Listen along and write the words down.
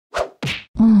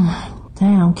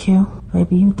Damn, Q.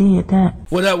 Baby, you did that.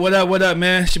 What up,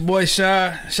 man? It's your boy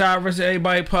Shad. Shad vs.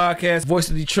 Everybody podcast. Voice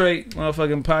of Detroit.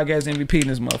 Motherfucking podcast MVP in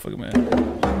this motherfucker, man.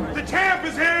 The champ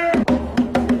is here!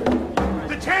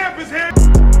 The champ is here!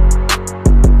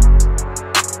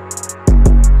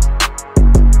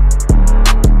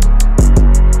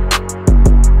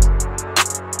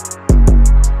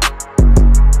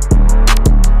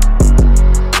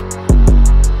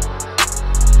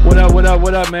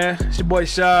 What up, man? It's your boy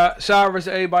Shad. Shad vs.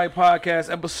 Everybody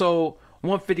podcast, episode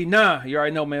 159. You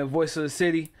already know, man. Voice of the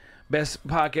city. Best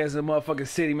podcast in the motherfucking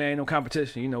city, man. Ain't no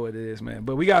competition. You know what it is, man.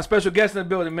 But we got a special guest in the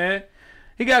building, man.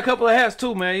 He got a couple of hats,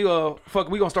 too, man. You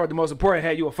we gonna start with the most important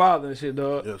hat. You a father and shit,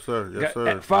 dog. Yes, sir. Yes,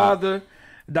 sir. Father,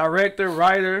 director,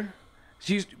 writer,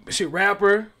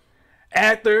 rapper,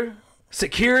 actor,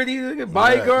 security,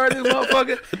 bodyguard, this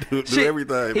motherfucker. do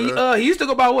everything, man. He used to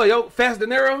go by what, yo, Fast De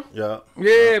Niro?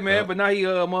 Yeah, man. But now he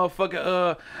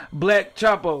motherfucking Black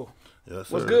Chapo. Yes,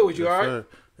 sir. What's good with you? Yes, all right? Sir.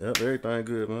 Yep, everything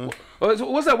good, man.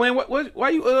 What's up, man? Why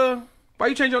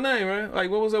you change your name, man? Like,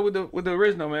 what was up with the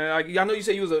original, man? Like, I know you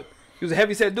said you was a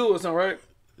heavy set dude or something, right?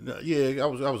 Yeah, I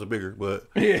was a bigger, but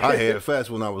Yeah. I had Fast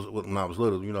when I was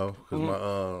little, you know,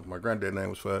 because my granddad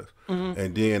name was Fast,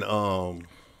 and then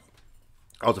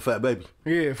I was a fat baby.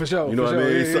 Yeah, for sure. You know what I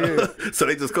mean? Yeah. So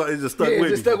they just stuck with me. It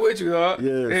just stuck with you, dog.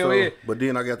 Yeah, but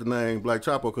then I got the name Black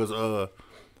Chapo because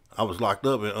I was locked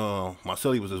up and my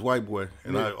celly was this white boy,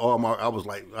 and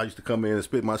I used to come in and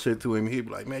spit my shit to him. He'd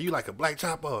be like, "Man, you like a Black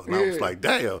Chapo?" And I was like,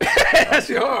 "Damn,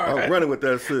 that's hard. I was running with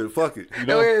that shit. Fuck it." You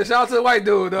know? Yeah, shout out to the white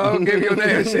dude, dog. Give me your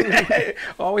name and shit.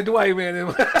 Always the white man.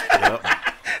 Yep.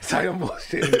 Sorry, I'm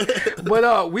bullshit.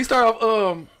 But we start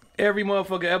off every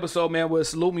motherfucking episode, man, with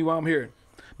salute me while I'm here.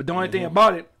 But the only thing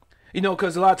about it, you know,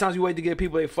 because a lot of times we wait to give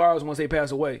people their flowers once they pass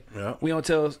away. Yeah. We don't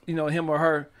tell, you know, him or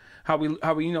her how we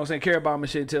you know, care about them and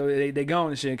shit until they gone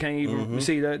and shit and can't even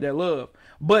receive that love.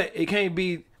 But it can't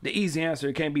be the easy answer.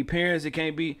 It can't be parents. It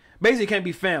can't be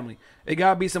family. It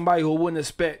gotta be somebody who wouldn't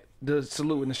expect the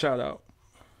salute and the shout out.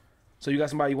 So you got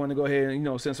somebody you want to go ahead and, you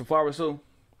know, send some flowers to?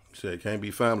 Shit, it can't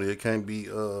be family. It can't be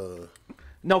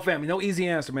No family. No easy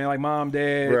answer, man. Like mom,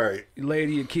 dad, right,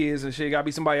 lady, your kids and shit. Gotta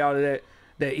be somebody out of that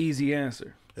easy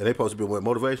answer. And they supposed to be with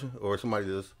motivation or somebody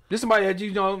just somebody that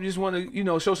you know just want to, you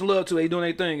know, show some love to. They doing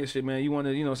their thing and shit, man. You want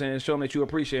to, you know what I'm saying, show them that you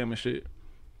appreciate them and shit.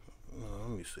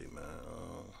 let me see, man.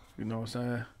 You know what I'm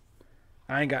saying?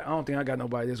 I don't think I got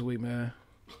nobody this week, man.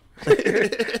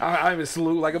 I even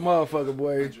salute like a motherfucker,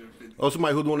 boy. Oh,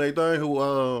 somebody who doing their thing who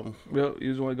Well,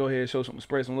 you just want to go ahead and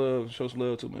spread some love, show some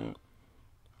love to, man.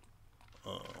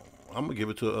 I'm gonna give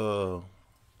it to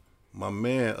my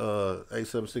man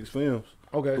 876 Films.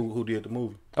 Okay. Who did the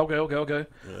movie? Okay.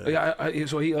 Yeah.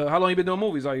 So he how long he been doing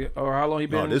movies, like, or how long he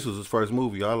been? No, this was his first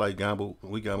movie. I like gamble.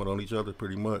 We gambled on each other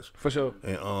pretty much. For sure.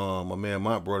 And my man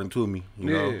Mont brought him to me. You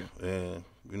know, and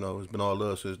you know it's been all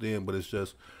love since then. But it's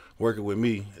just working with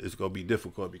me. It's gonna be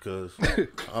difficult because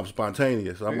I'm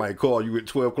spontaneous. I might call you at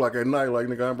 12 o'clock at night, like,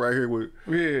 nigga, I'm right here with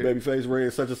Babyface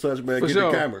Red, such and such, man. For Get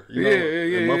sure. the camera. You know?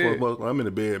 Yeah. I'm in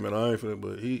the bed, man. I ain't finna.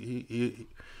 But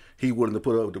he willing to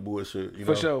put up with the bullshit, you know.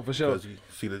 For sure. Because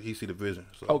he see the vision.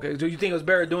 So. Okay, do you think it was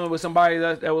better doing with somebody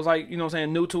that was like, you know what I'm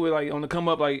saying, new to it, like on the come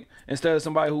up, like instead of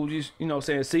somebody who just, you know what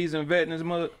I'm saying, seasoned vet in his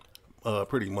mother?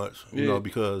 Pretty much, you know,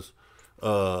 because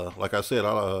like I said,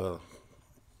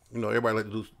 you know, everybody like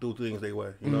to do things their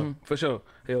way, you know. For sure.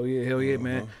 Hell yeah,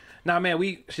 man. Nah, man,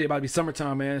 shit about to be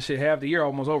summertime, man. Shit, half the year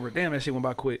almost over. Damn, that shit went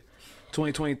by quick.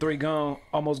 2023 gone,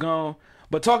 almost gone.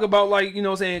 But talk about, like, you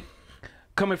know what I'm saying,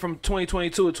 coming from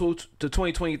 2022 to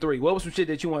 2023, what was some shit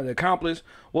that you wanted to accomplish?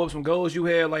 What were some goals you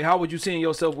had? Like, how would you see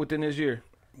yourself within this year?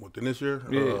 Within this year?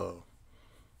 Yeah.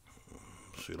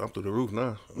 Shit, I'm through the roof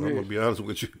now. I'm gonna be honest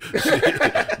with you.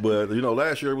 But you know,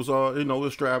 last year was all, you know, we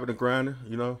was striving and grinding,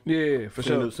 you know. Yeah, for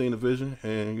sure. Seeing the vision,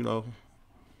 and you know,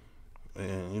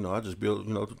 I just built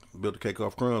the cake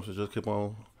off crumbs and just kept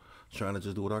on trying to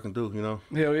just do what I can do, you know.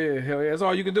 Hell yeah. That's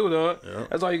all you can do, dog. Yeah.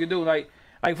 That's all you can do. Like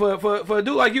for a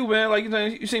dude like you, man, like,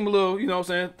 you seem a little, you know what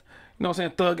I'm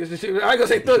saying, thuggish and shit. I ain't gonna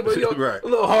say thug, but right. A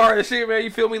little hard and shit, man. You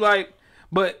feel me? Like,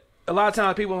 but a lot of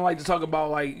times people don't like to talk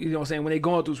about, like, you know what I'm saying, when they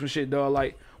going through some shit, dog.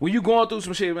 Like, when you going through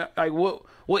some shit, like,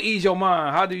 what ease your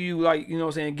mind? How do you, like, you know what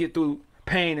I'm saying, get through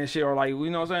pain and shit, or, like,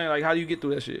 you know what I'm saying, like, how do you get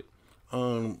through that shit?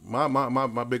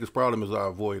 My biggest problem is I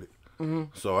avoid it.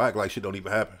 So I act like shit don't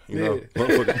even happen, you know.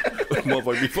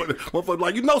 Motherfucker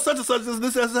like, you know, such and such,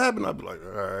 this has happened. I'd be like,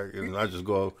 all right, and I just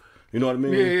go, you know what I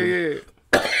mean? Yeah.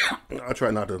 I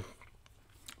try not to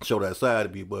show that side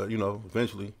of me, but you know,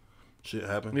 eventually shit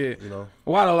happen. Yeah. You know.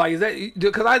 Why though? Like, is that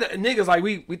because niggas, like,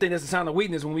 we think that's a sign of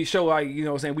weakness when we show, like, you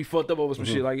know what I'm saying, we fucked up over some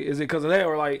shit. Like, is it because of that,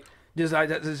 or like Just like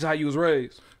that's just how you was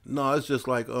raised. No, it's just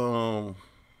like I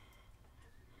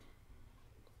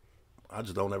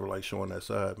just don't ever like showing that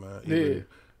side, man. Even, Yeah.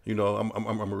 You know,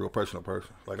 I'm a real personal person.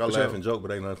 Like I laugh sure. and joke,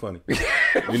 but ain't nothing funny.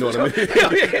 You know what I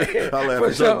mean? I laugh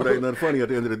and joke, but ain't nothing funny at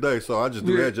the end of the day. So I just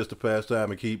do that just to pass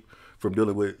time and keep from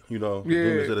dealing with, you know,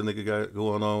 demons that a nigga got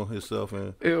going on himself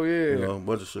and Hell yeah. you know, a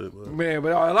bunch of shit. But. Man,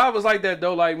 but a lot of us like that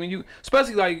though. Like when you,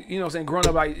 especially like you know, what I'm saying growing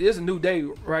up, like it's a new day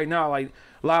right now. Like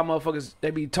a lot of motherfuckers,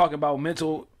 they be talking about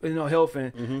mental, you know, health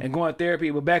and going to therapy.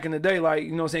 But back in the day, like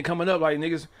you know, what I'm saying coming up, like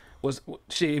niggas was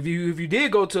shit. If you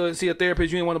did go to see a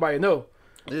therapist, you didn't want nobody to know.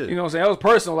 Yeah. You know what I'm saying? That was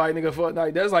personal, like nigga. Fuck,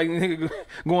 like that's like nigga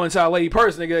going to a lady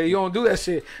person, nigga. You don't do that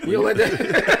shit. You don't let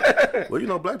that. Well, you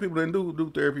know, black people didn't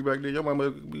do therapy back then. Your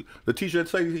mama, the teacher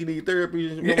say he need therapy.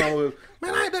 Your mama was,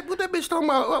 man, I ain't what that bitch talking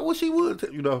about. What she would,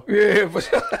 you know? Yeah, for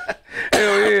sure.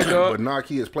 Hell yeah, dog. But now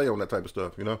kids play on that type of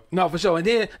stuff, you know? No, for sure. And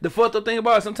then the fucked up thing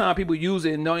about it, sometimes people use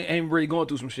it and ain't really going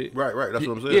through some shit. Right. That's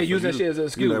what I'm saying. Yeah, using that shit as an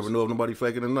excuse. You never know if nobody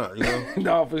faking or not, you know?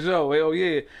 No, for sure. Hell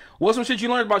yeah. What's some shit you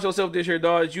learned about yourself this year,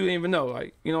 dog, that you didn't even know?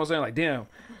 Like, you know what I'm saying? Like, damn,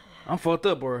 I'm fucked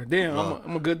up, or damn,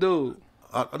 I'm a good dude.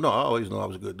 I always knew I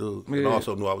was a good dude. Yeah. And I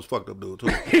also knew I was fucked up dude, too.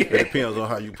 It depends on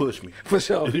how you push me. For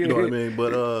sure. You Yeah. know what I mean?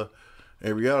 But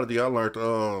in reality, I learned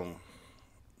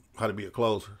how to be a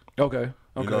closer. Okay.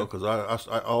 You know, because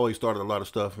I always started a lot of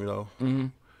stuff, you know,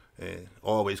 and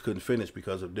always couldn't finish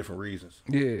because of different reasons.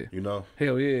 Yeah. You know?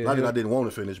 Hell yeah. Not that I didn't want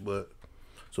to finish, but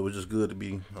so it's just good to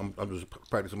be, I'm just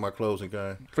practicing my closing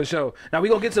game. For sure. Now, we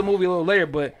going to get to the movie a little later,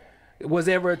 but was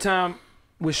there ever a time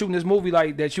with shooting this movie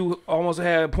like that you almost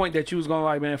had a point that you was going to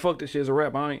like, man, fuck this shit as a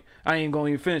rap. I ain't going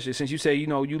to even finish it. Since you say, you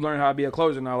know, you learned how to be a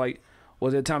closer now, like,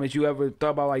 was there a time that you ever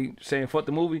thought about like saying fuck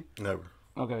the movie? Never.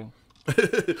 Okay.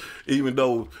 Even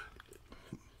though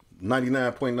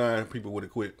 99.9 people would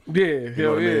have quit. Yeah, You know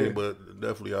hell what I yeah. mean? But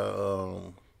definitely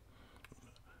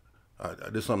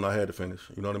this is something I had to finish.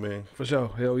 You know what I mean? For sure.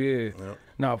 Hell yeah. Yeah.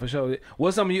 No, for sure.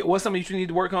 What's something you need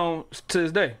to work on to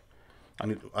this day? I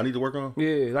need to work on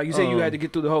Yeah, like you said, you had to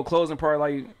get through the whole closing part,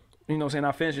 like, you know what I'm saying,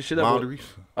 I finished the shit up. boundaries.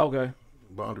 Okay.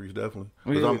 Boundaries, definitely.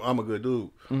 Because Yeah. I'm a good dude.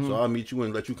 So I'll meet you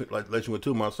and let you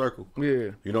into my circle.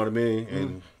 Yeah. You know what I mean?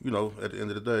 And, you know, at the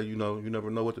end of the day, you know, you never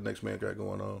know what the next man got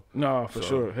going on. No, for So,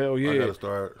 sure. Hell yeah. I gotta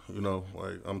start, you know,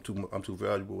 like I'm too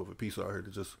valuable of a piece out here to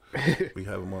just be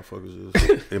having motherfuckers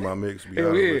just in my mix. Be Hell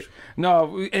honest yeah. with you.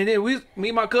 No, and then me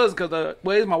and my cousin, cause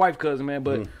well, it's my wife's cousin, man,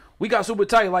 but we got super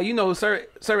tight. Like, you know,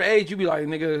 certain age, you be like,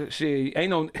 nigga, shit,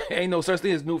 ain't no such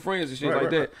thing as new friends and shit Right,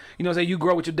 like right, that. You know what I'm saying? You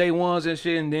grow with your day ones and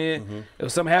shit, and then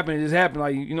if something happen, it just happen.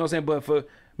 Like, you know what I'm saying? But for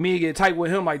me to get tight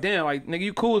with him, like, damn, like, nigga,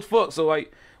 you cool as fuck. So,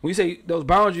 like, when you say those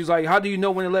boundaries, like, how do you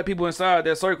know when to let people inside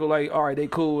that circle? Like, all right, they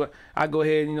cool. I go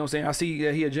ahead, you know what I'm saying? I see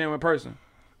that he a genuine person.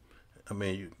 I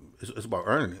mean, it's about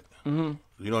earning it. You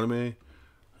know what I mean?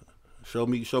 Show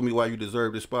me why you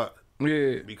deserve this spot.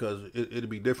 Yeah. Because it'd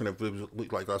be different if it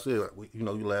was like I said, you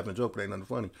know, you laugh and joke, but ain't nothing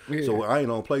funny. Yeah. So I ain't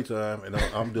on playtime, and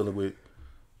I'm dealing with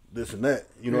this and that.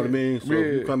 You know what I mean? So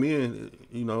if you come in,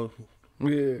 you know,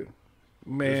 Yeah.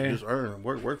 Man. just earn,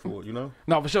 work for it. You know?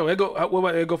 No, for sure. What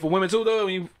about it go for women too though?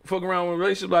 When you fuck around with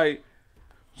relationships, like,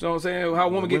 you know what I'm saying? How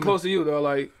women get close to you though,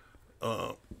 like.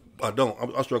 I don't.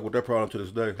 I struggle with that problem to this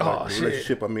day. Oh, Like, the shit.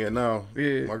 relationship I'm in now,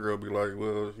 Yeah. my girl be like,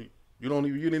 well, you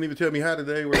didn't even tell me hi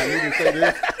today. Where you didn't say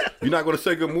this. You're not gonna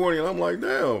say good morning. And I'm like,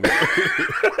 damn.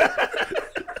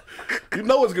 You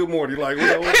know it's good morning. Like,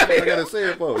 what I gotta say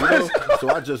it for? You know? So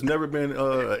I just never been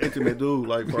an intimate dude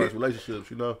like as far as relationships.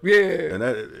 You know. Yeah. And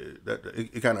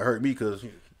it kind of hurt me because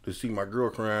to see my girl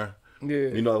crying. Yeah.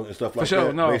 You know, and stuff like sure,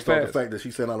 that. no, based on the facts. fact that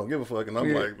she said I don't give a fuck, and I'm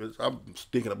Yeah. like, I'm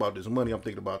thinking about this money. I'm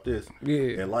thinking about this.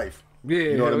 Yeah. And life. Yeah,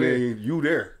 You know what I hell mean? You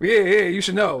there. Yeah, you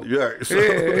should know. Yeah. So,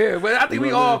 Yeah. But I think You we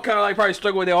know what I all mean? kind of like probably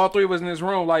struggle with that. All three of us in this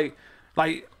room, like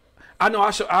I know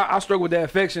I struggle with that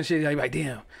affection shit. Like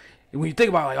damn, when you think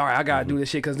about it, like, all right, I gotta do this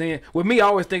shit. Cause then with me, I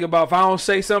always think about if I don't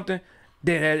say something,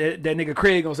 then that nigga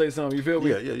Craig gonna say something. You feel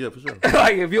me? Yeah, for sure.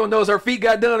 Like if you don't notice her feet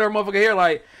got done, her motherfucking hair,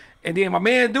 like, and then my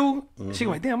man do, she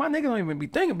like, damn, my nigga don't even be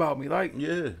thinking about me, like.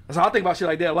 Yeah. So I think about shit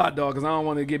like that a lot, dog, cause I don't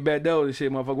want to get bad dough and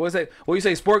shit, motherfucker. What's that? What you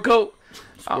say, sport coat?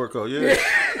 Sport coat, yeah.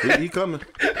 He coming.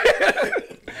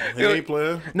 He ain't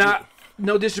playing. Now,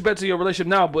 no disrespect to your relationship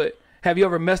now, but have you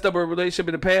ever messed up a relationship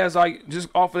in the past, like just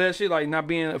off of that shit, like not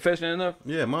being affectionate enough?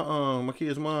 Yeah, my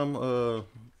kid's mom,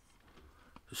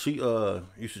 she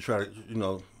used to try to, you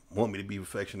know, want me to be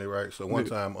affectionate, right? So one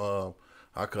time,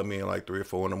 I come in like 3 or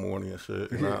 4 in the morning and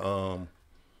shit, and I,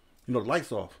 you know, the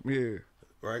lights off. Yeah.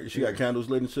 Right? She got candles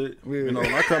lit and shit. Yeah. You know,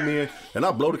 and I come in and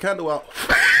I blow the candle out.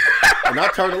 And I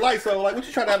turn the lights on. Like, what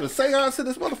you trying to have a seance in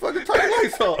this motherfucker? Turn the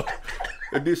lights on.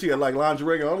 And then she had like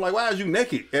lingerie on. I'm like, why is you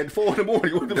naked at 4 in the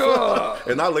morning? What the fuck?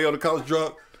 And I lay on the couch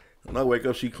drunk. And I wake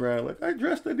up, she crying like, I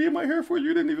dressed that, did my hair for you.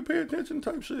 You didn't even pay attention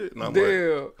type shit. And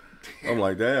I'm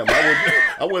like, damn,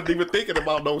 I wasn't even thinking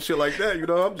about no shit like that, you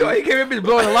know? I'm just... he came in bitch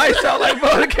blowing the lights out, like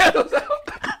blowing the candles out.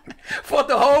 Fuck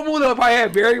the whole mood up. I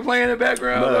had Barry playing in the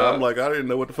background. Nah, I'm like, I didn't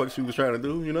know what the fuck she was trying to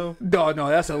do, you know? No,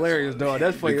 that's hilarious, dog.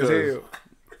 That's funny as hell.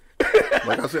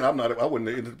 Like I said, I wasn't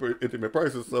an intimate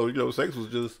person, so you know, sex was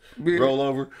just roll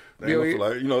over. Like,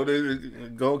 you know, they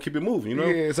go keep it moving, you know.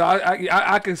 Yeah, so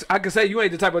I can say you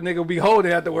ain't the type of nigga who be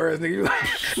holding afterwards, nigga. You like,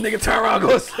 nigga turn around, and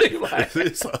go to sleep. Like.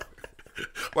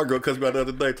 My girl cussed me out the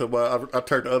other day, talking about I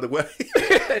turned the other way.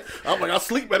 I'm like, I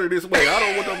sleep better this way. I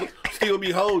don't want them to still be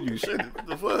holding you. Shit, what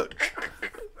the fuck?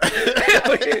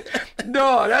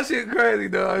 No, that shit crazy,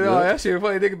 dog. No, that shit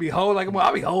funny. Nigga be holding like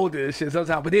I be holding this shit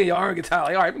sometimes, but then your arm get tired.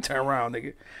 Like, all right, let me turn around,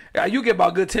 nigga. Yeah, you get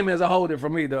about good 10 minutes of holding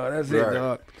from me, dog. That's it,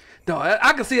 dog. Dog,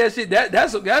 I can see that shit.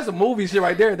 That's a movie shit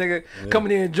right there, nigga. Yeah.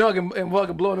 Coming in drunk and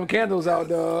fucking blowing them candles out,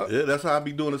 dog. Yeah, that's how I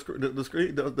be doing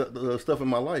the stuff in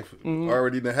my life.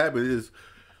 Already the habit is.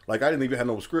 Like, I didn't even have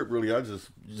no script, really. I just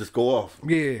go off.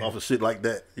 Yeah. Off of shit like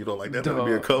that. You know, like that would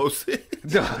be a cold shit.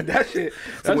 Dog, that shit.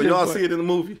 So when y'all see it in the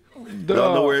movie,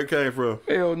 y'all know where it came from.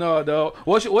 Hell no, dog.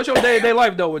 What's your day-to-day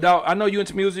life, though? Without, I know you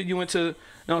into music, you into, you know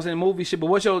what I'm saying, movie shit, but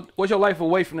what's your life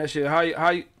away from that shit? How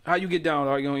you get down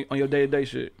like, on your day-to-day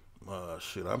shit?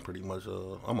 Shit, I'm pretty much,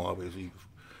 I'm always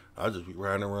I just be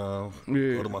riding around,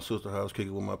 go to my sister's house, kick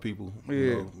it with my people. Yeah.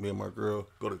 You know, me and my girl,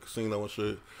 go to the casino and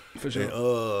shit. For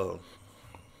sure. And,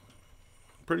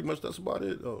 pretty much that's about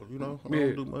it, though. You know, I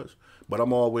don't do much, but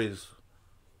I'm always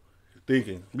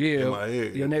thinking in my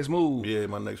head. Your next move. Yeah,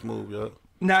 my next move. Yeah.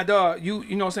 Now, dog, you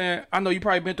know what I'm saying? I know you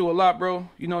probably been through a lot, bro.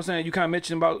 You know what I'm saying? You kind of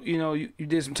mentioned about, you know, you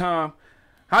did some time.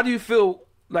 How do you feel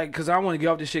like? Cause I want to get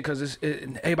off this shit because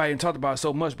everybody didn't talk about it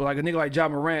so much, but like a nigga like Ja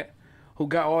Morant, who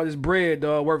got all this bread,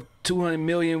 worth $200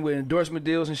 million with endorsement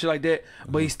deals and shit like that,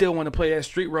 but he still want to play that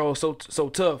street role so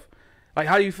tough. Like,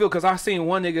 how do you feel? Because I seen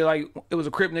one nigga, like, it was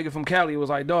a Crip nigga from Cali. It was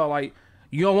like, dog, like,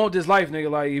 you don't want this life,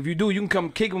 nigga. Like, if you do, you can come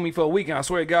kick with me for a week, and I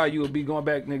swear to God, you will be going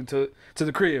back, nigga, to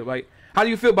the crib. Like, how do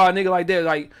you feel about a nigga like that,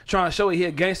 like, trying to show he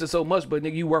a gangster so much, but,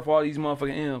 nigga, you worth all these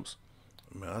motherfucking M's?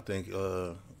 Man, I think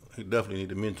he definitely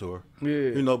need a mentor. Yeah.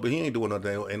 You know, but he ain't doing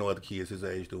nothing ain't no other kids his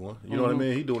age doing. You know what I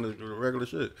mean? He doing his regular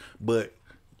shit. But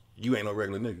you ain't no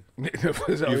regular nigga. You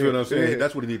feel what I'm saying? Yeah.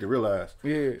 That's what he need to realize.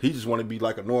 Yeah. He just want to be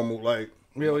like a normal, like,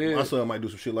 yeah. My son might do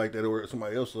some shit like that, or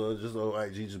somebody else just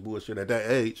just bullshit at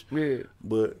that age. Yeah.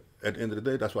 But at the end of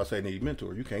the day, that's why I say need a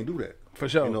mentor. You can't do that. For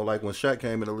sure. You know, like when Shad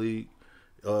came in the league,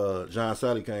 John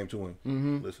Sally came to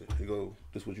him. Listen, he go,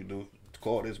 this what you do.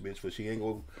 Call this bitch, but she ain't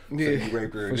gonna say you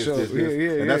raped her and this.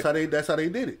 And that's how they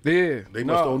did it. Yeah. They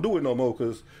must don't do it no more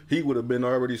because he would have been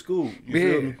already schooled. You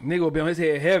feel me? Nigga would be on his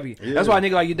head heavy. Yeah. That's why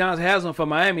nigga like Udonis Haslam from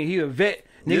Miami, he a vet.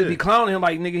 Niggas be clowning him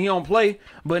like, nigga, he don't play.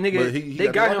 But nigga, they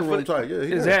got him for tight. Yeah,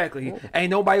 exactly.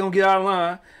 Ain't nobody gonna get out of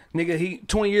line. Nigga, he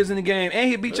 20 years in the game and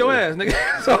he beat your ass,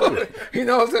 nigga. So, you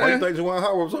know what I'm saying? Why you think Juwan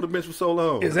Howard was on the bench for so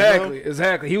long? Exactly, you know?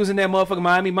 exactly. He was in that motherfucking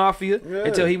Miami Mafia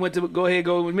until he went to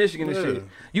go with Michigan and shit.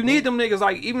 You need them niggas,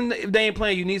 like, even if they ain't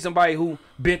playing, you need somebody who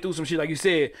been through some shit, like you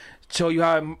said, show you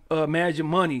how to manage your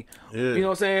money. You know what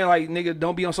I'm saying? Like, nigga,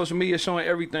 don't be on social media showing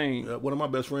everything. One of my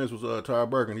best friends was Ty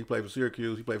Bergen. He played for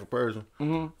Syracuse. He played for Persian.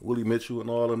 Willie Mitchell and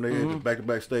all of them. They had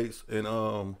back-to-back states.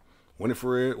 And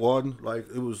Winifred Walden, like,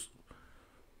 it was...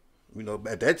 You know,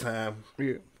 at that time,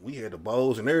 we had the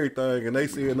bowls and everything, and they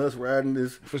seeing us riding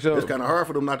this. For sure. It's kind of hard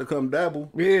for them not to come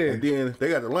dabble. Yeah. And then they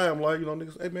got the limelight, you know,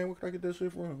 niggas, hey, man, where can I get that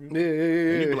shit from? You know?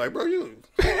 And you be like, bro, you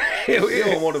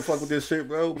don't want to fuck with this shit,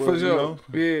 bro. But, for sure.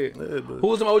 You know, Who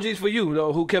was some OGs for you,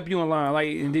 though, who kept you in line? Like,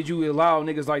 and did you allow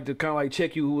niggas, like, to kind of, like,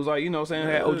 check you who was, like, you know what I'm saying,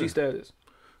 had OG status?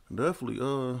 Definitely.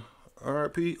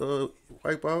 RIP,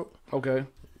 Wipeout. Okay.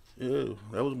 Yeah,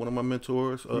 that was one of my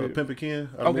mentors. Pimpin Ken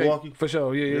out of Milwaukee. For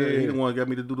sure, yeah. He the one that got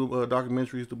me to do the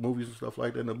documentaries, the movies and stuff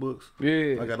like that in the books.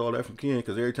 Yeah. I got all that from Ken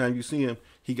because every time you see him,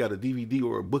 he got a DVD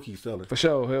or a book he's selling. For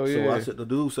sure, hell yeah. So I said, the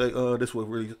dude say, this what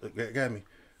really got me.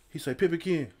 He said, Pimpin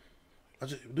Ken.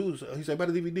 He said, buy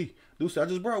the DVD. Dude said, I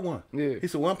just brought one. Yeah. He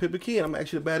said, well, I'm Pimpin Ken. I'm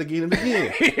actually buy it again and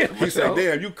again. He said,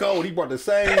 damn, you cold. He brought the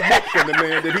same book from the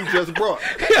man that he just brought.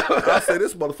 I said,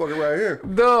 this motherfucker right here.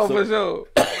 No, for sure.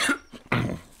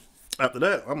 After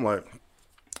that, I'm like,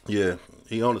 yeah,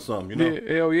 he on to something, you know?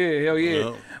 Yeah, hell yeah. You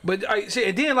know? But shit,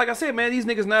 and then, like I said, man, these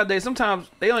niggas nowadays, sometimes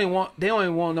they don't even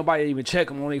want nobody to even check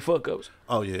them on their fuck ups.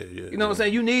 Oh yeah. You know what I'm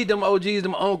saying? You need them OGs,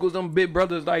 them uncles, them big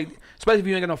brothers, like, especially if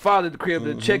you ain't got no father at the crib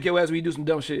to check your ass when you do some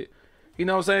dumb shit. You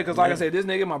know what I'm saying? Because like I said, this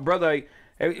nigga, my brother, like,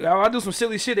 I do some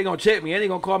silly shit, they gonna check me. And they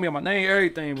gonna call me on my name,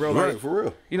 everything, bro. Right, Like, for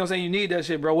real. you know what I'm saying? You need that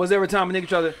shit, bro. Was there ever a time a nigga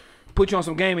try to put you on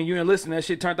some game and you didn't listen, that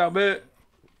shit turned out bad?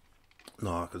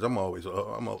 No, because I'm always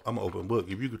I'm an open book.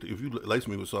 If you lace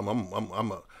me with something, I'm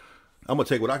gonna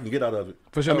take what I can get out of it.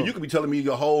 For sure. I mean, you could be telling me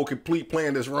your whole complete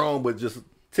plan that's wrong, but just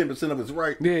 10% of it's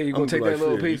right. Yeah, you gonna take that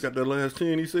little piece. You got that last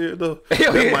 10 he said though.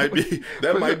 Hell that yeah.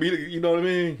 might be you know what I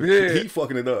mean? Yeah. He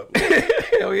fucking it up.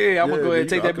 Hell yeah, I'm gonna go ahead and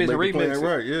take that bitch and remix it.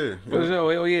 Right, yeah. For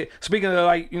sure, hell yeah. Speaking of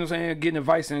like, you know what I'm saying, getting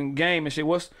advice in game and shit,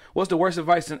 what's the worst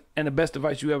advice and the best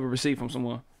advice you ever received from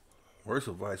someone? Worst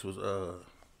advice was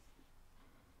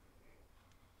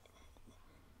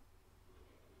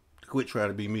quit trying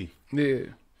to be me. Yeah.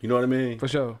 You know what I mean? For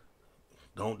sure.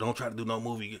 Don't try to do no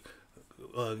movie.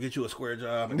 Get you a square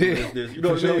job and do this. You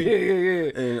know what I mean?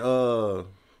 Yeah. And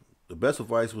the best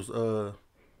advice was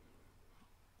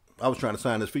I was trying to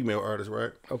sign this female artist,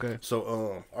 right? Okay.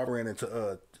 So I ran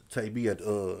into Tay B at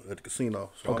the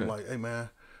casino. So Okay. I'm like, hey man,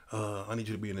 I need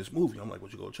you to be in this movie. I'm like,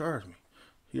 what you gonna charge me?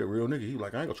 He a real nigga. He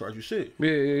like, I ain't gonna charge you shit.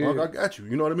 Yeah. I got you.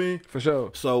 You know what I mean? For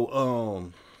sure.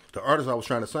 So the artist I was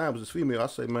trying to sign was this female. I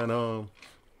say, man,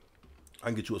 I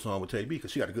can get you a song with Tay B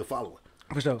because she got a good following.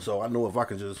 For sure. So I know if I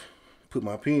can just put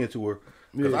my pen to her,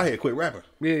 because I had quit rapping.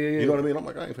 Yeah. You know what I mean? I'm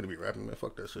like, I ain't finna be rapping, man.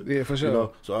 Fuck that shit. Yeah, for sure. You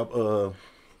know? So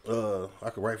I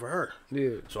could write for her.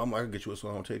 Yeah. So I'm like, I can get you a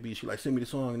song with Tay B. She like, send me the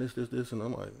song and this, and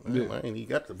I'm like, man, Yeah. I ain't even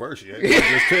got the verse yet.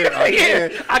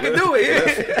 I can do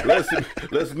it. Yeah.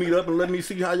 Let's meet up and let me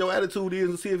see how your attitude is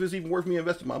and see if it's even worth me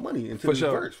investing my money into this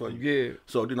sure. verse for you. Yeah.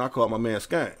 So then I called my man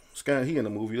Scan. Scan, he in the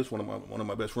movie. It's one of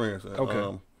my best friends. And,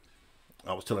 Okay.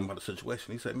 I was telling him about the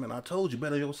situation. He said, man, I told you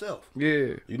better yourself.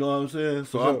 Yeah. You know what I'm saying?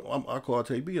 So sure. I called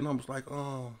Tay B and I was like,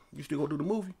 you still gonna do the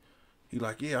movie? He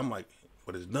like, yeah. I'm like,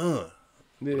 but it's done.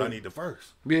 Yeah. But I need the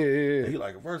verse. Yeah. And he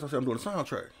like, a verse? I said, I'm doing the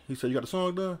soundtrack. He said, you got the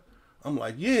song done? I'm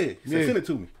like, yeah. He said, send it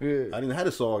to me. Yeah. I didn't have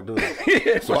the song done.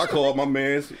 So I called my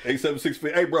man, 876,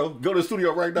 hey bro, go to the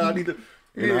studio right now. I need to.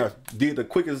 And I did the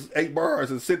quickest 8 bars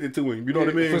and sent it to him. You know what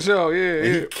I mean? For sure, yeah.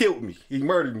 And he killed me. He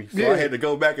murdered me. So I had to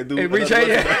go back and do And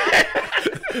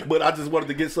but I just wanted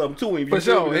to get something to him. For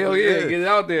sure, hell yeah, get it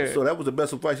out there. So that was the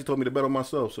best advice. He told me to bet on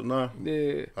myself. So now,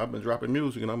 Yeah. I've been dropping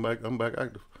music and I'm back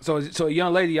active. So a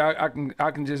young lady, I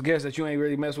can just guess that you ain't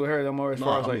really mess with her no more as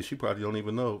far as I mean, like. she probably don't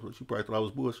even know. She probably thought I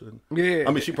was bullshitting. Yeah.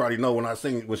 I mean, she probably know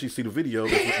when she see the video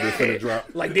that's gonna drop.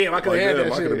 Like, damn, I could have had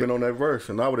that I could have shit. been on that verse,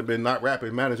 and I would have been not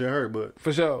rapping, managing her. But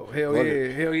For sure, hell Fuck yeah,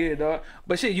 it. hell yeah, dog.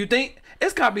 But shit, you think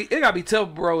it gotta be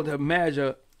tough, bro, to manage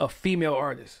a female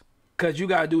artist, cause you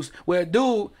gotta do a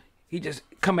dude. He just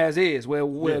come as is.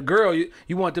 Where a girl, you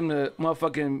want them to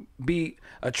motherfucking be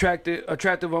attractive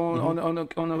on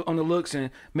the looks, and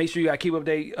make sure you gotta keep up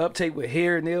they uptake with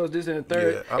hair, nails, this and the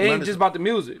third. Yeah, it ain't just about the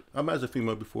music. I managed a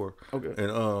female before. Okay.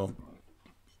 And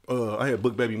I had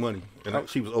booked Baby Money, and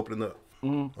she was opening up.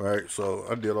 Right, so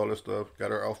I did all that stuff.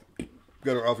 Got her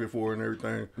outfit for her and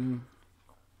everything.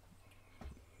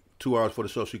 2 hours for the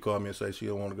show, she called me and said she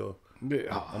don't want to go.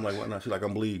 Yeah. I'm like, why not? She's like,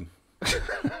 I'm bleeding.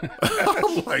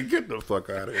 I'm like, get the fuck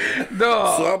out of here.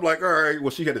 Dog. So I'm like, all right.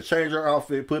 Well, she had to change her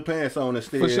outfit, put pants on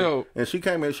instead. For sure. And she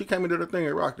came into the thing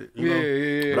and rocked it. You know?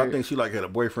 Yeah. But I think she like had a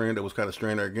boyfriend that was kind of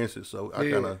straining her against it. So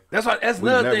I kind of. That's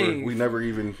another thing. We never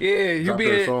even. Yeah, you dropped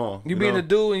her song, being a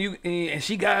dude, and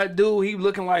she got a dude. He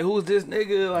looking like, who's this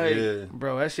nigga? Like, Yeah.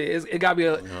 bro, that shit. It gotta be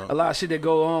a lot of shit that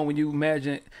go on when you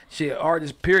imagine shit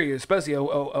artist. Period, especially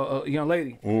a young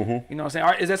lady. You know what I'm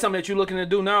saying? Is that something that you looking to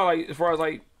do now? Like as far as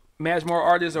like manage more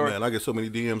artists or? Man, I get so many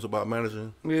DMs about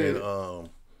managing. Yeah. And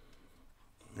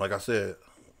like I said,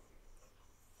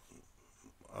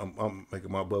 I'm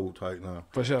making my bubble tight now.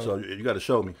 For sure. So you got to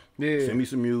show me. Yeah. Send me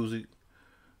some music.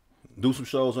 Do some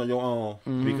shows on your own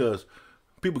because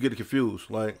people get it confused.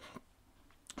 Like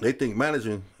they think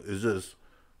managing is just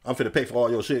I'm finna pay for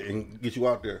all your shit and get you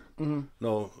out there.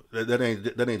 No, that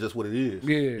ain't just what it is.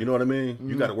 Yeah. You know what I mean?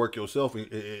 You got to work yourself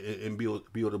and build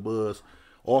the buzz.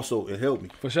 Also, it helped me.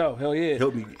 For sure, hell yeah.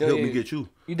 Help me get you.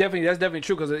 That's definitely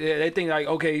true because they think like,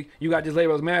 okay, you got this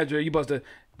label as manager, you supposed to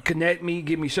connect me,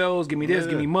 give me shows, give me this,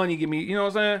 give me money, give me, you know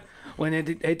what I'm saying? When they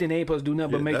think they ain't supposed to do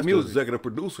nothing but make that's music. the executive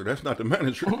producer. That's not the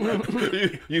manager.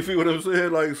 you feel what I'm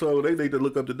saying? Like, so they need to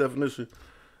look up the definition.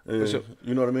 And, sure.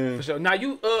 You know what I mean? For sure. Now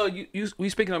we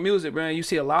speaking of music, man. You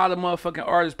see a lot of motherfucking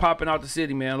artists popping out the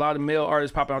city, man. A lot of male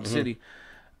artists popping out the city.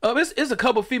 It's a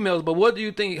couple females, but what do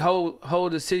you think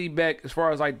hold the city back as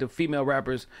far as like the female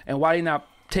rappers and why they not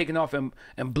taking off and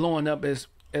blowing up as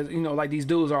you know, like these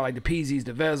dudes are like the Peasies,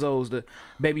 the Vezos, the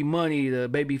Baby Money, the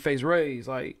Babyface Rays,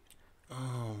 like.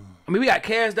 I mean, we got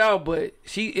cast out, but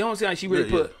it don't seem like she really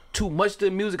put too much to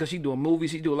the music because she doing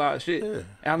movies, she do a lot of shit. Yeah.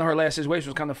 And I know her last situation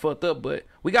was kind of fucked up, but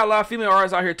we got a lot of female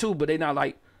artists out here too, but they not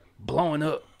like blowing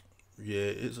up. Yeah,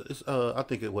 it's I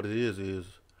think what it is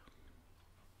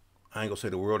I ain't gonna say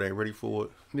the world ain't ready for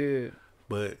it. Yeah.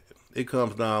 But it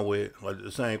comes down with like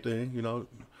the same thing, you know,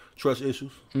 trust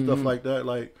issues, stuff like that,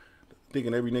 like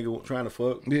thinking every nigga trying to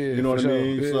fuck. Yeah, you know what I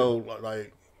mean? Yeah. So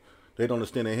like they don't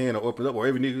understand their hand or open up or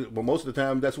every nigga, but most of the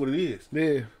time that's what it is.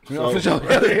 Yeah. So, for sure.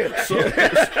 so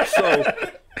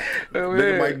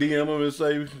nigga yeah. might DM them and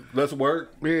say, let's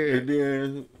work. Yeah. And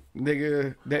then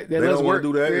Nigga, that they let's don't work.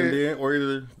 want to do that, Yeah. and then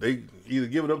or they either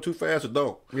give it up too fast or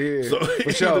don't. Yeah, So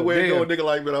for sure. either way it Yeah. go, a nigga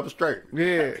like, man, I'm straight.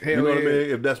 Yeah, hell You know what I yeah. mean?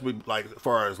 If that's what, like, as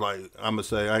far as like, I'm gonna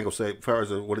say, I ain't gonna say, as far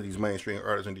as one of these mainstream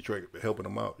artists in Detroit helping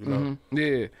them out, you know?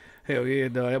 Yeah. Hell yeah,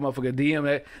 dog. That motherfucker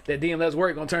DM that DM let's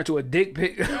work gonna turn to a dick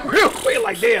pic real quick.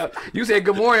 Like, damn, you said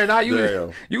good morning, now you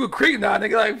a creep now,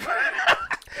 nigga. Like,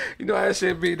 you know how that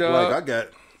shit be, dog. Like I got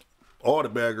all the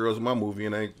bad girls in my movie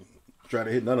and ain't trying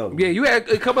to hit none of them. Yeah, you had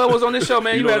a couple of us on this show,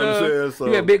 man. You you know had what I'm saying? So,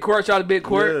 you had Big Court, shout out to Big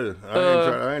Court. Yeah,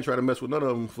 I ain't trying to mess with none of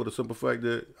them for the simple fact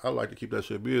that I like to keep that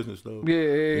shit business though. Yeah,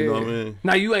 you know what I mean?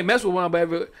 Now you ain't mess with one,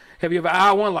 but have you ever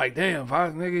eyed one like, damn, if I,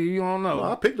 nigga, you don't know? No,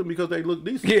 I picked them because they look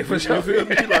decent. Yeah, for sure. You feel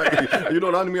me? Like, you know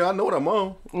what I mean? I know what I'm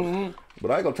on. But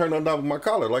I ain't gonna turn nothing down with my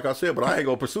collar, like I said. But I ain't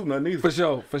gonna pursue nothing either. For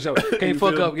sure. Can't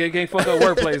fuck up. Can't fuck up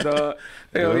workplace, dog.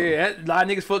 Hell yeah. A lot of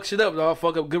niggas fuck shit up, dog.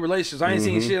 Fuck up good relationships. I ain't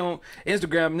seen shit on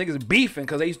Instagram. Niggas beefing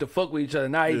because they used to fuck with each other.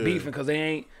 Now they beefing because they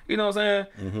ain't. You know what I'm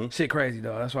saying? Shit crazy,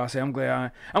 dog. That's why I say I'm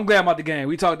glad about the game.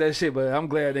 We talk that shit, but I'm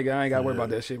glad, nigga, I ain't gotta worry about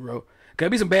that shit, bro. Cause there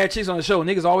be some bad chicks on the show.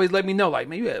 Niggas always let me know, like,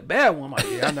 man, you had a bad one. I'm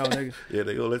like, yeah, I know, nigga. Yeah,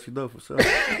 they gonna let you know for sure.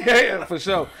 Yeah, for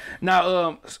sure.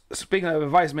 Now, speaking of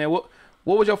advice, man, what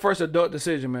was your first adult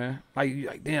decision, man? Like, you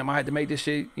like, damn, I had to make this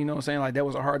shit. You know what I'm saying? Like, that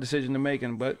was a hard decision to make,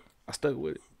 but I stuck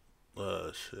with it.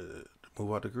 Shit,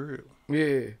 move out the crib.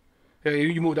 Yeah. Yeah,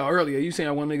 you moved out earlier. You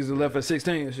saying one niggas that left at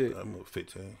 16 and shit. I moved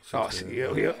 15. 16. Oh, shit,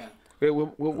 yeah.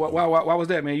 Why was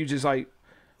that, man? You just like...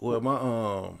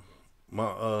 Well,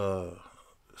 my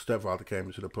stepfather came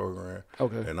into the program.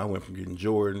 Okay. And I went from getting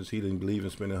Jordans. He didn't believe in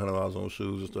spending $100 on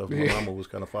shoes and stuff. My mama was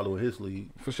kind of following his lead.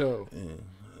 For sure. And,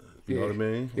 you know what I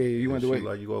mean? Yeah, you went to wait.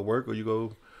 Like, you go work or you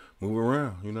go move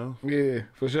around, you know? Yeah,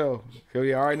 for sure. Hell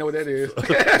yeah, I already know what that is.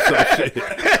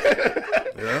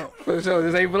 Yeah. For sure.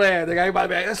 This ain't Vlad. Nigga, everybody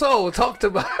be like, so, talk to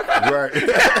me. Right.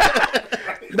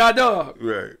 Nah, dog.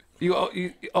 Right. You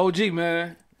OG,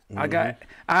 man. I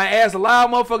asked a lot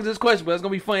of motherfuckers this question, but it's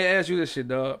gonna be funny to ask you this shit,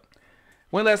 dog.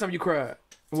 When last time you cried?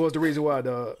 What was the reason why,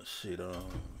 dog? Shit,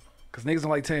 Cause niggas don't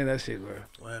like telling that shit, bro.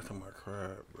 last time I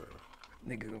cried, bro.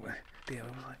 Nigga, damn, it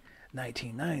was like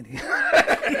 1990.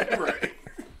 Right.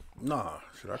 Nah,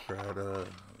 shit, I cried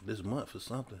this month or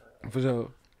something. For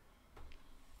sure.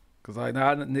 Cause like,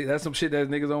 nah, that's some shit that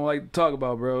niggas don't like to talk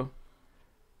about, bro.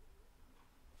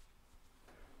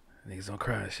 Niggas don't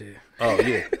cry and shit. Oh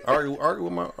yeah, argue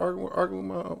with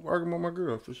my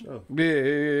girl for sure.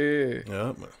 Yeah.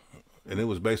 Yeah, and it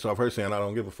was based off her saying I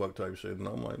don't give a fuck type shit, and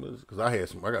I'm like, because I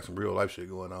got some real life shit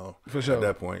going on For sure. at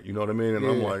that point. You know what I mean? And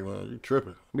I'm like, man, you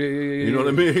tripping? Yeah. You know what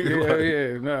I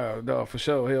mean? Yeah. No, for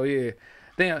sure. Hell yeah.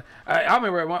 Damn, I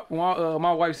remember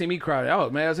my wife seen me cry. I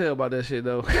was mad as hell about that shit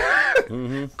though.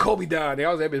 Kobe died. I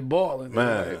was that bitch balling.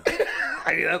 Man,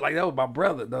 like that was my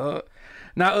brother, dog.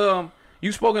 Now,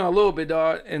 you spoken a little bit,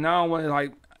 dog, and I don't want to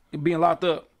like being locked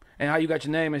up and how you got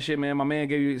your name and shit, man. My man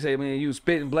gave you say, man, you was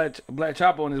spitting black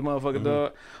Chapo on this motherfucker,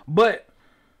 dog. But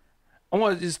I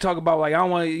want to just talk about like I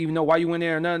don't want to even know why you went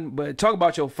there or nothing, but talk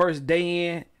about your first day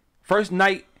in, first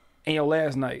night, and your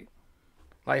last night.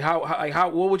 Like how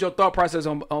what was your thought process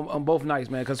on both nights,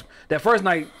 man? Because that first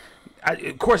night,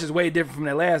 of course, is way different from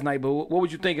that last night. But what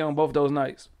was you thinking on both those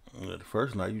nights? the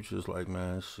first night you just like,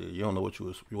 man, shit, you don't know what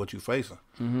you facing.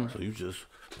 So you just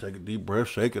take a deep breath,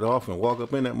 shake it off, and walk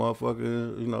up in that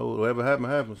motherfucker. You know, whatever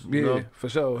happens. You know? For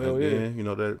sure. Hell and yeah. Then, you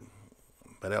know that.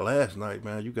 By that last night,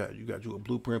 man, you got you a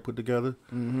blueprint put together,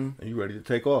 and you ready to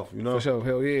take off. You know, For sure,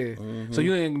 hell yeah. So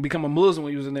you didn't become a Muslim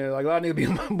when you was in there. Like a lot of niggas be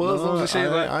Muslims and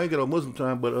shit. I ain't get on Muslim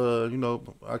time, but you know,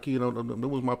 I kid on them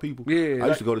was my people. Yeah, I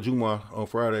used to go to Juma on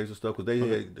Fridays and stuff because they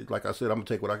had, like I said, I'm gonna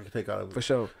take what I can take out of it. For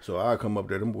sure. So I come up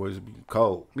there, them boys be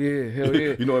cold. Yeah, hell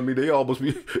yeah. You know what I mean? They almost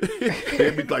be,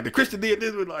 they be like the Christian did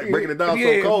this, but like breaking it down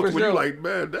so cold. When you like,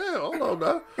 man, damn, hold on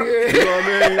now. You know what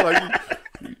I mean? Like.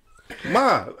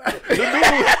 Ma,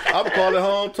 I'm calling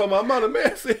home, told my mother,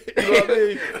 man, you know what I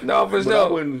mean? No, for but sure. I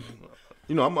wouldn't,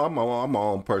 you know, I'm my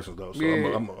own person though, so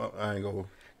I ain't gonna.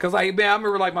 Cause like man, I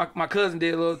remember like my cousin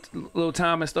did a little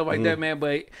time and stuff like that, man.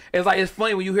 But it's like it's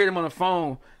funny when you hear them on the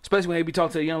phone, especially when they be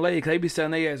talking to a young lady, cause they be selling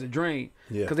their as a dream.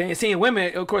 Yeah. Cause they ain't seeing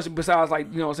women, of course, besides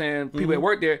like you know what I'm saying, people that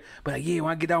work there. But like, yeah,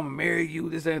 when I get down, I'm gonna marry you,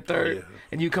 this and third,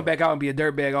 and you come back out and be a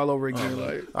dirtbag all over again.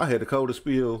 Like I had the coldest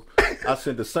spill. I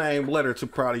sent the same letter to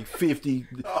probably 50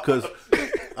 because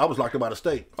I was locked up out of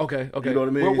state. Okay. You know what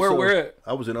I mean? Where at?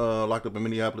 I was in locked up in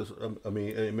Minneapolis.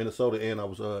 In Minnesota, and I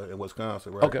was in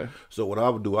Wisconsin. Right. Okay. So what I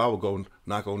would do, I would go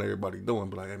knock on everybody's door and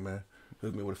be like, "Hey man,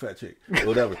 hook me with a fat chick, or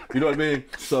whatever." You know what I mean?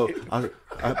 So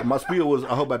my spiel was,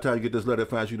 I hope by the time you get this letter, it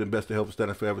finds you the best to help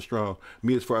standing forever strong.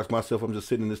 Me, as far as myself, I'm just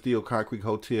sitting in the steel concrete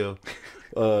hotel.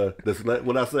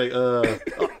 When I say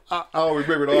I don't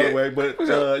remember it all the way, but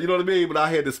you know what I mean. But I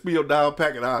had the spiel down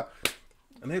pack, and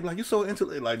they be like, "You so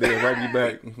intelligent," like they write me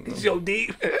back. So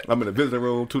deep. I'm in the visiting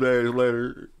room 2 days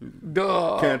later.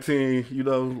 Canteen, you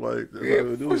know, like that's how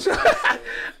we do it.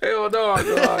 Hell no, dog.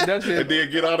 That shit. And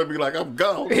then get out and be like, "I'm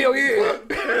gone." Hell yeah.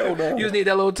 Hell no. You just need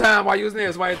that little time while you was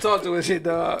there, somebody to talk to and shit,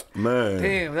 dog. Man.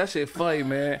 Damn, that shit funny,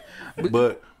 man.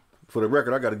 But for the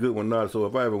record, I got a good one now. So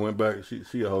if I ever went back,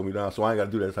 she'll hold me down. So I ain't got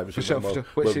to do that type of shit no more.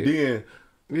 But then,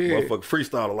 motherfucker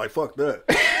freestyler, like, fuck that.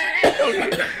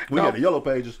 We got the yellow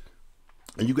pages,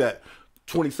 and you got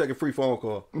 20-second free phone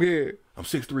call. Yeah. I'm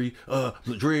 6'3",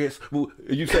 dreads.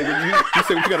 You say what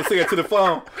you got to say it to the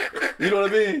phone. You know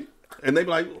what I mean? And they be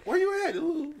like, "Where you at?"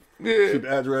 Yeah. Shoot the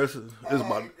address. This is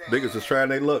my niggas just trying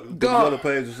their luck. The other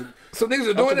pages. So niggas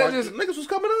are doing that. Niggas was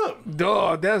coming up.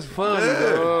 Dog, that's funny,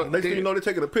 dog. Next thing you know, they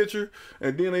taking a picture,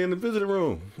 and then they in the visiting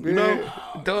room. You know,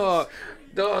 dog.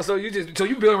 So you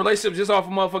building relationships just off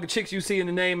of motherfucking chicks you see in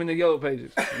the name in the yellow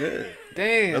pages. Yeah.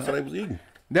 Damn. That's how they was eating.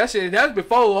 That's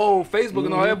before old Facebook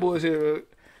and all that bullshit.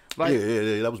 Like,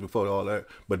 yeah, that was before all that.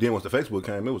 But then once the Facebook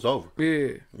came, it was over.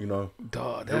 Yeah. You know?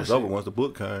 Dog, it was over once the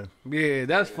book came. Yeah,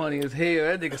 that's funny as hell.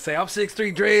 That nigga say, "I'm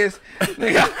 6'3", dreads."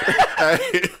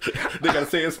 Nigga. They gotta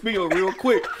say a spiel real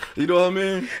quick. You know what I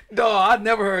mean? Dog, I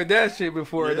never heard that shit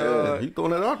before, dog. He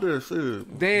throwing that out there,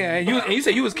 shit. Damn, and you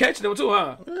said you was catching them too,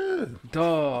 huh? Yeah.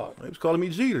 Dog. They was calling me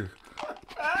Jeter.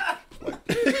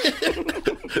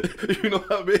 You know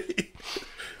what I mean?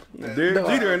 Derek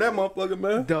Jeter and that motherfucker,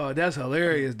 man. Dog, that's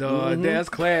hilarious, dog. That's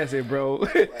classic, bro.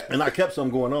 And I kept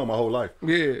something going on my whole life.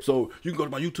 Yeah. So you can go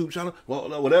to my YouTube channel, well,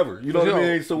 whatever. You know what I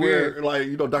mean? So we're like,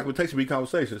 you know, documentation be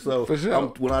conversation. So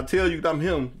when I tell you I'm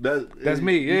him, that's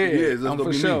me. Yeah, I'm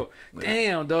for sure. Me.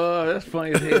 Damn, dog, that's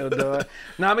funny as hell, dog.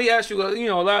 Now let me ask you, you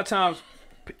know, a lot of times,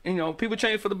 you know, people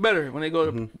change for the better when they go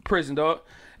to prison, dog.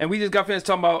 And we just got finished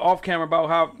talking about off camera about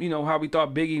how, you know, how we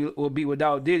thought Biggie would be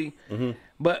without Diddy.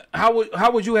 But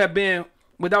how would you have been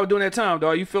without doing that time,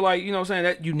 dog? You feel like, you know what I'm saying,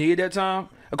 that you need that time?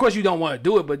 Of course you don't want to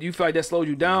do it, but you feel like that slowed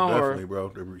you down? Definitely, bro.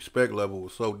 The respect level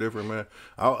was so different, man.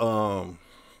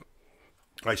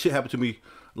 Like shit happened to me.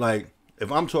 Like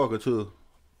if I'm talking to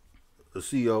a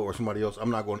CEO or somebody else, I'm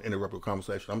not going to interrupt a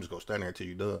conversation. I'm just going to stand there until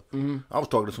you're done. I was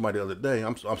talking to somebody the other day.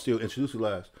 I'm still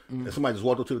institutionalized. And somebody just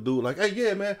walked up to the dude like, "Hey,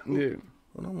 yeah, man." Yeah.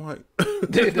 And I'm like,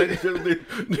 just,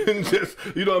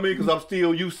 you know what I mean? Because I'm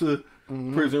still used to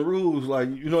prison rules, like,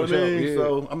 you know what I mean? Yeah.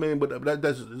 So I mean, but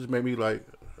that's just made me like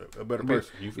a better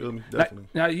person. You feel me? Definitely.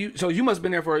 Now you must have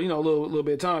been there for, you know, a little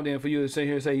bit of time then for you to sit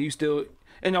here and say you still,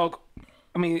 you know.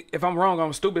 I mean, if I'm wrong,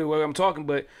 I'm stupid where I'm talking,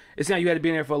 but it's not you had to be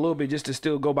in there for a little bit just to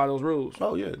still go by those rules.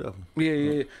 Oh yeah,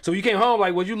 definitely. Yeah. So you came home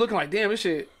like, was you looking like, damn, this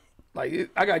shit? Like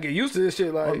I gotta get used to this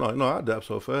shit. Like, no, I adapt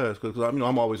so fast because you know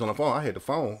I'm always on the phone. I had the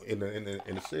phone in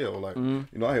the cell, like you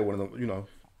know I had one of them, you know.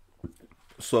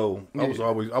 So I was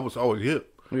always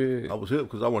hip. Yeah, I was hip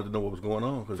because I wanted to know what was going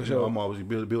on because you know, I'm always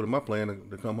building my plan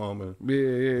to come home and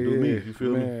do me. You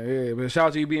feel me? Yeah. But shout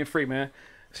out to you being free, man.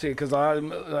 Shit, because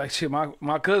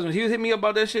my cousin, he was hitting me up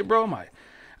about that shit, bro. I'm like,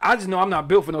 I just know I'm not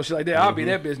built for no shit like that. I'll be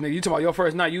that bitch, nigga. You talking about your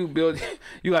first night, you build,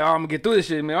 you like, oh, I'm gonna get through this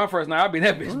shit, man. My first night, I'll be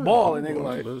that bitch balling, nigga.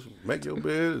 Like, let's make your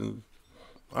bed. And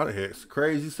I done had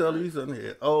crazy sellers. I done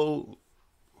had old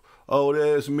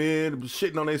ass men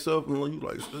shitting on themselves, and you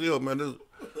like, still, man, this,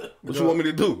 what you want me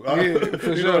to do? Yeah,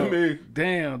 for you sure. know what I mean?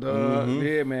 Damn, dog.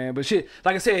 Yeah, man. But shit,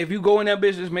 like I said, if you go in that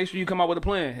bitch, just make sure you come out with a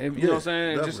plan. If, you know what I'm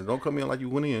saying? Definitely. Just don't come in like you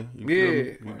went in. You feel me?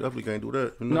 You definitely can't do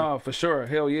that. You know? No, for sure.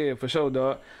 Hell yeah, for sure,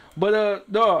 dog.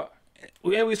 But dog,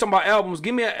 we was talking about albums.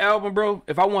 Give me an album, bro.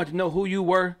 If I wanted to know who you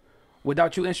were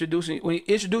without you introducing, when you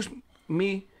introduce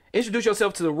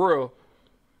yourself to the world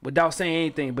without saying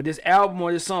anything. But this album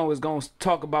or this song is gonna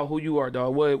talk about who you are,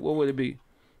 dog. What would it be?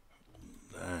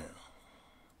 Damn.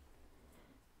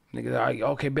 Nigga, like,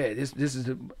 okay, bet. This is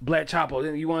the Black Chapo.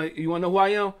 Then you want know who I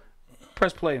am?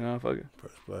 Press play, motherfucker.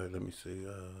 Press play. Let me see.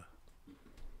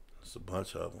 It's a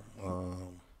bunch of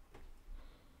them.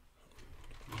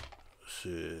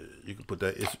 Shit, you can put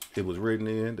that. It was written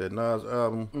in that Nas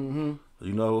album.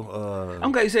 You know.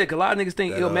 I'm glad you said, cause a lot of niggas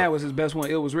think that, Illmatic was his best one.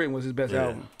 It Was Written was his best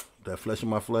album. That Flesh in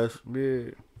My Flesh.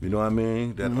 Yeah. You know what I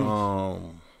mean? That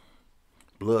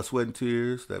Blood, Sweat, and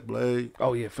Tears. That Blade.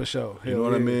 Oh yeah, for sure. You know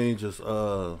what I mean? Just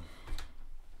The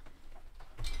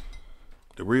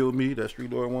Real Me. That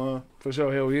Street Lord one. For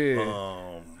sure. Hell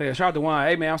yeah. Yeah. Shout out to Juan.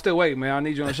 Hey man, I'm still waiting, man. I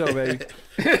need you on the show, baby.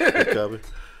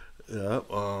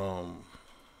 Yeah.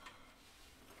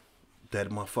 That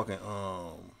motherfucking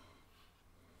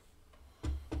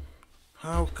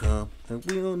How come and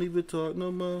we don't even talk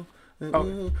no more? That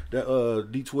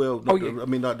D12. Oh, yeah. I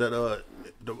mean not that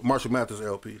the Marshall Mathers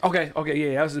LP. Okay,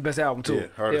 yeah, that was his best album too. Yeah,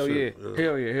 hard hell as yeah. shit,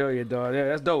 Hell yeah, dog. Yeah,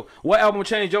 that's dope. What album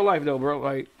changed your life though, bro?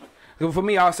 Like, for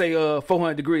me, I'll say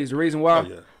 400 Degrees. The reason why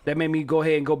that made me go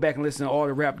ahead and go back and listen to all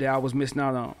the rap that I was missing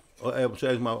out on. Album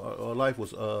changed my life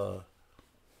was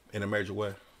In a Major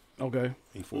Way. Okay.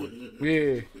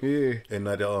 E40. Yeah. And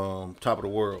that Top of the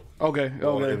World. Okay.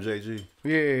 MJG.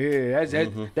 Yeah.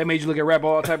 That made you look at rap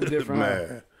all type of different.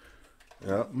 Man.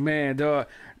 Yeah. Man, dog.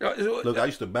 Look, I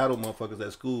used to battle motherfuckers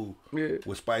at school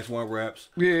with Spice One raps.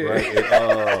 Yeah. Right?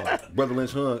 And, Brother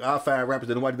Lynch Hung. I find rappers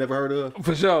that nobody never heard of.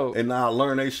 For sure. And now I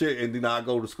learn they shit, and then I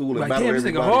go to school and like, battle damn, this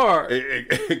everybody. nigga hard.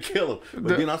 And kill them.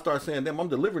 But then I start saying, damn, I'm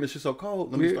delivering this shit so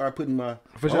cold. Let me start putting my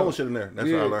own shit in there. That's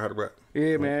how I learned how to rap.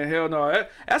 Yeah, man. Hell no.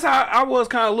 That's how I was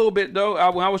kind of a little bit, though.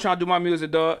 When I was trying to do my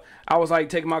music, dog, I was like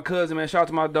taking my cousin, man. Shout out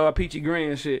to my dog, Peachy Green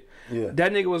and shit. Yeah.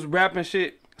 That nigga was rapping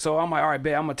shit. So I'm like, all right,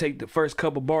 bet I'm gonna take the first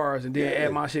couple bars and then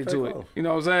add my shit to it. You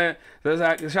know what I'm saying? So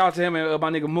that's like, shout out to him and my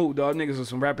nigga Moot, dog. Niggas was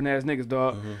some rapping ass niggas,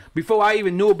 dog. Before I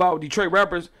even knew about Detroit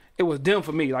rappers, it was them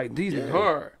for me. Like, these niggas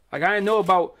hard. Like, I didn't know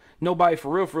about nobody for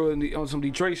real on some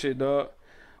Detroit shit, dog.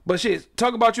 But shit,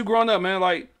 talk about you growing up, man.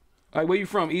 Like where you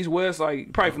from? East, West?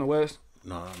 Like, probably from the West.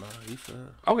 Nah, East Side.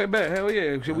 Okay, bet. Hell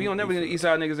yeah. Shit, we don't never get East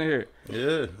Side niggas in here.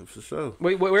 Yeah, for sure.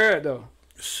 Wait, where at though?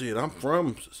 Shit, I'm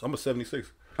a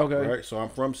 76. Okay. Right, so I'm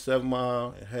from 7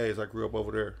 Mile and Hayes. I grew up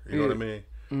over there. You know what I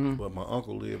mean? But my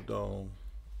uncle lived on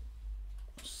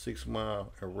 6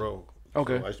 Mile and Road.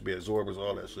 Okay. So I used to be at Zorbers,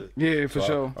 all that shit. Yeah, for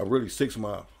sure. I'm really 6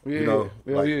 Mile. Yeah, you know,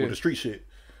 like yeah. with the street shit.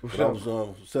 But I was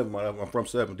on 7 Mile. I'm from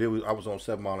 7. Then I was on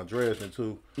 7 Mile in Dresden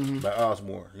too, by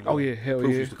Osmore. You know? Oh yeah, hell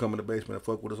Proof yeah. used to come in the basement and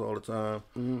fuck with us all the time.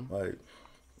 Like,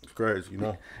 it's crazy, you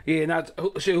know. Yeah, not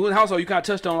shit. Who in the household you kind of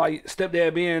touched on, like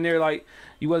stepdad being there, like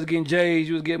you wasn't getting J's,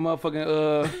 you was getting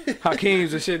motherfucking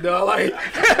Hakeem's and shit, dog. Like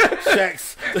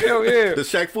Shaq's, hell yeah, the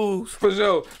Shaq fools for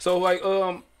sure. So like,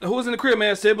 who was in the crib,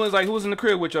 man? Siblings, like who was in the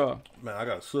crib with y'all? Man, I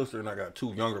got a sister and I got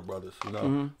 2 younger brothers, you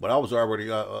know. But I was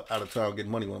already out of town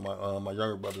getting money when my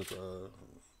younger brothers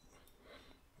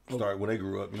started when they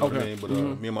grew up. You know what I mean? But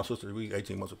me and my sister, we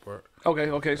 18 months apart.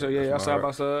 Okay. So yeah, y'all side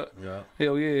by side. Yeah.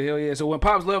 Hell yeah. So when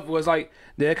Pops left, was like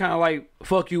that kind of like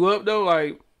fuck you up though?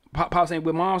 Like Pops ain't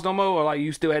with moms no more, or like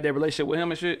you still had that relationship with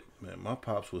him and shit? Man, my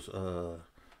pops was the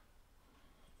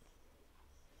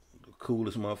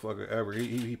coolest motherfucker ever.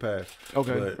 He passed.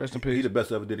 Okay, but rest in peace. He the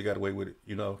best ever did. He got away with it.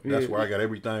 You know, that's where I got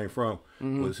everything from.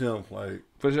 Was him. Like,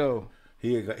 for sure.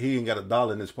 He ain't got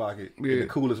 $1 in his pocket. Yeah. And the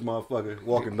coolest motherfucker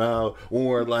walking down,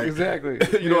 worn like exactly.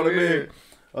 You know what I mean?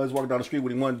 I was walking down the street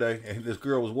with him one day, and this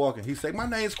girl was walking. He said, "My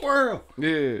name's Squirrel."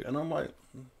 Yeah. And I'm like,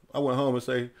 I went home and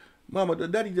say, "Mama, the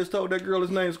daddy just told that girl his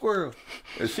name's Squirrel."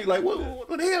 And she like, what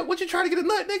the hell? What you trying to get a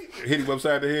nut, nigga? Hit him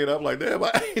upside the head. I'm like, damn,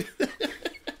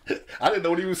 I didn't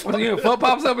know what he was talking about. Fuck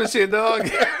Pops up and shit, dog.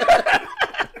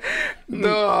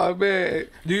 No, man.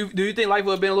 Do you think life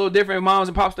would have been a little different if moms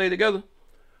and Pops stayed together?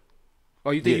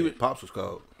 Or you think he was... Pops was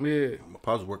cold. Yeah. My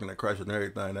Pops was working at Chrysler and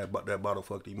everything. That bottle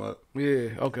fucked him up. Yeah,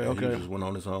 okay. He just went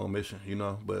on his own mission, you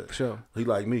know. But sure. He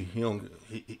like me.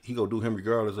 He go do him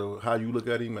regardless of how you look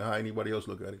at him and how anybody else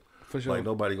look at him. For sure. Like,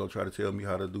 nobody gonna try to tell me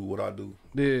how to do what I do.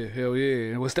 Yeah, hell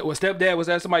yeah. And was stepdad, was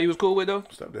that somebody you was cool with, though?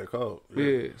 Stepdad cold.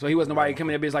 Yeah. So he wasn't nobody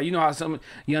coming in there, bitch. Like, you know how some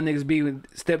young niggas be with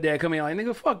stepdad coming in, like,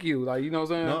 nigga, fuck you. Like, you know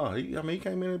what I'm saying? No, he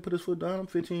came in and put his foot down. I'm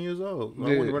 15 years old.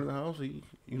 I wasn't running the house. He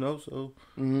he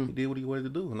did what he wanted to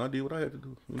do, and I did what I had to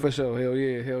do. For sure.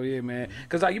 Hell yeah, man.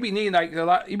 Because, like, you be needing, like, a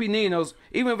lot, you be needing those,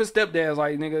 even if it's stepdads,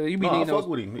 like, nigga, you be needing those. I fuck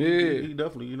with him. Yeah. He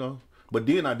definitely, you know. But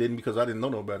then I didn't because I didn't know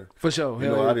no better. For sure. You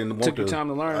know, I didn't want Took your time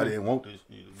to learn. I didn't want this.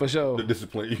 For sure. The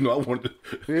discipline. You know, I wanted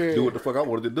to do what the fuck I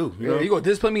wanted to do. You know? You gonna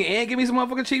discipline me and give me some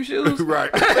motherfucking cheap shoes? Right.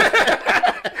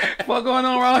 What going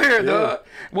on around here, dog?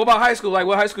 What about high school? Like,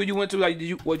 what high school you went to? Like,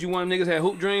 what you want niggas had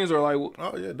hoop dreams or like?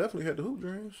 Oh yeah, definitely had the hoop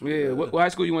dreams. Yeah. What high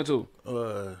school you went to?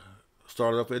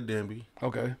 Started off at Denby.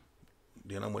 Okay.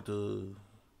 Then I went to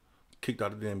kicked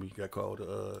out of Denby. Got called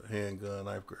handgun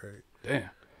 9th grade. Damn.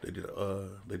 They did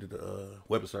a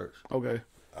weapon search. Okay.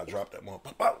 I dropped that one.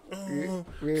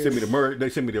 Send me to Murray. They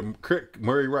sent me to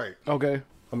Murray Wright. Okay.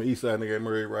 I'm an East Side nigga at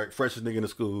Murray Wright, freshest nigga in the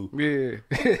school. Yeah.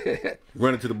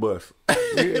 Running to the bus.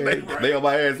 Yeah. they on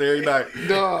my ass every night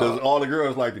because all the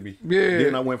girls liked me. Yeah.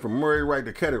 Then I went from Murray Wright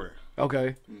to Kettering.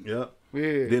 Okay. Yeah.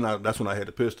 Yeah. Then that's when I had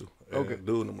the pistol. Okay.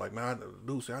 Dude, I'm like, man,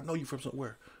 dude said, I know you from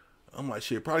somewhere. I'm like,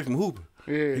 shit, probably from hooping.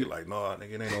 Yeah. He like, nah,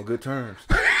 nigga, it ain't on good terms.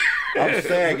 I'm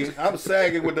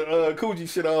sagging with the Coogee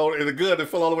shit on and the gun that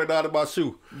fell all the way down to my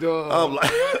shoe. Duh. I'm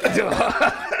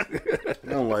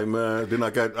like, man. Then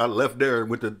I left there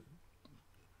with the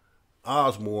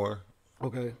Osborne.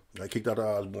 Okay. I kicked out the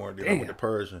Osborne. Then I went to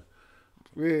Persian.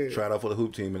 Yeah. Tried out for the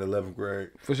hoop team in 11th grade.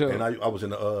 For sure. And I was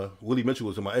in the, Willie Mitchell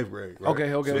was in my 8th grade. Right? Okay.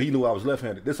 So he knew I was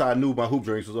left-handed. This is how I knew my hoop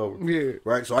dreams was over. Yeah.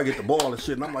 Right? So I get the ball and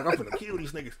shit, and I'm like, I'm finna kill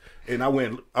these niggas. And I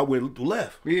went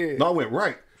left. Yeah. No, I went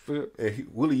right. And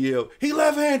Willie yelled, he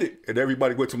left-handed. And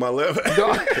everybody went to my left.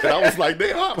 And I was like,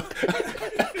 damn.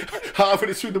 How I'm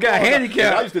finna shoot the ball.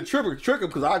 Handicapped. I used to trick him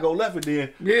because I go left and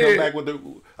then come back with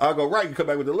I go right and come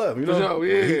back with the left. You know? Sure,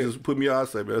 yeah. He just put me out and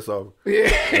say, man, that's over. Yeah,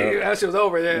 that shit was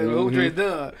over. That hoop dream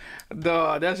done.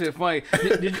 Dog, that shit funny.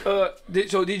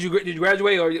 Did you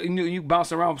graduate or you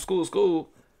bounced around from school?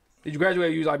 Did you graduate?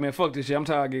 Or you was like, man, fuck this shit. I'm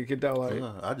tired of getting kicked out. Like,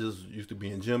 I just used to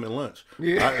be in gym and lunch.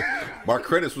 Yeah. My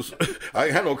credits was I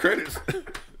ain't had no credits.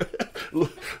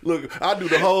 Look, I do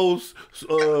the whole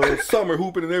summer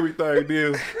hooping and everything.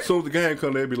 Then as soon as the game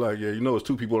come, they be like, yeah, you know, it's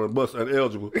 2 people on the bus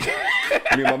uneligible. Me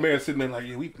and my man sitting there like,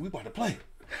 yeah, we about to play.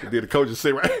 And then the coaches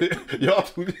say, right, y'all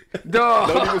don't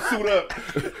even suit up.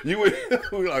 We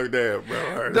like, damn,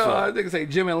 bro. All right, dog, niggas say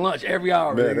gym and lunch every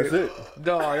hour. Man, nigga. that's it.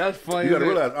 Dog, that's funny. You gotta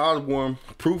realize Osborne,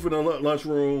 Proof in the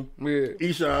lunchroom,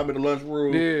 Esham in the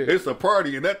lunchroom. Yeah. It's a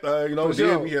party and that thing, you know. For Then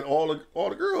sure. we had all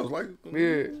the girls. Like,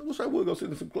 Yeah. I wish I would go sit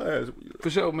in some class. For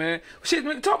sure, man. Shit,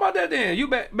 man, talk about that then. You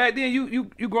back then,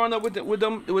 you growing up with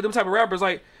them type of rappers.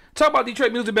 Like, talk about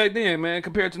Detroit music back then, man,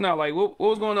 compared to now. Like, what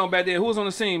was going on back then? Who was on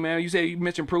the scene, man? You said you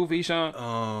mentioned Proof,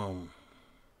 Esham.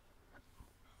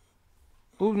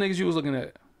 Who niggas you was looking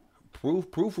at?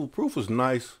 Proof was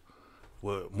nice,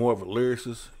 but more of a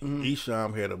lyricist.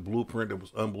 Esham had a blueprint that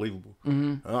was unbelievable.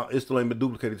 It still ain't been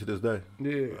duplicated to this day.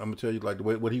 Yeah. I'm gonna tell you, like, the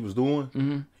way what he was doing.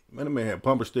 Man, the man had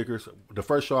bumper stickers. The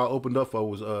first show I opened up for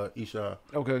was Esham.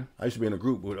 Okay. I used to be in a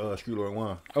group with Streetler and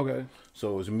Juan. Okay.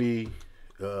 So it was me,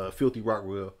 Filthy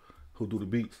Rockwell, who do the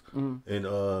beats, and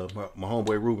my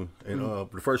homeboy Ruben. And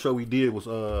the first show we did was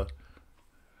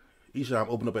Esham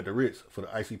opened up at the Ritz for the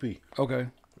ICP. Okay.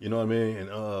 You know what I mean? And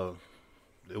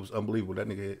it was unbelievable. That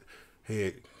nigga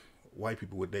had white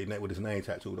people with his name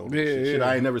tattooed on. Yeah, shit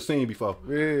I ain't never seen before.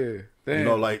 Yeah. Damn. You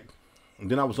know, like,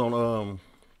 and then I was on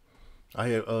I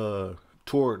had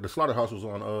tour. The Slaughterhouse was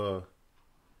on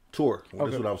tour. Well,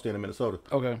 This is when I was staying in Minnesota.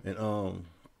 Okay. And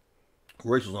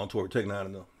Rachel's on tour with Tech Nine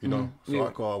and them. You know, so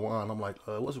I called Juan. I'm like,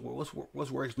 what's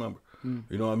Rachel's number?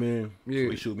 You know what I mean? Yeah. So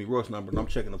he shoot me Roy's number, and I'm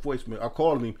checking the voicemail. I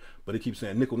called him, but he keeps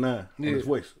saying Nickel 9 on his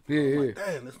voice. I'm like,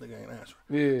 damn, this nigga ain't answering.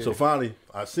 Yeah. So finally,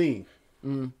 I seen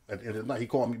at the end of the night, he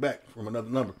called me back from another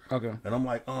number. Okay. And I'm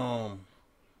like,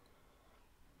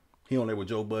 he on there with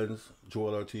Joe Buttons,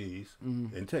 Joel Ortiz,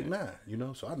 and Tech Nine, you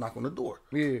know? So I knock on the door.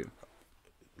 Yeah.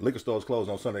 Liquor stores closed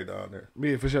on Sunday down there.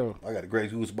 Yeah, for sure. I got a Grey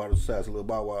Goose bottle the size of a little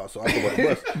Bow Wow, so I go by the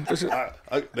bus.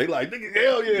 They like, nigga,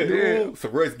 hell yeah. So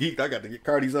Ray's geeked. I got to get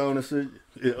Cardi's on and shit.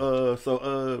 You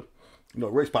know,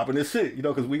 Ray's popping this shit, you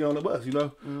know, because we on the bus, you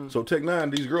know? So Tech Nine,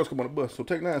 these girls come on the bus. So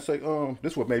Tech Nine say,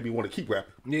 this is what made me want to keep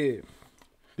rapping. Yeah.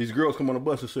 These girls come on the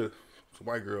bus and shit. Some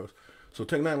white girls. So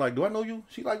Tech Nine like, do I know you?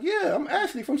 She like, yeah, I'm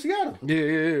Ashley from Seattle.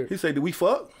 Yeah. He said, did we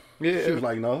fuck? Yeah. She was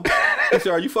like, no. He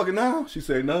said, are you fucking now? She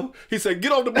said, no. He said,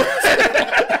 get off the bus.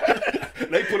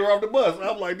 They put her off the bus.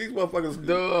 I'm like, these motherfuckers.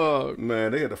 Dog.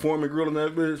 Man, they had the Foreman grill in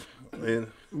that bitch. And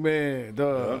man,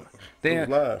 dog.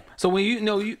 Damn. So when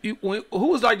who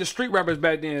was like the street rappers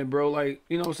back then, bro? Like,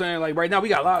 you know what I'm saying? Like right now we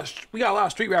got a lot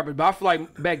of street rappers, but I feel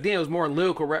like back then it was more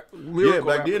lyrical back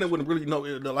rappers. Then it wouldn't really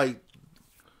like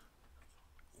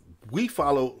we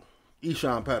followed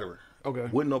Esham pattern. Okay.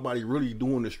 Wasn't nobody really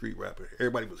doing the street rapping.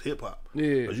 Everybody was hip hop.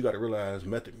 Yeah. But you got to realize,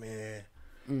 Method Man,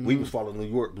 we was following New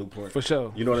York blueprint. For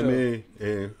sure. You know what I mean?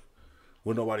 And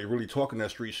wasn't nobody really talking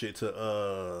that street shit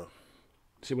to.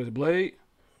 Shit was Blade.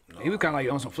 No. He was kind of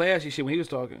like on some flashy shit when he was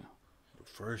talking. The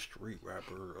first street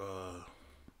rapper.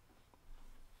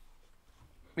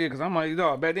 Yeah, cause I'm like,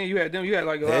 dog. Back then you had them. You had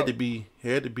like had to be.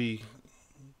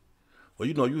 Well,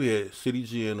 you know, you had City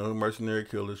G and the Mercenary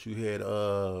Killers. You had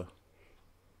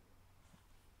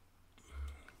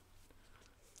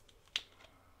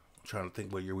trying to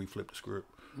think what year we flipped the script.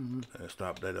 and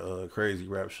stop that crazy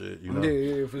rap shit. You know.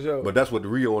 Yeah, for sure. But that's what the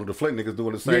Rio and the Flint niggas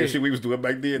doing the same shit we was doing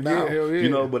back then. Now, hell yeah. you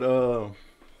know. But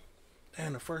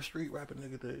damn, the first street rapping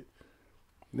nigga did.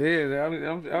 Yeah,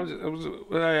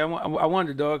 I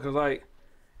wondered, dog, cause like.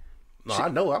 No, I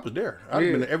know I was there. I've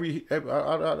been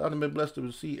I've been blessed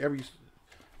to see every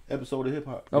episode of hip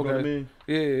hop. You know what I mean?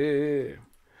 Yeah.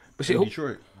 But shit,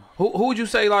 Detroit. Who would you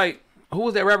say, like, who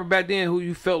was that rapper back then who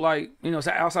you felt like, you know,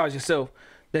 outside yourself,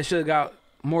 that should have got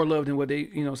more love than what they,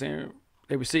 you know what I'm saying,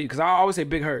 they received? Because I always say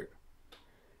Big Hurt.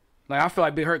 Like, I feel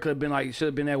like Big Hurt could have been, like, should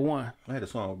have been that one. I had a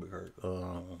song with Big Hurt.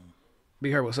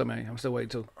 Big Hurt, what's up, man? I'm still waiting,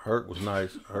 too. Hurt was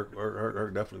nice.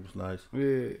 Hurt definitely was nice.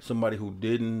 Yeah. Somebody who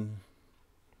didn't.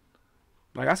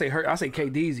 Like, I say Hurt, I say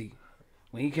K-Deezy.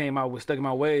 When he came out with Stuck in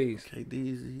My Ways.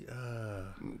 K-Deezy,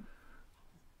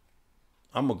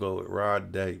 I'm going to go with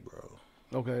Rod Day, bro.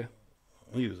 Okay.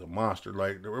 He was a monster.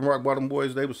 Like, the Rock Bottom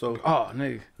Boys, they were so. Oh,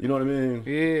 nigga. You know what I mean?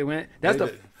 Yeah, man. That's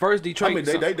the first Detroit. I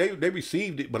mean, they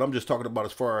received it, but I'm just talking about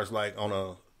as far as like on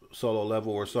a solo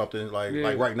level or something, like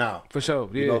right now. For sure.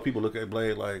 Yeah. You know, people look at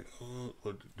Blade like,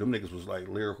 them niggas was like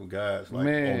lyrical guys, like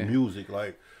on music,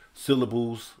 like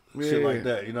syllables, shit like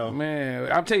that, you know? Man,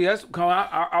 I'll tell you, that's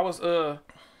I was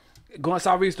going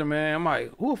Southeastern, man. I'm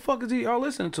like, who the fuck is he all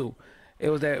listening to? It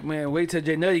was that, man, wait till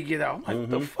J Nutty get out. I'm like, what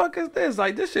the fuck is this?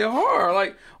 Like, this shit hard.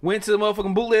 Like, went to the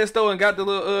motherfucking bootleg store and got the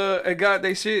little, and got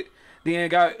they shit. Then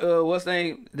got, what's the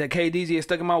name? That K-Deezy is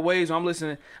Stuck in My Ways. So I'm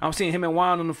listening. I'm seeing him and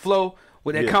Wine on the flow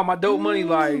with that Count My Dope Money,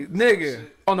 like, nigga,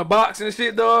 on the box and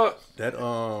shit, dog. That,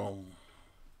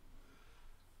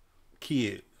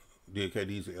 Kid did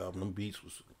K-Deezy album. Them beats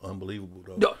was unbelievable,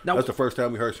 though. That's the first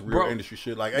time we heard some real industry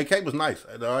shit. Like, AK was nice.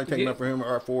 I ain't taking up for him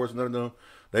or R4s, none of them.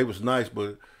 They was nice,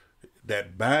 but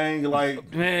that bang,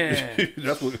 like, man,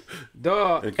 that's what,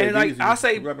 dog. And like I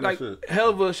say, like, hell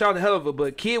of a shout to hell of a,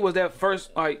 but Kid was that first,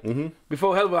 like,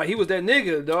 before hell of a, like, he was that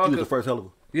nigga, dog. He was the first hell of a.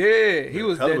 Yeah, he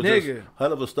was that nigga.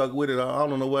 Hell of a stuck with it. I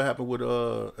don't know what happened with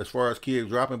as far as Kid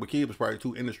dropping, but Kid was probably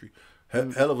too industry.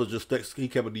 Hell of a just he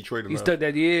kept it Detroit enough. He stuck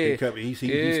that, he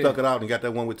stuck it out and got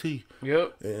that one with T.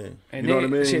 Yep. And you know what I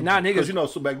mean? Shit, now niggas, because you know,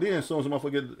 so back then, as soon as a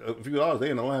motherfucker get a few dollars, they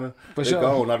in Atlanta. For they sure.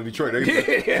 gone out of Detroit.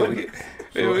 They,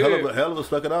 hell of a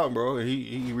stuck it out, bro. And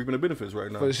he reaping the benefits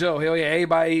right now. For sure. Hell yeah,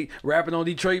 everybody rapping on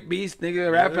Detroit beats, nigga,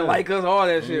 rapping like us, all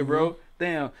that shit, bro.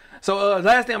 Damn. So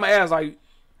last thing I'm gonna ask, like,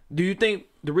 do you think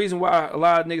the reason why a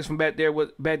lot of niggas from back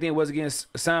then was getting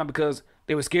signed because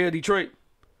they were scared of Detroit?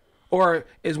 Or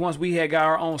is once we had got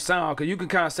our own sound? Because you can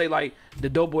kind of say, like, the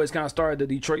Dope Boys kind of started the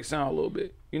Detroit sound a little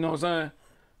bit. You know what I'm saying?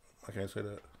 I can't say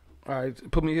that. All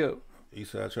right, put me here.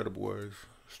 Eastside Cheddar Boys,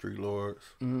 Street Lords,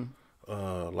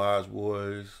 Lies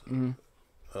Boys.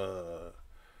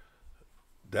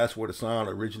 That's where the sound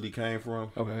originally came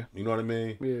from. Okay. You know what I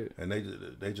mean? Yeah. And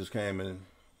they just came and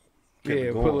kept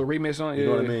it going. Put a little remix on it. You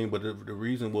know what I mean? But the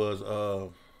reason was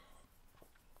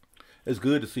it's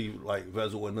good to see like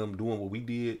Vezel and them doing what we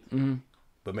did,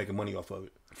 but making money off of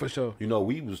it. For sure. You know,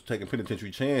 we was taking penitentiary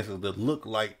chances that look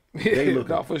like they look.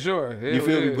 No, for sure. Hell, you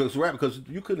feel me? Because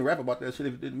you couldn't rap about that shit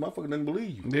if the motherfucker didn't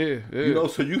believe you. Yeah. You know,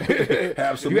 so you could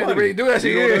have some money. You had to really do that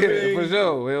shit. You know what I mean? For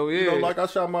sure. Hell yeah. You know, like I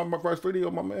shot my first video,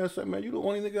 my man said, man, you the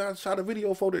only nigga I shot a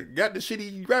video for that got the shit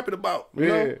he rapping about. You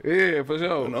know? Yeah, for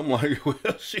sure. And I'm like, well,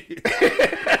 shit.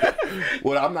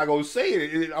 Well, I'm not going to say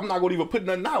it. I'm not going to even put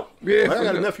nothing out. Yeah, I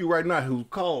got a nephew right now who's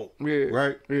called. Yeah.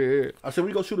 Right? Yeah. I said,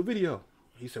 we go shoot a video.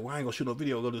 He said, well, I ain't gonna shoot no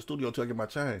video. Go to the studio until I get my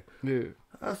chain. Yeah.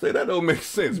 I said, that don't make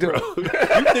sense, bro. You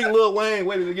think Lil Wayne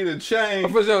waited to get a chain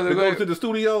for sure, to go to the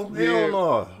studio? Hell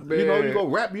no. Man. You know, you go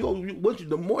rap,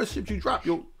 the more shit you drop,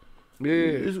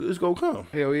 it's gonna come.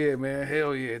 Hell yeah, man.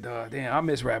 Hell yeah, dog. Damn, I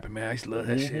miss rapping, man. I used to love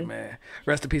that shit, man.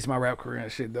 Rest in peace, my rap career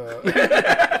and shit, dog.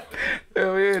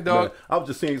 Hell yeah, dog. I was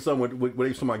just seeing something when they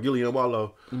was talking about Gilly and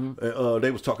Wallow. And, they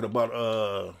was talking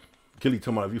about Gilly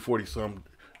talking about if you 40 something,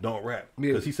 don't rap,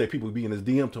 because he said people be in his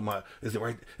DM to my, is it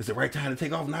right time to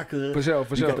take off now? Cause for sure,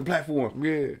 you got the platform.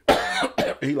 Yeah.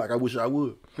 He like, I wish I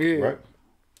would. Yeah. Right.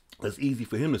 That's easy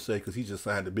for him to say because he just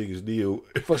signed the biggest deal.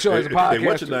 For sure, it's a podcast.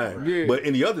 What's your name? Yeah. But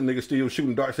any other nigga still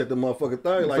shooting darts at the motherfucking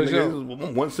thing. Like, nigga, this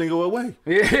is one single away.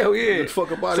 Yeah, hell yeah. Get the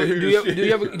fuck up out so of here. Do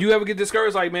you ever get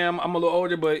discouraged? Like, man, I'm a little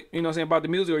older, but you know what I'm saying, about the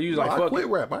music, or you like, fuck I quit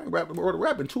rap. I ain't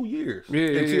rap in 2 years. Yeah,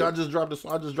 Until I just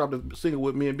dropped a single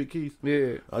with me and Big Keith.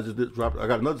 Yeah. I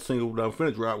got another single that I'm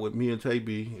finna drop with me and Tay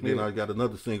B. And then I got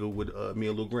another single with me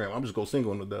and Lil Graham. I'm just gonna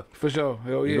single on the For sure.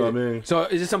 Hell yeah. You know what I mean? So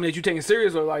is this something that you taking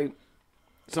serious, or like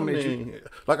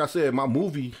like I said, my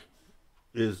movie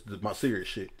is my serious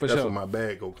shit. That's where my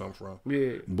bag go come from.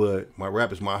 Yeah. But my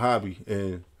rap is my hobby,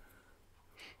 and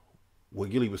what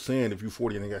Gilly was saying, if you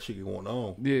 40 and ain't got shit going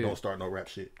on, don't start no rap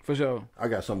shit. For sure. I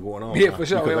got something going on. Yeah, for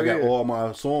sure. Because I got all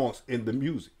my songs in the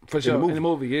music. For sure. In the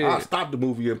movie, yeah. I stopped the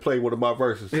movie and played one of my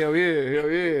verses. Hell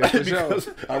yeah. For because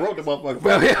sure. I wrote the motherfucker.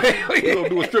 We're going to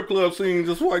do a strip club scene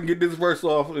just so I can get this verse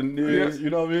off. And you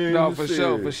know what I mean? No,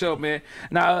 for sure, man.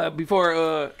 Now,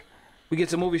 before we get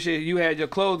to movie shit, you had your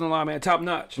clothing line, man, top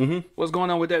notch. What's going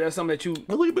on with that? That's something that you...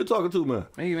 Who you been talking to, man?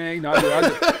 Hey, man, you know,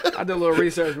 I did a little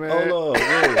research, man. Oh,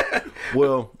 yeah.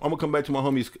 Well, I'm going to come back to my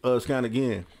homie Scan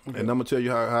again. And I'm going to tell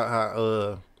you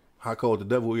how cold the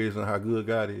devil is and how good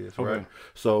God is, right?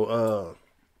 So,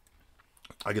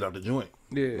 I get out the joint.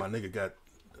 Yeah. My nigga got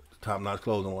top-notch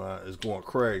clothing line. It's going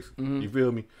crazy. You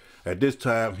feel me? At this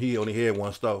time, he only had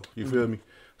one store. You feel me?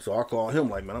 So I called him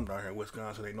like, man, I'm down here in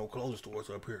Wisconsin. Ain't no clothing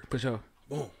stores up here. For sure.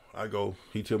 Boom. I go.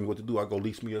 He tell me what to do. I go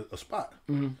lease me a spot.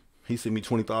 He sent me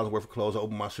 $20,000 worth of clothes. I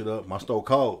open my shit up. My store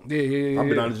cold. Yeah. I've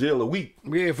been out of jail a week.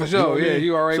 Yeah, for sure. You know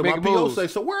you already so making my PO moves. say,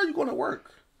 so where are you going to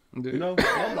work? You know,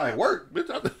 I'm like, work,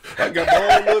 bitch. I got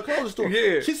my own little clothing store.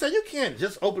 Yeah. She said, you can't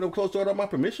just open up clothes store without my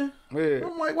permission. Yeah.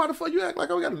 I'm like, why the fuck you act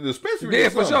like I got a dispensary? Yeah,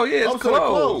 for sure. Yeah, it's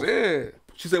clothes. Yeah.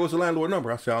 She said, what's the landlord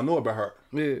number? I said, I know about her.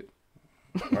 Yeah.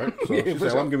 Right? So she said,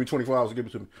 well, I'm giving you 24 hours to give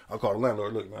it to me. I'll call the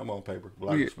landlord. Look, man, I'm on paper.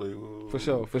 For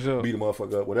sure. Beat a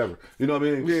motherfucker up, whatever. You know what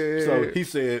I mean? Yeah. So he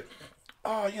said,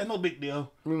 oh, yeah, no big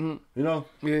deal. You know?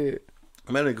 Yeah.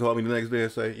 Man, they called me the next day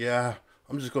and say, yeah,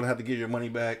 I'm just going to have to give your money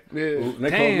back. Yeah. And they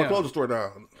closed my clothing store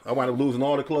down. I wound up losing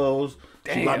all the clothes.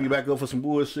 She locked me back up for some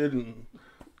bullshit, and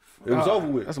it was over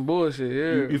with. That's some bullshit,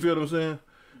 yeah. You feel what I'm saying?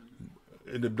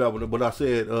 But I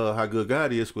said how good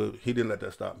God is, but he didn't let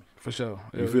that stop me. For sure.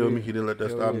 You feel me? He didn't let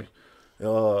that stop me.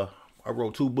 I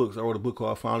wrote 2 books. I wrote a book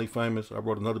called Finally Famous. I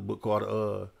wrote another book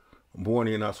called Born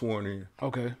In, Not Sworn In.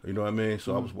 Okay. You know what I mean?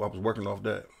 So I was working off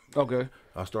that. Okay.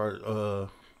 I started.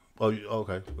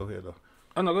 Okay. Go ahead though.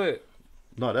 Oh no, go ahead.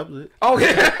 No, that was it.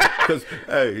 Okay. Because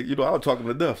hey, you know I was talking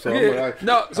to death, so Yeah.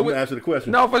 I'm gonna answer the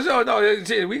question. No, for sure. No,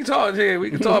 shit, we can talk. Shit,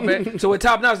 we can talk, man. So with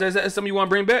Top Notch, is that something you want to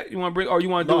bring back? You want to bring, or you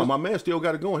want to do? No, my man still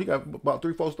got it going. He got about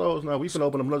 3-4 stores now. We finna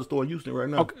open another store in Houston right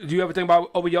now. Okay. Do you ever think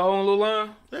about open your own little line?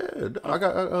 Yeah, I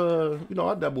got you know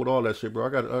I dabble with all that shit, bro. I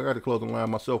got a clothing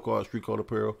line myself called Street Code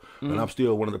Apparel, and I'm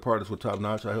still one of the partners with Top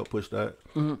Notch. I help push that.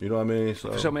 You know what I mean?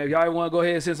 So For sure, man. If y'all want to go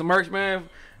ahead and send some merch, man.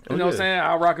 You know what I'm saying?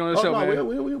 I'll rock on the show, man.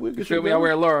 We'll get Feel me? I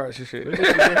wear large and shit.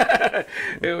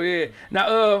 Hell yeah.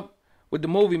 Now, with the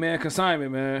movie, man,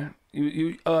 Consignment, man.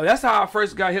 You that's how I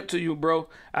first got hip to you, bro.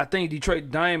 I think Detroit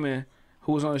Diamond,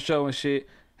 who was on the show and shit,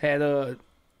 had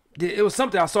it was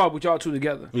something I saw with y'all two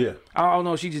together. Yeah. I don't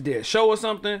know if she just did a show or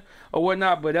something or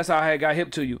whatnot, but that's how I had got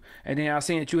hip to you. And then I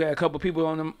seen that you had a couple people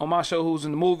on my show who's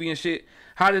in the movie and shit.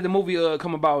 How did the movie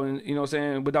come about? And you know what I'm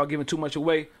saying, without giving too much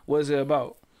away, what is it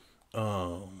about?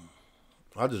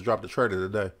 I just dropped the trailer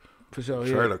today. For sure,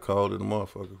 Trailer cold in the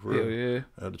motherfucker. For real.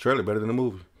 Yeah. The trailer better than the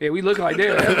movie. Yeah, we look like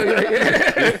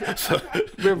that. So,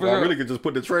 I really could just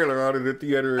put the trailer out in the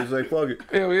theater and say, fuck it.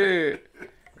 Hell yeah.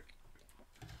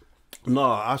 No,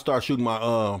 I started shooting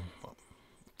my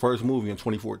first movie in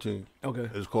 2014. Okay.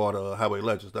 It's called Highway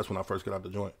Legends. That's when I first got out the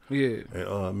joint. Yeah.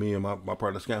 And me and my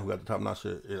partner Scam, who got the Top Notch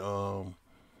shit,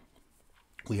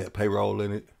 we had Payroll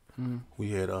in it.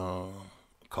 We had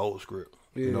Code Script.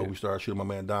 Yeah. You know, we started shooting. My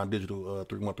man Don Digital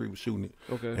 313 was shooting it.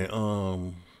 Okay.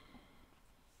 And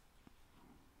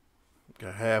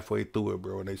got halfway through it,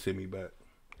 bro, and they sent me back.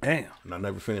 Damn. And I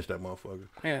never finished that motherfucker.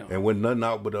 Damn. And wasn't nothing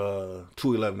out but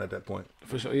 211 at that point.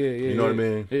 For sure. Yeah. You know what I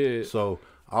mean? Yeah. So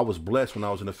I was blessed when I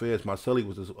was in the feds. My celly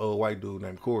was this old white dude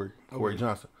named Corey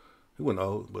Johnson. He wasn't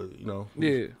old, but you know,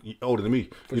 he older than me.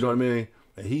 You know what I mean?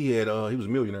 And he had he was a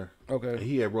millionaire. Okay. And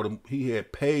he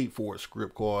had paid for a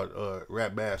script called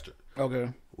Rap Bastard. Okay.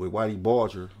 With Whitey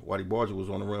Bulger. Whitey Bulger was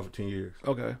on the run for 10 years.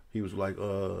 Okay. He was like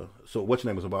so what's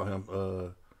your name was about him?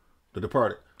 The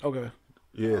Departed. Okay.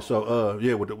 Yeah, so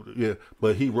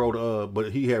but he wrote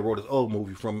but he had wrote his old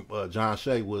movie from John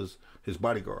Shea was his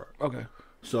bodyguard. Okay.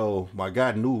 So my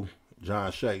guy knew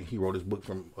John Shea. He wrote his book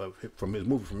from his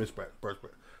movie from his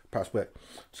prospect.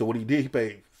 So what he did, he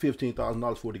paid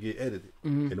 $15,000 for it to get edited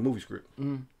in the movie script.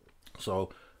 So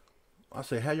I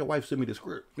said, have your wife send me the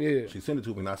script. Yeah. She sent it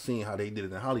to me, and I seen how they did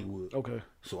it in Hollywood. Okay.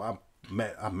 So I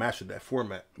mastered that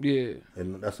format. Yeah.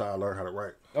 And that's how I learned how to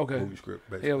write movie script.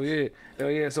 Basically. Hell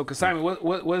yeah. So Consignment,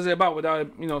 what is it about without,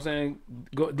 you know what I'm saying,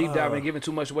 go deep diving and giving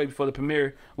too much away before the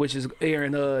premiere, which is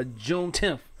airing June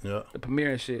 10th. Yeah. The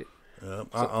premiere and shit. Yeah.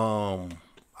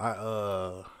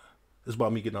 It's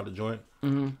about me getting out the joint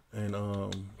and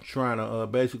trying to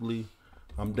basically,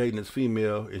 I'm dating this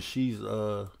female and she's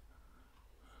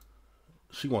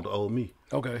she want the old me.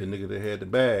 Okay. The nigga that had the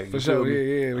bag. For sure,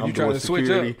 yeah. When you trying to switch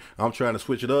up. I'm trying to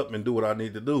switch it up and do what I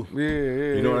need to do.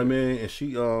 Yeah. You know what I mean? And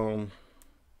she always.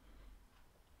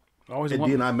 And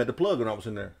then I met the plug when I was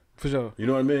in there. For sure. You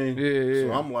know what I mean? Yeah.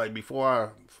 So I'm like, before I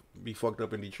be fucked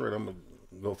up in Detroit, I'm gonna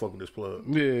go fuck with this plug.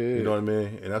 Yeah. You know what I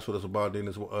mean? And that's what it's about. Then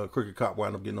this crooked cop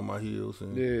wind up getting on my heels.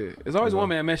 And, yeah. It's always one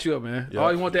man mess you up, man. Yeah.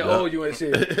 Always want that old you and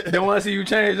shit. Don't want to see you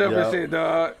change up and shit,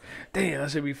 dog. Damn,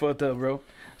 that should be fucked up, bro.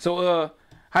 So,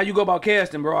 how you go about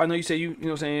casting, bro? I know you say you know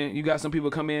what I'm saying, you got some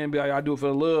people come in and be like, I do it for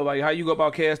the love. Like, how you go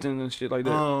about casting and shit like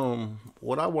that?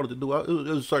 What I wanted to do, it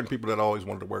was certain people that I always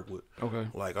wanted to work with. Okay.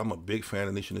 Like, I'm a big fan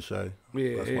of Nisha Shay.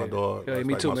 Yeah, that's my dog. Yeah, that's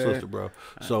me like too, my man. sister, bro.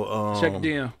 So check it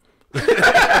down.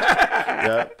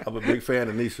 Yeah, I'm a big fan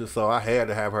of Nisha, so I had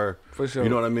to have her. For sure. You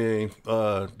know what I mean?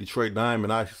 Detroit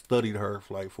Diamond, I studied her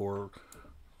for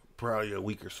probably a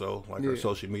week or so, like her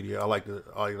social media. I like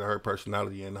her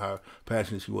personality and how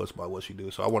passionate she was about what she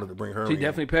did. So I wanted to bring her in. She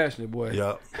definitely passionate, boy.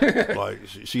 Yeah. Like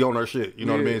she on her shit. You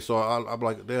know what I mean? So I'm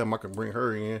like, damn, I can bring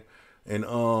her in. And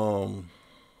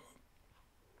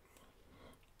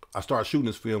I started shooting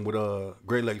this film with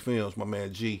Great Lake Films, my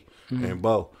man G and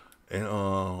Bo. And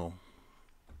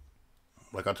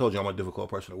like I told you, I'm a difficult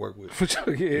person to work with. For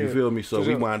sure, yeah. You feel me? So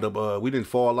we wind up we didn't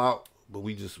fall out, but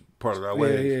we just parted our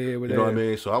ways. Yeah, you know what I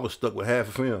mean? So I was stuck with half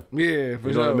a film. Yeah, for sure.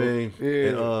 You know what I mean? Yeah.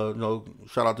 And you know,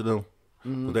 shout out to them.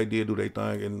 'Cause they did do their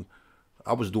thing, and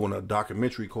I was doing a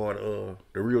documentary called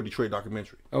The Real Detroit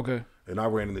Documentary. Okay. And I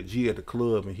ran into G at the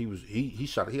club, and he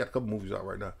got a couple movies out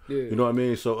right now. Yeah. You know what I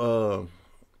mean? So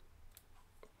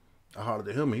I hollered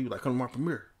at him, and he was like, "Come to my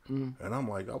premiere." And I'm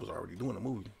like, I was already doing a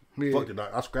movie. Yeah. Fuck it,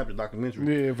 I scrapped the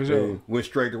documentary. Yeah, for sure. And went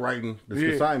straight to writing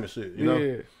the assignment shit. You know.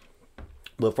 Yeah.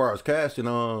 But as far as casting,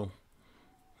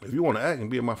 if you want to act and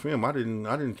be in my film, I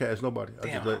didn't cast nobody.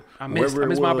 Damn, I missed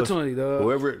my opportunity, dog.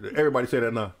 Everybody say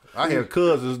that now. I have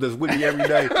cousins that's with me every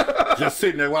day, just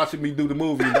sitting there watching me do the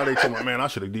movie. And now they tell me, man, I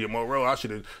should have did more role. I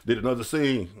should have did another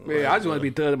scene. Yeah, I just want to be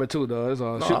third number two, dog. That's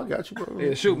all. No, I got you, bro.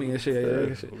 Yeah, shoot me and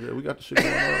shit. Yeah, we got the shit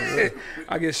going on. Yeah.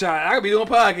 I get shot. I could be doing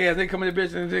podcasts. They come in the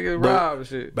bitch and they get robbed and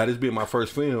shit. By this being my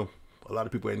first film, a lot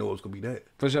of people ain't know it was gonna be that.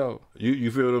 For sure.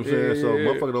 You feel what I'm saying? Yeah, so yeah.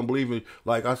 motherfucker don't believe me.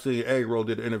 Like I see Agro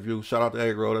did the interview. Shout out to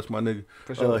Agro, that's my nigga.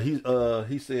 For sure.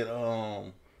 He said,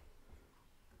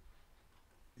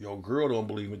 your girl don't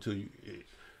believe until you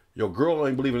your girl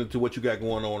ain't believing into what you got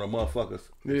going on, motherfuckers,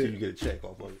 until you get a check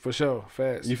off of it. For sure,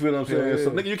 fast. You feel what I'm saying? Yeah.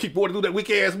 So nigga, you keep wanting to do that weak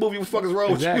ass movie. What the fuck is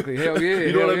wrong Exactly. with you? Hell yeah.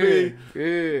 You know what I mean?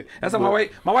 Yeah. That's how my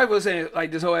wife was saying,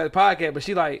 like, this whole ass podcast, but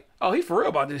she like, oh, he for real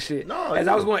about this shit. No, As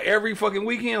I was going every fucking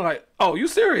weekend, like, oh, you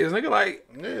serious, nigga? Like,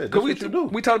 Yeah, that's cause what you do.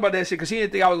 we talked about that shit because she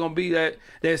didn't think I was gonna be that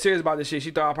serious about this shit.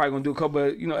 She thought I was probably gonna do a couple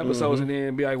of episodes and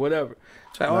then be like, whatever.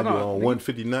 So, Like, oh you no, on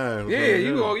 159. yeah,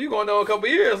 you gonna know a couple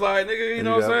of years, like, nigga, you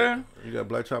know what I'm saying? You got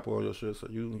Black Chapo on your shit, so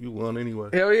you won anyway.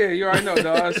 Hell yeah, you already know,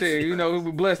 dog. Shit, you know,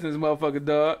 we blessing this motherfucker,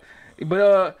 dog.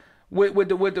 But with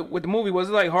the movie, was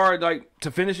it like hard like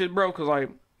to finish it, bro? Cause like,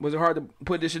 was it hard to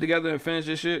put this shit together and finish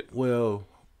this shit? Well,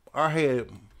 I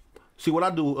what I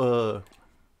do.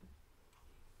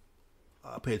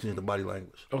 I pay attention to body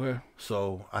language. Okay.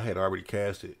 So I had already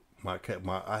casted I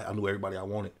knew everybody I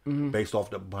wanted based off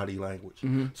the body language.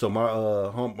 So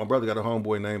my brother got a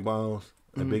homeboy named Bones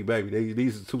and Big Baby.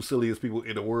 These are two silliest people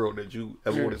in the world that you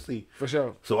ever want to see. For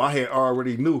sure. So I had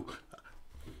already knew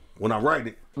when I write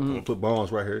it, I'm gonna put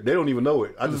Bones right here. They don't even know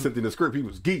it. I just sent in the script. He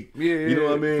was geek. Yeah, you know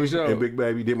what I mean? for sure. And Big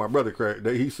Baby did my brother crack.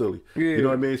 He's silly. Yeah. You know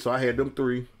what I mean? So I had them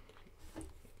three.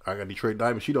 I got Detroit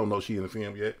Diamond. She don't know she in the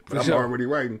film yet, but I'm sure. already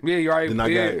writing. Yeah, you're right. Then I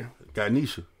Yeah. got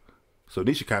Nisha. So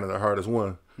Nisha kind of the hardest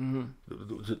one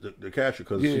to capture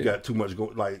because she got too much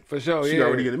going. Like For sure, she yeah.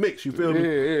 already in the mix. You feel me?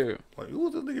 Yeah. Like who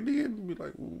was this nigga did? Be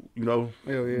like, ooh, you know.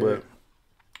 Hell yeah. But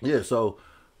yeah, so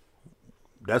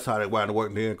that's how that wound up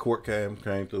working. Then court came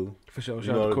through. For sure. You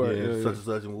Shout know out to what I court. mean? Yeah, Such and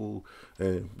such and woo.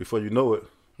 And before you know it,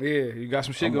 yeah, you got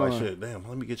some shit I'm going. like, shit, damn,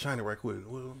 let me get China right quick.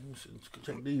 Well,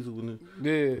 check these.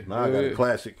 Yeah. Now I got a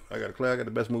classic. I got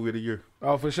the best movie of the year.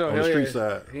 Oh, for sure. On Hell the street yeah.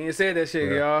 side. He ain't said that shit,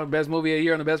 Yeah. y'all. Best movie of the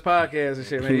year on the best podcast and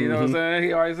shit, man. You know what I'm saying?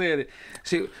 He already said it.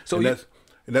 See, so And you,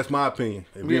 that's my opinion.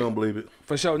 If you don't believe it,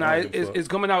 for sure. Now I don't give a it's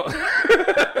coming out.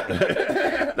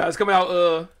 Now it's coming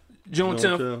out June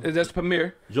 10th. That's the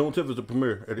premiere. June 10th is the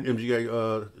premiere at the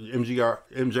MJR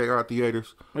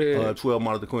Theaters. Yeah. 12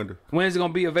 Monitor Quinder. When is it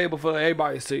gonna be available for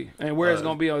everybody to see? And where is it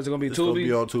gonna be? Is it gonna be It's gonna be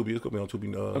Tubi? on Tubi. It's gonna be on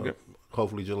Tubi. Okay.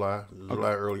 Hopefully July,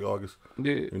 early August.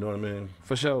 Yeah, You know what I mean?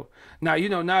 for sure. Now you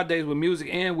know nowadays with music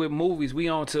and with movies, we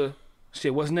on to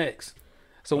shit. What's next?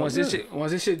 So once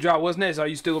this shit drop, what's next? Are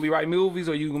you still gonna be writing movies,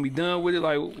 or you gonna be done with it?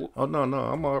 Like, oh no,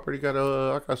 I'm already got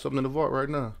I got something in the vault right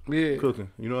now. Yeah, cooking.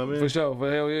 You know what I mean? For sure,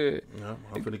 for hell yeah. Yeah,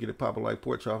 I'm finna get it popping like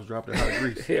pork chops, drop that hot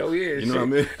grease. Hell yeah, you know what I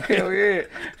mean? Hell yeah,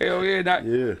 hell yeah. Now,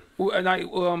 yeah.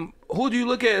 Now, who do you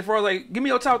look at as far as like? Give me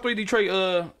your top 3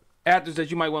 Detroit actors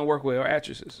that you might want to work with, or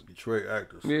actresses. Detroit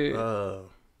actors. Yeah.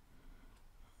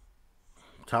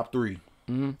 Top 3.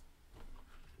 Mm-hmm.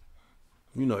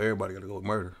 You know everybody got to go with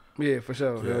Murder. Yeah, for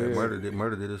sure. Yeah, Murder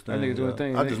did his thing. That nigga doing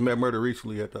thing. I just met Murder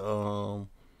recently at the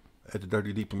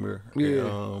Dirty D premiere. Yeah.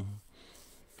 And,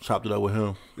 chopped it up with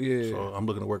him. Yeah. So I'm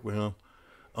looking to work with him.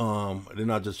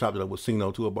 Then I just chopped it up with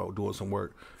Sino too about doing some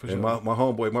work. For and sure. my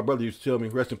homeboy, my brother used to tell me,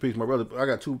 rest in peace, my brother. I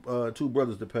got two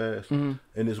brothers that passed in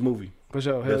this movie. For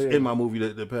sure. Hell That's yeah. in my movie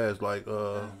that passed. Like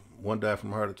one died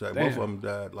from a heart attack. Damn. Both of them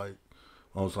died like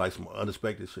on like some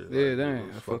unexpected shit. Yeah, like, damn.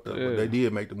 it was fucked up. Yeah. But they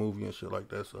did make the movie and shit like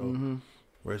that. So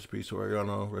rest in peace to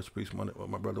Ariana. Rest in peace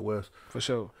my brother Wes. For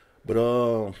sure. But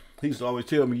he used to always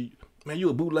tell me, man, you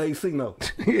a bootleg Sino.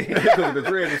 Because of the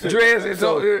dreads and shit. Dreads and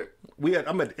so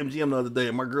I'm at the MGM the other day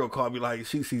and my girl called me like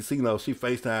she sees Sino. She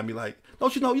FaceTime me like,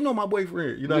 don't you know my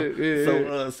boyfriend, you know? Yeah.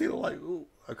 So Sino like, ooh.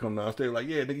 I come downstairs like,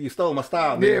 yeah, nigga, you stole my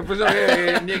style, nigga. Yeah, for sure.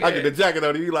 Yeah, nigga. I get the jacket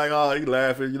on. He like, oh, he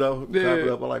laughing, you know. Yeah. Chop it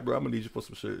up. I'm like, bro, I'm gonna need you for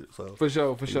some shit. So For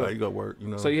sure. you gotta work, you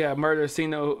know. So you have Murder,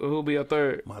 Sino. Who'll be your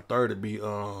third? My third would be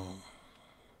I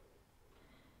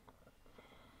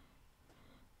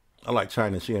like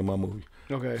China. She in my movie.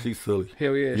 Okay. She's silly.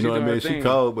 Hell yeah. You know what I mean? She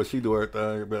cold, but she do her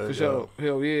thing. But, For sure.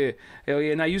 Hell yeah. Hell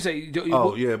yeah. Now you say.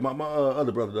 Oh yeah, my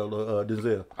other brother though,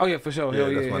 Denzel. Oh yeah, for sure. Yeah,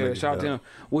 Hell that's yeah. my Hell, nigga, shout out to yeah. him.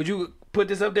 Would you put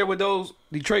this up there with those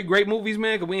Detroit great movies,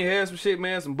 man? Cause we ain't had some shit,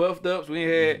 man. Some buffed ups. We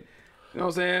ain't had. You know what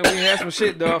I'm saying? We ain't had some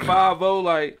shit, dog. 5-0,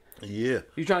 like. Yeah.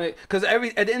 You trying to, cause at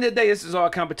the end of the day, this is all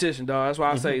competition, dog. That's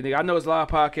why I say, nigga, I know it's a lot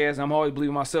of podcasts. And I'm always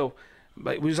believing myself,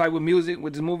 like just like with music,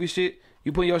 with this movie shit,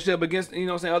 you put your shit up against, you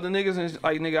know what I'm saying, other niggas, and it's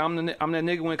like, nigga, I'm that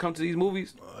nigga when it comes to these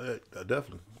movies. Yeah,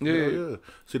 definitely. Yeah.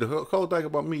 See, the whole thing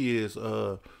about me is,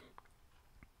 the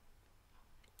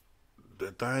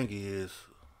thing is,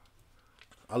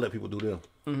 I let people do them.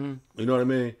 You know what I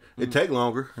mean? It take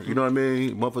longer. You know what I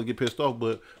mean? Motherfuckers get pissed off,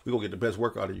 but we gonna get the best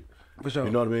work out of you. For sure. You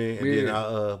know what I mean? And Yeah. then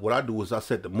what I do is I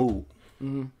set the mood.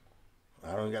 I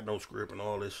don't got no script and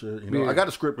all this shit. You know, Yeah. I got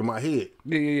a script in my head.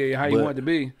 Yeah. How you But want it to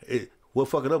be? What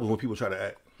fuck it up is when people try to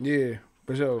act. Yeah,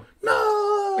 for sure.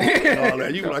 No, and all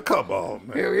that. You like, come on,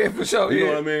 man. Hell yeah, for sure. You yeah.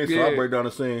 know what I mean? So yeah. I break down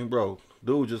the scene, bro.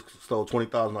 Dude just stole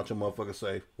 $20,000 out your motherfucking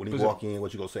safe. When he walk in,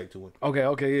 what you gonna say to him? Okay,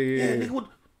 yeah. Nigga, what?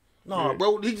 Nah,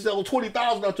 bro, he just stole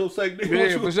 $20,000 out your safe.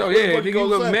 Nigga, Yeah, for sure. Yeah, what nigga, you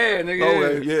look say? mad,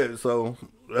 nigga. Okay, yeah. So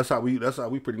that's how we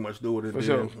pretty much do it. And For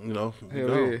then, sure. You know.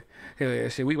 Hell yeah,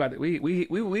 shit. We about to, we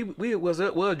was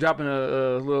dropping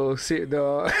a little shit,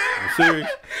 dog. Serious?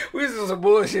 We was doing some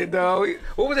bullshit, dog.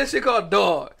 What was that shit called,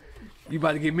 dog? You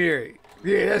about to get married?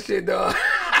 Yeah, that shit, dog.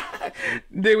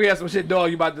 Then we had some shit,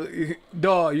 dog. You lost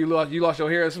your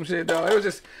hair or some shit, dog. It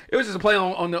was just a play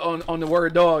on the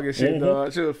word dog and shit,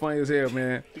 dog. Shit was funny as hell,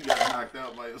 man. You got knocked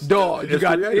out by your Dog, you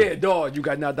got creative. dog. You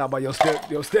got knocked out by your son,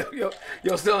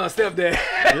 stepdad.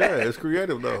 Yeah, it's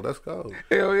creative though. That's cool.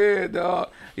 Hell yeah, dog.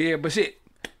 Yeah, but shit,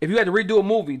 if you had to redo a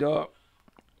movie, dog,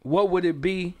 what would it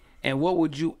be, and what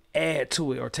would you add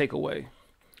to it or take away?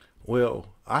 Well,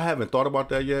 I haven't thought about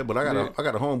that yet, but I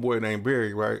got a homeboy named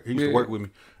Barry, right? He used to work with me,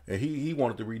 and he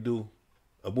wanted to redo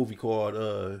a movie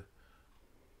called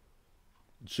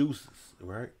Juices,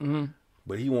 right?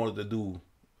 But he wanted to do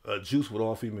Juice with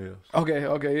all females. Okay,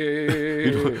 yeah.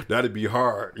 You know, that'd be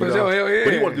hard. You For know? sure, hell yeah.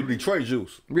 But he wanted to do Detroit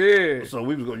Juice. Yeah. So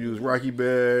we was gonna use Rocky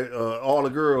Bad, all the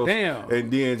girls, Damn.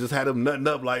 and then just had them nutting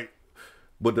up like.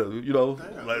 But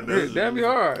like That'd be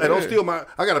hard. Hey, don't steal my.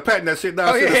 I gotta patent that shit down.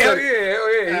 Oh yeah, hell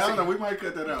yeah. I don't know. We might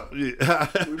cut that out. Yeah.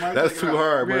 might That's take it too out.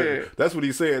 hard, Yeah. man. That's what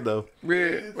he said though.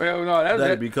 Yeah. Well, no,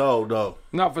 That'd be cold though.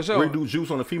 no for sure. We do Juice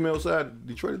on the female side,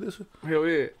 Detroit edition. Hell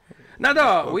yeah. Now,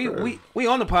 dog, Okay. we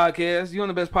on the podcast. You on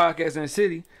the best podcast in the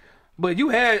city, but you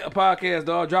had a podcast,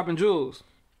 dog, dropping jewels.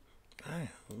 Damn.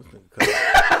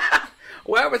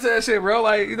 What happened to that shit, bro?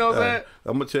 Like, you know what I'm saying?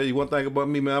 I'm gonna tell you one thing about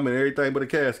me, man. I'm in everything but a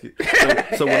casket.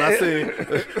 So when I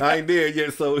say I ain't dead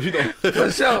yet, so you know.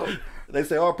 For sure. They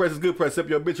say all press is good press except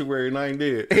your obituary, and I ain't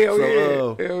dead. Hell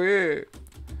so, yeah. Hell yeah.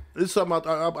 It's something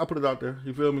I put it out there.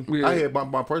 You feel me? Yeah. I had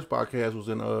my first podcast was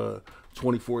in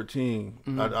 2014.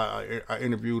 I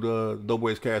interviewed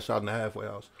Doughboy's Cash Out in the Halfway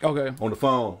House. Okay. On the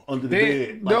phone, under the Damn,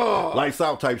 bed, like, dog. lights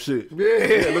out type shit.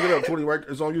 Yeah. Look it up. 20 right.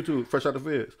 It's on YouTube. Fresh out the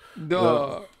feds.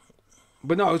 Dog.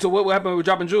 But no, so what happened with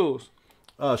dropping jewels?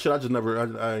 Shit, I just never,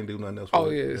 I ain't do nothing else.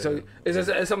 Oh yeah. So is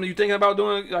that something you thinking about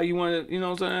doing? Like you want to, you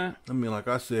know what I'm saying? I mean, like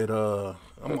I said,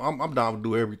 I'm down to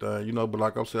do everything, you know. But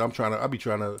like I said, I be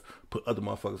trying to put other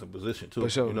motherfuckers in position too. For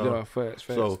sure. You know? Yeah, facts.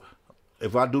 So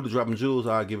if I do the dropping jewels,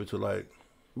 I give it to like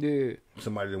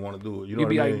somebody that want to do it. You know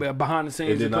be what I mean? like behind the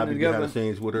scenes and then I putting be it together. behind the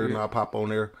scenes with her, and I pop on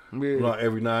there, Yeah. like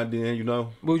every now and then, you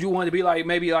know. Would you want to be like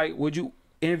maybe like would you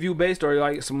interview based or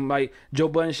like some like Joe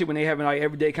Budden shit when they having like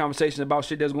everyday conversations about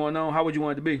shit that's going on? How would you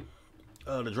want it to be?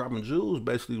 The dropping jewels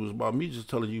basically was about me just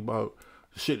telling you about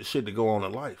shit that go on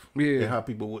in life, and how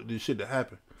people do shit that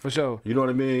happen. For sure. You know what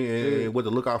I mean? And what to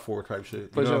look out for type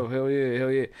shit. For sure. Hell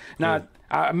yeah. Now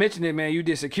I mentioned it, man. You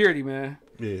did security, man.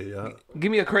 Yeah.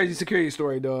 Give me a crazy security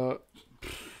story, dog.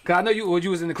 Cause I know you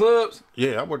was in the clubs.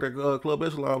 Yeah, I worked at Club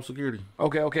Islam security.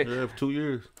 Okay. Yeah, for 2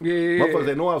 years. Yeah. Motherfuckers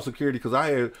didn't know I was security because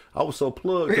I was so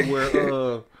plugged to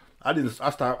where I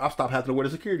stopped having to wear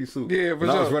the security suit. Yeah, for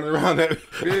sure. I was running around that.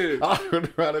 Yeah. I was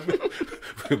running around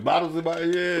that with bottles in my.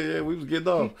 Yeah. We was getting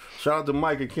off. Shout out to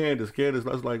Mike and Candace. Candace,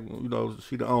 that's like, you know,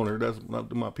 she the owner. That's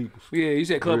not my peoples. Yeah, you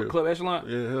said Club Echelon.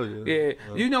 Yeah, hell yeah.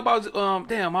 Yeah, you know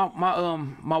about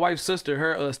my wife's sister.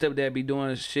 Her stepdad be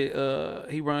doing shit.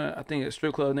 He run I think a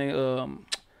strip club named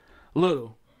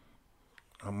Little.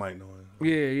 I might know him.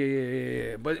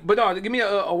 Yeah. But no, give me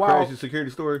a wild Crazy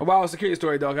security story. A wild security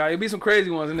story, dog. It'd be some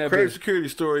crazy ones in there. Crazy security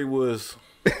story was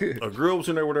a girl was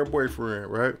in there with her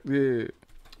boyfriend, right? Yeah.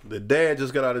 The dad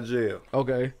just got out of jail.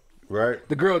 Okay. Right?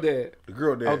 The girl dad.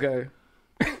 Okay.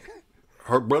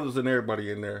 Her brothers and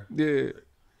everybody in there. Yeah.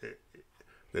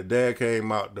 The dad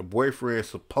came out. The boyfriend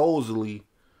supposedly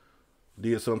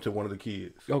did something to one of the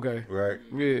kids. Okay. Right?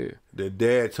 Yeah. The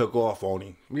dad took off on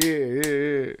him.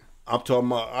 Yeah. I'm talking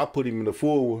about, I put him in the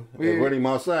full and run him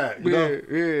outside, you know?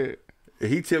 Yeah.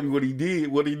 And he tell me what he did,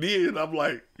 and I'm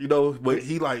like, you know, but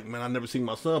he like, man, I never seen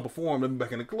my son perform, let me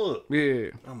back in the club. Yeah.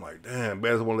 I'm like, damn,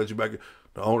 Baz, I want to let you back in.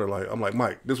 The owner like, I'm like,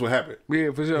 Mike, this what happened.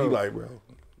 Yeah, for sure. He like, bro,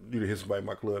 you done hit somebody in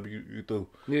my club, you through.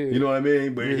 Yeah. You know what I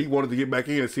mean? But he wanted to get back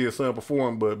in and see his son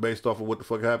perform, but based off of what the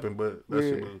fuck happened, but that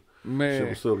shit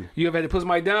was silly. You ever had to put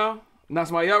somebody down? Knock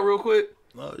somebody out real quick?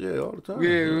 Yeah, all the time.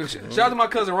 Yeah, shout out to my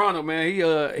cousin Ronald, man.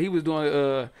 He was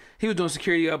doing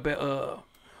security up at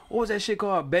what was that shit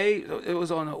called? Bays. It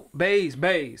was on Bays,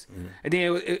 and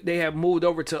then they have moved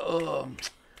over to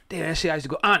damn, that shit I used to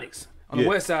go Onyx on the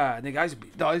west side. Nigga, I used to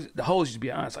be the hoes used to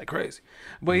be Onyx like crazy.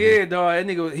 But yeah, dog, that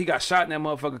nigga he got shot in that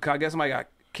motherfucker car. I guess somebody got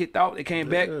kicked out. They came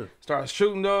back, started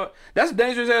shooting, dog. That's a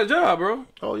dangerous ass job, bro.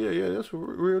 Oh yeah, that's a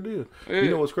real deal. Yeah. You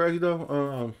know what's crazy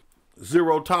though?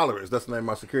 Zero tolerance. That's the name of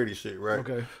my security shit, right?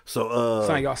 Okay. So it's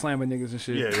like y'all slamming niggas and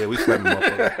shit. Yeah, we slamming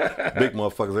motherfuckers. Big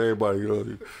motherfuckers, everybody, you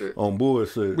know, on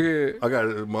bullshit. Yeah. I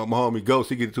got my homie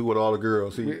Ghost, he get to with all the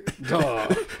girls. He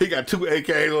got 2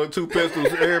 AKs on 2 pistols.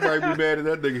 Everybody be mad at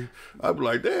that nigga. I be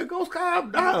like, damn, Ghost, calm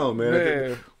down,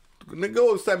 man. Nigga,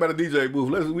 go stand by the DJ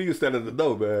booth. We can stand at the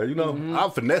door, man. You know, I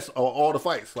finesse all the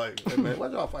fights. Like, hey, man, why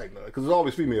y'all fighting? Because it's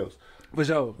always females. For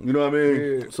sure. You know what I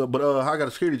mean? Yeah. So, but I got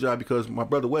a security job because my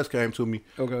brother Wes came to me.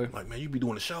 Okay. Like, man, you be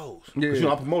doing the shows. Yeah. You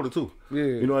know, I promote it too. Yeah.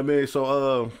 You know what I mean?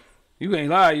 So, you ain't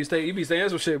lie. You be saying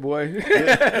some shit, boy.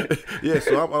 yeah.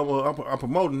 So I'm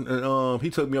promoting, and he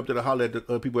took me up there to holler at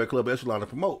the people at Club Echelon to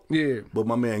promote. Yeah. But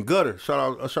my man Gutter,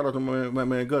 shout out to my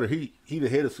man Gutter. He the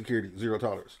head of security, Zero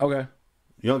Tolerance. Okay.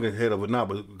 Youngest head of it now,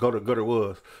 but Gutter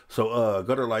was. So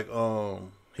Gutter like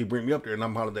he bring me up there, and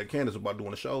I'm hollering at Candace about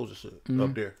doing the shows and shit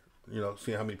up there. You know,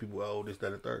 seeing how many people this,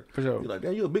 that, and third. For sure. He's like,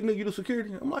 damn, you a big nigga, you do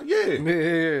security? I'm like, yeah.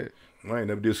 Yeah. I ain't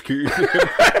never did security.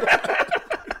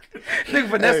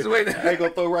 Nigga, but that's the way. I ain't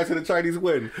gonna throw rice in the Chinese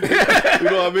wedding. You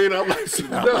know what I mean? I'm like, I'm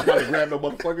not about to grab no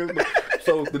motherfuckers.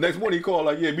 So the next morning he called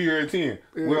like, yeah, be here at 10.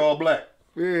 Yeah. We're all black.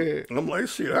 Yeah. And I'm like,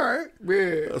 shit, all right.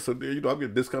 Yeah. So then, you know, I'm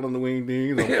getting discount on the wing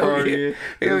things. I'm partying.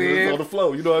 It's on the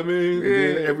flow, you know what I mean? Yeah.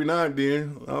 And then every now and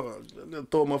then, I'll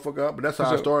throw a motherfucker out. But that's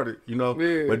how I started, you know?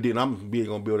 Yeah. But then I'm being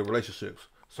gonna build relationships.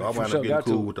 So I wind up getting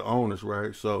cool with the owners,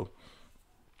 right? So,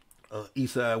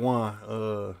 Eastside One,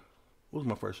 what was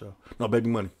my first show? No, Baby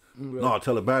Money. No,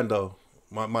 Telebando.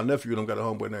 My nephew them got a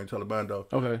homeboy named Telebando.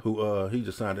 Okay. Who he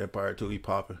just signed to Empire too. He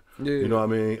popping. Yeah. You know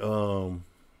what I mean?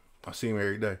 I see him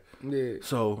every day. Yeah.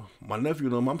 So my nephew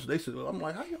them, they said, I'm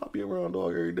like, how y'all be around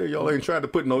dog every day? Y'all ain't trying to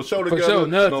put no show together, sure,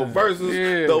 no verses.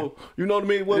 Yeah. No, you know what I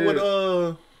mean?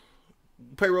 What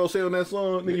Payroll say on that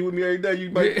song? Nigga, you with me every day. You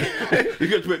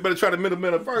better try to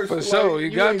middle first. For sure,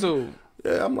 you got to.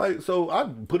 Yeah, I'm like, so I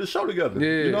put a show together.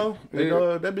 Yeah. You know,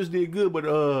 and that bitch did good, but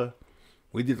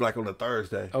We did like on a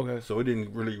Thursday. Okay. So it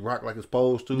didn't really rock like it's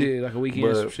supposed to. Yeah, like a weekend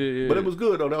but, some shit. Yeah. But it was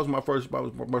good though. That was my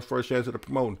first chance at the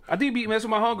promoting. I think be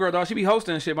messing with my homegirl, dog. She be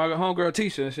hosting and shit. My homegirl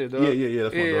Tisha and shit, dog.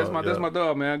 Yeah. That's my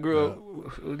dog, man. I grew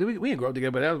up. We didn't grow up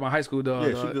together, but that was my high school dog.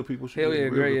 Yeah, dog. she good people. She Hell good, yeah,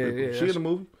 great. Yeah. She in the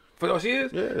movie. Oh, she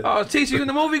is? Yeah. Oh, Tisha, you in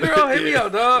the movie, girl? Hit me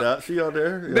up, dog. Yeah, she out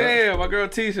there. Yeah. Damn, my girl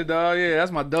Tisha, dog. Yeah,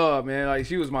 that's my dog, man. Like,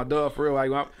 she was my dog for real. Like,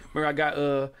 remember I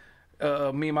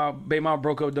got, me and my baby mom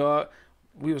broke up, dog.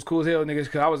 We was cool as hell, niggas,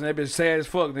 cause I was in that bitch sad as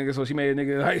fuck, nigga. So she made a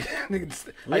nigga like,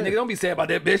 nigga, don't be sad about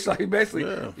that bitch. Like, basically,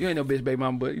 you ain't no bitch, baby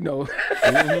mama, but you know,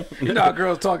 you know how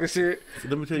girls talking shit. So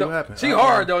let me tell you what happened. She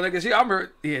hard though, nigga. I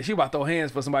remember, she about to throw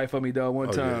hands for somebody for me, dog.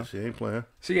 One time, yeah, she ain't playing.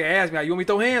 She asked me, like, "You want me to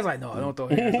throw hands?" Like, no, I don't throw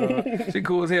hands. Dog. She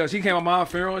cool as hell. She came to my mom's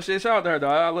funeral and shit. Shout out to her,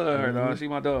 dog. I love her, dog. She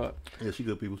my dog. Yeah, she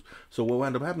good people. So what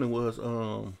wound up happening was,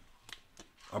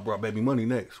 I brought Baby Money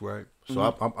next, right? So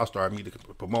I started meeting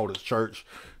the promoters, Church,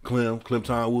 Clem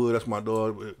Wood, that's my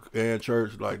dog, and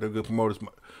Church, like they're good promoters.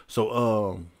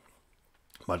 So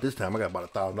by this time I got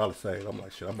about $1,000 saved. I'm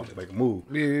like, shit, I'm about to make a move.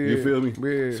 Yeah, you feel me?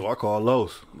 Yeah. So I called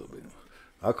Los.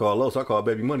 I called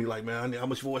Baby Money, like, man, I need how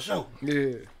much for a show?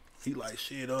 Yeah. He like,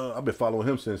 shit, I've been following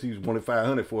him since he was wanted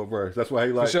 500 for a verse. That's why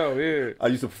he like, for sure, yeah. I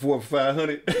used to perform for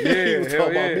 500. Yeah, he was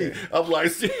talking about me. yeah. I'm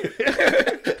like,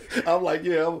 shit. I'm like,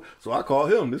 yeah. So I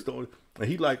called him. And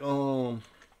he like,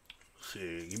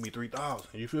 shit, give me 3,000.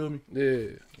 You feel me?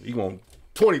 Yeah. He want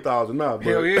 20,000 now. But,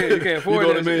 Hell yeah, you can't afford you know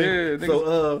what I that. mean?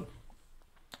 Yeah,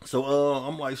 so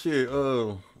I'm like, shit,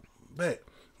 bet.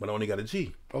 But I only got a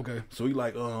G. okay. So he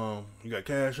like, you got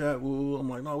cash out? Well, I'm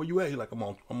like, no, where you at? He like, I'm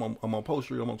on Post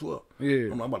Street. I'm on 12. Yeah. I'm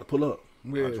like, I'm about to pull up.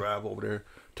 Yeah. I drive over there,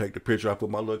 take the picture. I put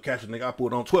my little catcher, nigga. I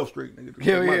put it on 12th Street, nigga.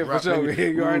 Hell My yeah, drop, for sure. nigga. Yeah,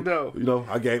 you already know. You know,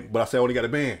 but I said I only got a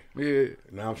band. Yeah.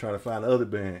 Now I'm trying to find the other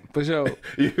band. For sure.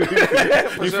 you For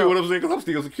feel sure. what I'm saying? Because I'm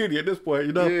still security at this point,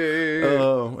 you know?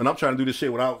 Yeah. And I'm trying to do this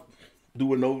shit without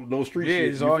doing no street Yeah, shit.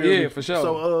 it's you all- feel yeah, me? for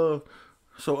sure.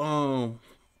 So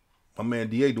my man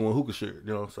DA doing hookah shit,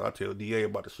 you know? So I tell DA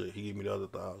about the shit. He gave me the other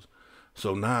 1,000.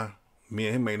 So now, me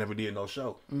and him ain't never did no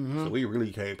show. So we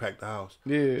really can't pack the house.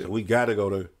 Yeah. So we got to go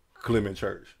to Clement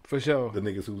Church. For sure. The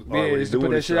niggas who's Yeah, already just to doing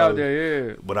put that the shit out shows. there,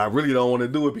 yeah. But I really don't want to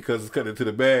do it because it's cutting to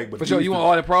the bag. But For sure, you want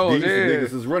all the pros, these yeah.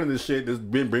 niggas is running this shit that's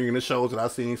been bringing the shows that I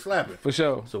seen slapping. For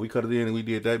sure. So we cut it in and we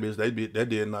did that bitch. That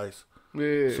did nice.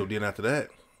 Yeah. So then after that,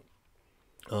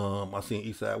 I seen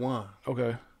Eastside One.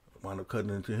 Okay. Wound up cutting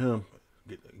into him,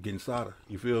 getting Sada.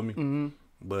 You feel me?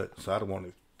 But Sada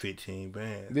wanted 15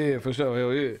 bands. Yeah, for sure.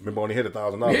 Hell yeah. Remember, I only had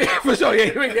 $1,000. Yeah, for sure. Yeah,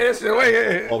 you ain't get that shit away.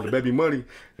 Yeah. Oh, the Baby Money.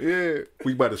 Yeah.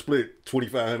 We about to split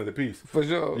 2,500 a piece. For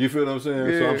sure. You feel what I'm saying?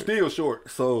 So Yeah. I'm still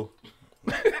short. So,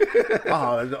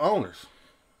 the owners.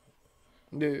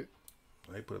 Yeah.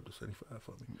 They put up the 75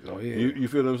 for me. Oh yeah. You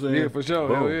feel what I'm saying? Yeah, for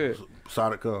sure. Hell yeah.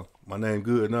 Sada come. My name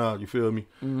good now. You feel me?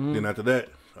 Then after that,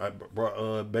 I brought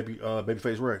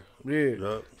Babyface Ray. Yeah.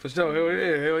 Yup. For sure. Hell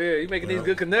yeah. Hell yeah. You making these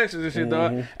good connections and shit,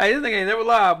 dog. Hey, this nigga ain't never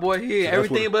lied, boy. He ain't that's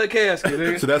everything what- but a casket,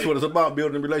 nigga. So that's what it's about,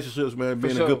 building relationships, man,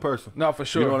 being sure. a good person. No, for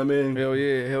sure. You know what I mean? Hell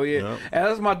yeah, hell yeah. Yeah. And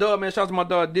that's my dog, man. Shout out to my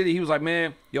dog Diddy. He was like,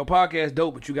 man, your podcast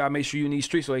dope, but you gotta make sure you in these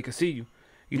streets so they can see you.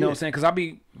 You know what I'm saying? Cause I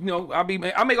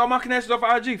make all my connections off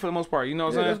IG for the most part. You know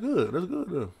what I'm Yeah, saying? that's good. That's good,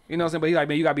 though. You know what I'm saying? But he like,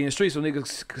 man, you gotta be in the streets so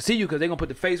niggas can see you, cause they gonna put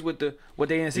the face with what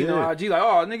they ain't seen Yeah. on IG. Like,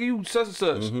 oh, nigga, you such and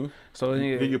such. So Give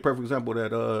you yeah, a perfect example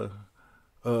of that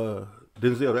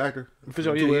Denzel, the actor. for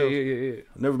sure. Two Yeah, L's. yeah.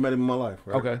 Never met him in my life,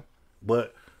 right? Okay.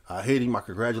 But I hate him. I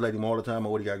congratulate him all the time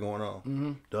on what he got going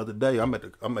on. The other day, I'm at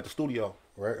the studio,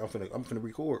 right? I'm finna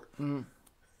record.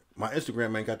 My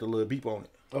Instagram ain't got the little beep on it.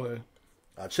 Okay.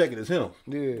 I check it, it's him.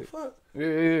 Yeah. Fuck.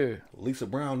 Yeah. Lisa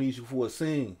Brown needs you for a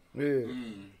scene. Yeah.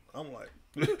 I'm like,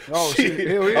 Oh, shit.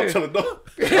 Hell yeah. I'm telling dog.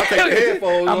 I take the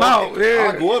headphones I'm off. out,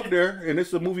 yeah. I go up there, and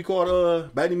it's a movie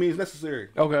called By Any Means Necessary.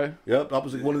 Okay. Yep, I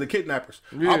was one of the kidnappers.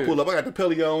 Yeah. I pull up, I got the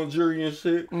Pelly on, jury and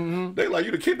shit. They like,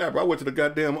 you the kidnapper. I went to the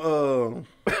goddamn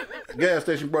gas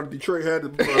station, brought to Detroit, had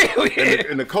the,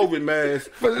 and the COVID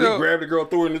mask. For He sure. grabbed the girl,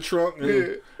 threw her in the trunk. And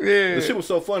Yeah. The shit was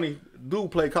so funny.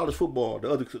 Dude played college football, the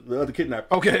other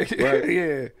kidnapper. Okay. Right?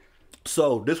 Yeah.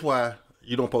 So this why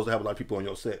you don't supposed to have a lot of people on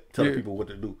your set telling Yeah. people what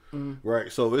to do,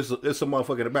 right? So it's some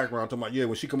motherfucker in the background talking about, yeah,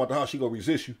 when she come out the house, she gonna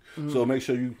resist you. So make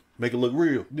sure you make it look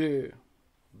real. Yeah.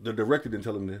 The director didn't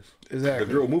tell him this. Exactly.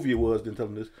 The girl movie it was didn't tell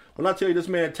him this. When I tell you this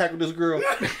man tackled this girl,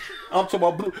 I'm talking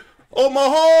about blue. Oh my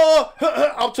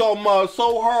heart! I'm talking about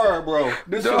so hard, bro.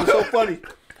 This shit was so funny.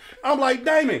 I'm like,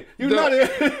 Damon, you're not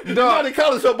in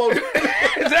college no more.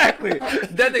 Exactly.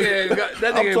 That I'm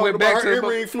nigga talking went about back her to the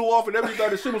earring flew off and everything.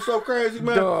 That shit was so crazy,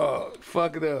 man. dog.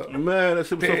 Fuck it up. Man, that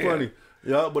shit was so Damn. funny.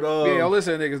 Yeah, but Yeah, yo,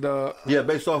 listen, niggas, dog. yeah,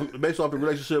 based off the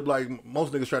relationship, like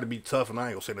most niggas try to be tough, and I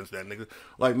ain't gonna say this to that nigga.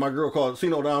 Like my girl called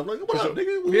Cino down, like, what up,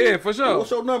 nigga? Yeah, for sure.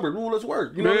 What's your number? Ooh, let's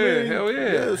work. You know what I mean? Hell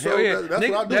yeah. Yeah, so hell yeah. that's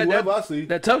nigga, what I do. Whoever I see,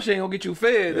 that tough shit ain't gonna get you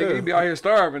fed. Nigga, you be out here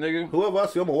starving, nigga. whoever I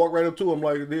see, I'm gonna walk right up to them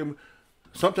like them.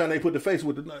 Sometimes they put the face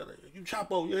with the like, you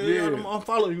Chapo, yeah. I'm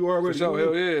following you already. For sure,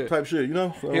 hell yeah. Type shit, you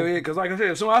know. So, Hell yeah, cause like I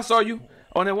said, as soon as I saw you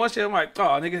on that one shit, I'm like,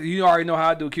 oh nigga, you already know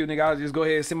how I do, cute nigga. I'll just go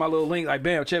ahead and send my little link, like,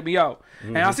 bam, check me out.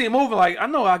 And I see him moving, like, I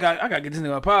know I got to get this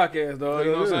nigga a podcast, dog.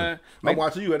 You know what I'm saying? I'm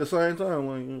watching you at the same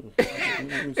time.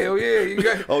 Like, hell yeah, you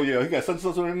got. Oh yeah, he got such and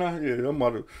such on there now. Yeah, I'm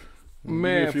about to.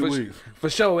 Man, a few weeks. For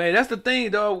sure, man. That's the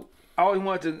thing, though. I always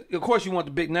want to. Of course, you want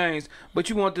the big names, but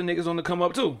you want the niggas on to come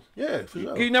up too. Yeah, for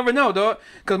sure. You never know, dog.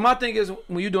 Because my thing is,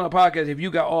 when you're doing a podcast, if you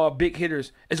got all big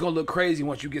hitters, it's gonna look crazy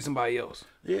once you get somebody else.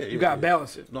 Yeah, you gotta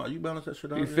balance it. No, you balance that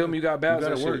shit out. You feel me? You gotta balance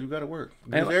that shit. You gotta work.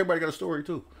 Because everybody got a story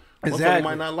too. Exactly. Motherfucker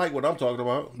might not like what I'm talking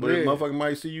about, but motherfucker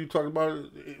might see you talking about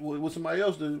it with somebody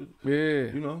else. You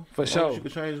know, for sure. You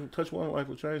could touch one life,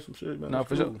 or change some shit, man. No,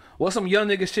 for sure. What's some young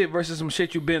nigga shit versus some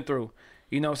shit you been through?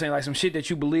 You know what I'm saying? Like some shit that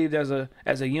you believed as a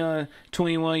young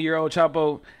 21-year-old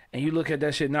Chapo, and you look at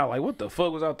that shit now like, what the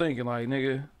fuck was I thinking? Like,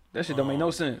 nigga, that shit don't make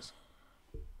no sense.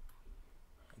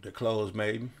 The clothes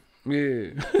made me.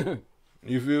 Yeah.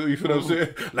 You feel what I'm saying?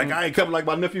 Like I ain't coming like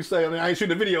my nephew say. I mean, I ain't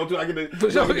shooting the video until I get the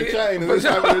chain. For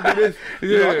sure. Do this. Yeah.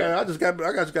 You know, I just got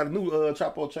a new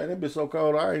Chapo chain. That bitch so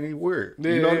cold I ain't even wear it.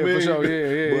 Yeah, you know what I mean? For sure.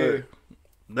 Yeah. But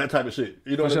that type of shit.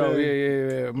 You know For what I sure. mean?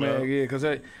 Yeah, man. Yeah, because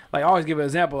like I always give an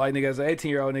example. Like nigga, as an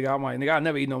 18-year-old nigga, I'm like, nigga, I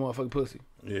never eat no motherfucking pussy.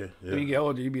 Yeah. When you get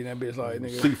older, you be in that bitch like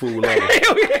nigga. Seafood lover.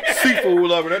 Seafood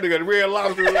lover. That nigga the red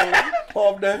lobster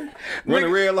off day. Running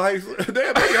red lights.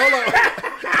 Damn, baby, hold on.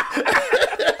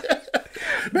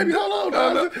 Baby, hold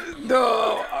on.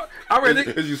 No. I read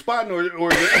it. Is you spotting or is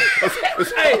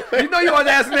it? Hey, you know you always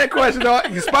ask me that question,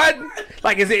 dog. You spotting?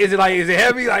 Like, is it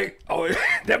heavy? Like, oh,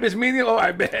 that bitch medium? Oh,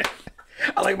 I bet.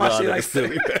 I like my shit like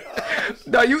silly.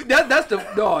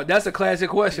 No, that's a classic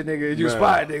question, nigga. Is you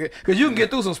spot, nigga? Because you can get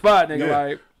through some spot, nigga. Yeah.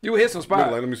 Like you hit some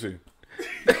spot. Like, let me see.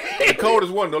 The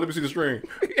coldest one though. Let me see the string.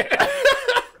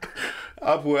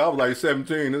 I was like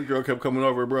 17. This girl kept coming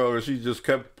over, bro, and she just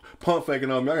kept pump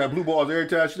faking on me. I got blue balls every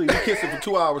time she leave. We kissed her for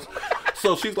 2 hours.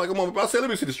 So she's like, I said, let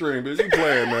me see the string, bitch. You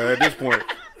playing, man? At this point,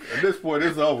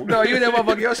 it's over. No, you that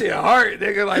motherfucker. Your shit hurt,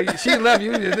 nigga. Like she left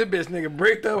you. This bitch, nigga,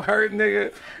 bricked up, hurt,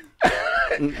 nigga.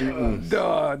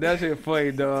 Dog, that shit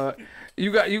funny, dog.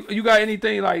 You got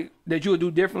anything like that you would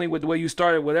do differently with the way you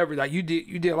started, whatever? Like you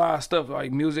did a lot of stuff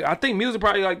like music. I think music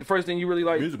probably like the first thing you really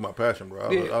like. Music, my passion, bro.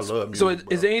 I love music. So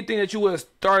is there anything that you would have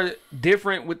started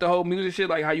different with the whole music shit?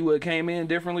 Like how you would have came in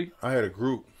differently? I had a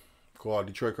group called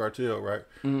Detroit Cartel, right?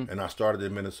 And I started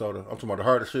in Minnesota. I'm talking about the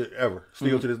hardest shit ever.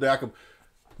 Still to this day,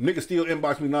 niggas still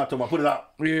inbox me now, talking about put it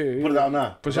out. Put it out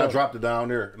now. For sure. I dropped it down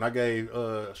there, and I gave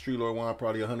Street Lord Juan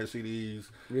probably 100 CDs.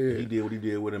 Yeah. He did what he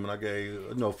did with him, and I gave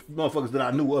motherfuckers that I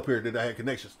knew up here that I had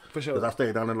connections. For sure. Because I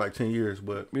stayed down there like 10 years,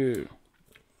 but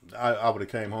I would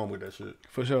have came home with that shit.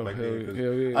 For sure. Hell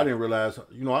yeah. I didn't realize,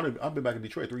 I've been back in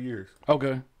Detroit 3 years.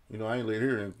 Okay. I ain't lived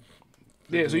here in.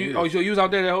 Yeah, so you was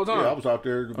out there that whole time? Yeah, I was out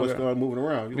there moving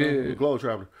around, globe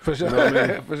traveler. For sure. You know what I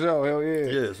mean? For sure, hell yeah.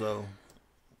 Yeah, so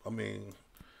I mean,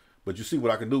 but you see what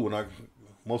I can do when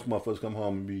most motherfuckers come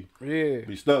home and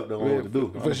be stuck, don't know what to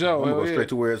do. For sure. I'm going straight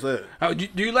to where it's at.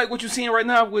 Do you like what you're seeing right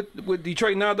now with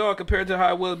Detroit now, dog, compared to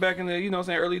how it was back in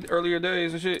the, earlier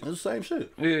days and shit? It's the same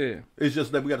shit. Yeah. It's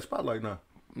just that we got a spotlight now.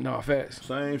 No, facts.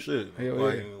 Same shit. Hell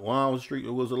like Juan Street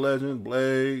was a legend,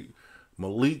 Blade,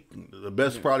 Malik, the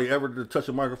best probably ever to touch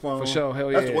a microphone. For sure,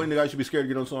 hell yeah. That's the only nigga I should be scared to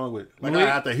get on song with. Like I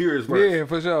have to hear his verse. Yeah,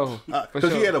 for sure.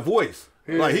 Because he had a voice.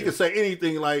 Yeah. Like he could say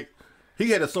anything. Like he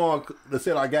had a song that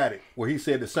said "I Got It," where he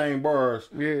said the same bars,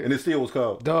 and it still was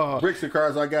called "Bricks and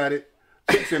Cars." I got it.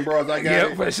 Chicks and bars. I got it.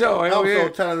 Yeah, for sure. I'm so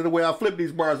talented the way I flip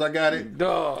these bars. I got it.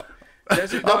 Dog.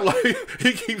 I'm like,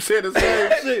 he keeps saying the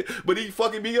same shit, but he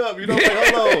fucking me up. You know, like,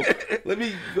 hold on. Let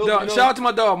me go. Dog, shout out to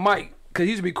my dog Mike. Cause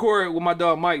he used to be recorded with my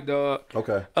dog Mike, dog.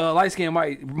 Okay. Light skinned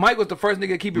Mike. Mike was the first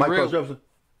nigga to keep it Mike real. Jefferson.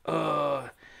 Damn,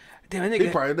 that nigga. He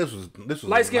probably this was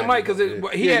light skinned Mike, cause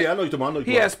he had. I know you talking about.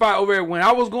 He had a spot over there when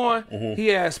I was going. He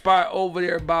had a spot over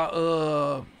there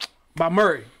by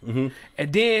Murray, and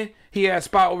then he had a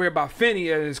spot over there by Finney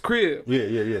at his crib.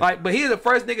 Yeah. Like, but he's the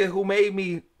first nigga who made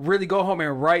me really go home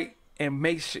and write and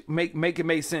make it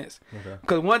make sense. Okay.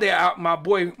 Cause one day my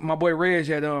boy Reg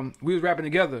had we was rapping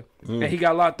together and he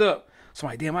got locked up. So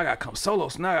I'm like, damn, I gotta come solo.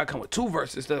 So now I gotta come with 2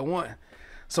 verses instead of 1.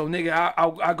 So nigga,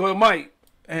 I go to Mike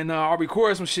and I'll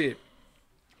record some shit.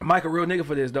 Mike a real nigga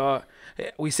for this, dog.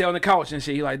 We sit on the couch and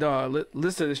shit. He like, dog,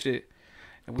 listen to this shit.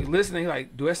 and we listening. He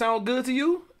like, do that sound good to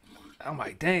you? I'm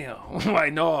like, damn. I'm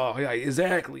like, no. He like,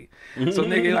 exactly. So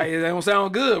nigga, like, it don't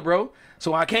sound good, bro.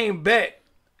 So I came back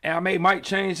and I made Mike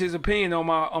change his opinion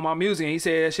on my music, and he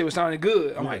said that shit was sounding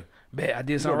good. I'm like, bet I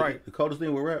did something right. The coldest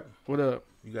thing with rap. What up?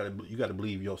 You gotta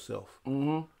believe yourself.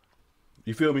 You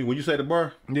feel me? When you say the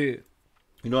bar, Yeah.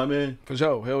 you know what I mean? For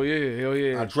sure. Hell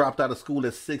yeah. I dropped out of school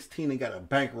at 16 and got a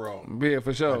bankroll. Yeah,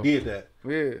 for sure. I did that.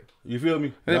 Yeah. You feel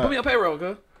me? Hey, put me on payroll,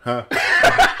 cuz. Huh?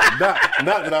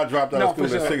 not that I dropped out of school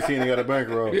at 16 and got a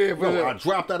bankroll. Yeah, for sure. I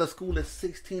dropped out of school at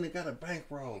 16 and got a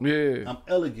bankroll. Yeah. I'm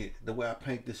elegant the way I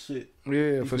paint this shit.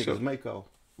 Yeah, These for niggas sure. Mako.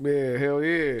 Yeah, hell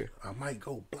yeah. I might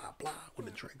go blah blah with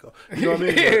the Draco. You know what I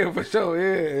mean? Yeah, for sure.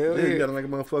 Yeah, hell Yeah, you yeah. gotta make a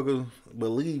motherfucker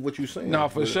believe what you saying. No,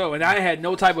 for sure. And I had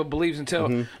no type of beliefs until,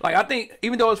 like, I think,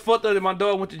 even though it's fucked up that my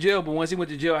dog went to jail, but once he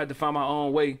went to jail, I had to find my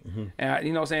own way. And,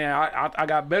 you know what I'm saying? I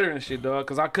got better and shit, dog,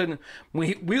 because I couldn't,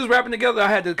 when we was rapping together, I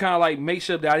had to kind of, like, make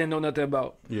sure that I didn't know nothing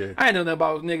about. Yeah. I didn't know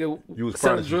nothing about, nigga, You was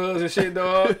selling prodigy. drugs and shit,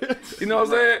 dog. You know what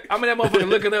I'm saying? I mean, that motherfucker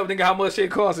looking up, nigga, how much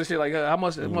shit costs and shit, like, how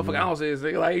much that motherfucking ounce is,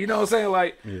 nigga. Like, you know what I'm saying?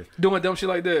 Like, doing dumb shit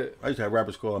like that. I used to have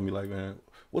rappers call me like, man,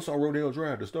 what's on Rodeo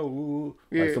Drive? The store, woo.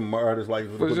 Yeah. Like some of my artists like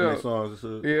put sure. their songs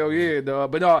and shit. Hell yeah,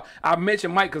 dog. But no, I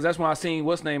mentioned Mike because that's when I seen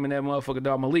what's name in that motherfucker,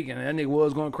 dog, Malik, and that nigga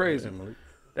was going crazy. Yeah, Malik.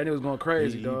 That nigga was going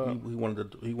crazy, dog.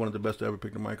 He wanted the best to ever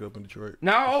pick the mic up in Detroit.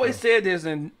 Now I always said this,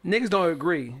 and niggas don't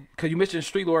agree, cause you mentioned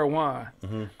Street Lord Juan.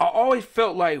 I always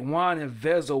felt like Juan and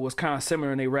Vezo was kind of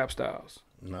similar in their rap styles.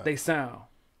 Nah. They sound.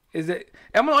 Is it?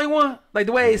 Am I the only one? Like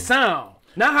the way they sound,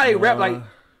 not how they rap. Like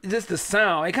just the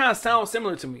sound. It kind of sounds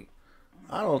similar to me.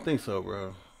 I don't think so,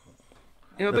 bro.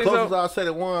 You don't The think closest so? I say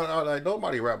to Juan, I like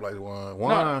nobody rap like Juan.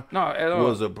 Juan No, at all.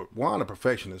 was Juan a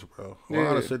perfectionist, bro. Juan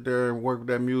Yeah. to sit there and work with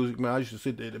that music, man. I used to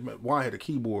sit there. Juan had a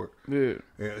keyboard. Yeah.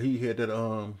 And he had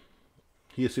that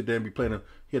he'd sit there and be playing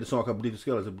he had a song called Bleed the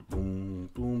Skeleton. Boom,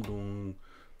 boom, boom,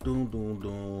 boom, boom,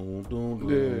 boom, boom,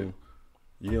 boom.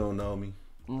 You don't know me.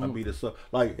 I beat this up.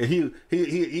 Like he'd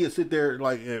sit there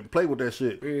like and play with that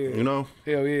shit. Yeah. You know?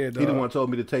 Hell yeah, dog. He the one told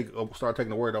me to start taking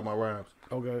the word out my rhymes.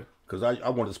 Okay. Cause I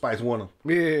wanted to spice one of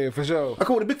them. Yeah, for sure. I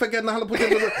come with a big fat guy and I put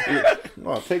that.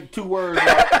 No, take 2 words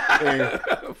out and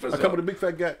I come with a big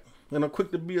fat guy and I'm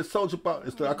quick to be a soldier about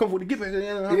it. I come with a give it.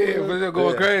 Yeah, for sure,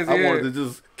 going crazy. I yeah. wanted to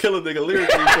just kill a nigga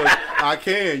lyrically because I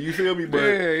can. You feel me? But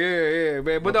Yeah,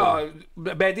 man.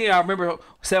 But back then I remember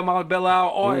 $7 Miles Bell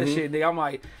Out, all that shit, nigga. I'm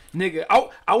like, nigga,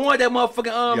 I wanted that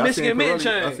motherfucking yeah, Michigan mint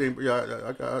chain.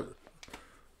 I got.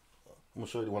 I'm gonna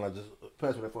show you the one I just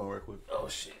pass me that phone right quick. Oh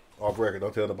shit. Off record,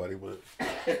 don't tell nobody, but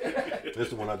this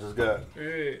the one I just got.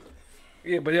 Yeah.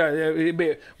 Yeah, but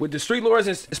but with the Street Lords,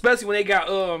 and especially when they got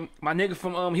my nigga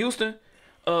from Houston,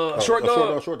 Short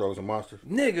Dog. Short Dog was a monster.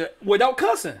 Nigga, without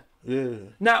cussing. Yeah.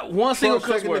 Not one single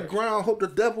cuss Shaking the word. ground, hope the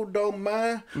devil don't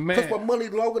mind. Man. Cause my money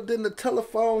longer than the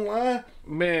telephone line.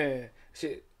 Man,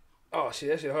 shit. Oh shit,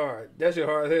 that shit hard. That shit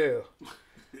hard as hell.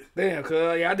 Damn,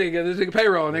 cuz yeah, I didn't get this nigga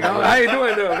payroll, nigga. I ain't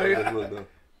doing though, nigga. That's what, though.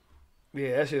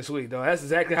 Yeah, that shit sweet, dog. That's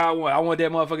exactly how I want. I want that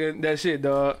motherfucking that shit,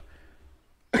 dog.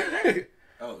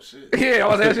 Oh shit.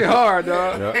 Yeah, that shit hard,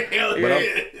 dog. Yeah. But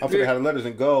I forgot how the letters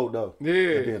in gold though. Yeah.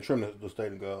 And then trim the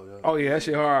state in gold. Yeah. Oh yeah, that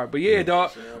shit hard. But yeah,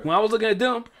 dog. When I was looking at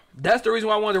them, that's the reason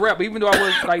why I wanted to rap. Even though I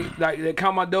was like they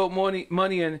count my dope money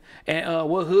and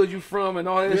what hood you from and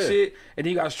all that shit. And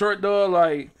then you got Short Dog.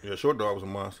 Like Yeah, Short Dog was a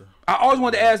monster. I always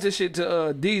wanted to ask this shit to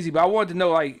DZ, but I wanted to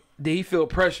know like, did he feel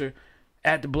pressure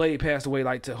after Blade passed away,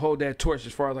 like to hold that torch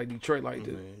as far as like Detroit like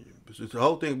this? Man, the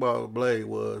whole thing about Blade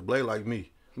was Blade like me.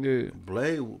 Yeah.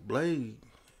 Blade.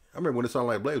 I remember when it sounded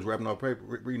like Blade was rapping off paper,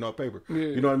 reading off paper. Yeah.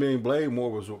 You know what I mean? Blade more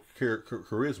was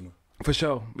charisma. For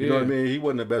sure. Yeah. You know what I mean? He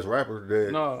wasn't the best rapper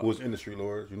that No. was industry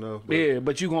lords, you know? But, Yeah,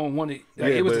 but you gonna want it. Like,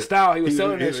 yeah, it was but the style he was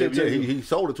selling that shit yeah, too. he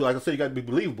sold it to. Like I said, you got to be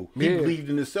believable. He Yeah. believed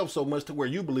in himself so much to where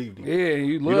you believed in. Yeah,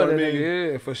 you love know what that I mean?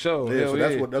 nigga. Yeah, for sure. Yeah, Hell so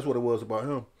yeah. that's what it was about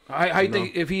him. How you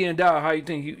think if he didn't die? How you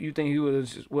think you think he would have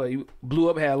just what? You blew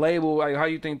up, had a label. Like how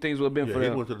you think things would have been Yeah, for he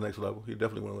them? went to the next level. He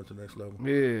definitely went to the next level.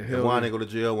 Yeah, If hell Juan yeah. didn't go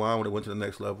to jail, Juan would have went to the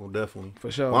next level, definitely. For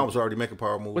sure. Juan was already making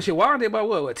power moves. But shit, why aren't they about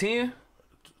what 10?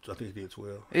 I think he did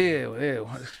 12.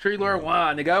 Yeah. Street Lord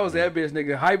Juan, nigga. I was that bitch,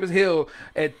 nigga. Hype as hell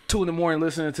at 2 in the morning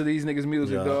listening to these niggas'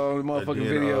 music, dog. Motherfucking And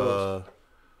then, videos.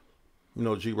 You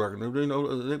know, G Rock, you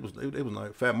know, it was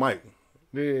like Fat Mike,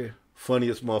 Yeah.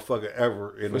 funniest motherfucker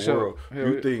ever in the sure. world. Hell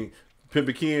You yeah. think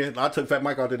Pimpin Ken? I took Fat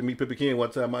Mike out there to meet Pimpin Ken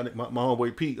one time. My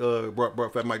homeboy Pete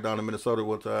brought Fat Mike down to Minnesota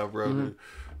one time, bro. Mm-hmm.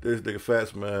 This nigga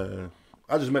Fats, man.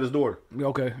 I just met his daughter.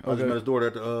 Okay. I just met his daughter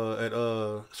at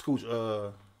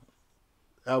Scooch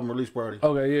album release party.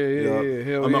 Okay. Yeah.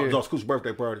 Hell I'm yeah. not Scooch's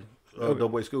birthday party.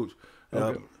 Doughboy Scooch.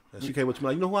 Okay. And she came up to me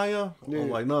like, you know who I am? I'm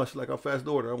like, no. She's like, I'm Fast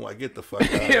Daughter. I'm like, get the fuck out.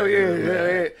 Hell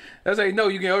yeah. That's how you know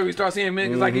you can already start seeing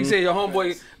men. Cause like you said, your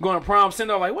homeboy going to prom,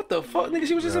 send off like, what the fuck, nigga?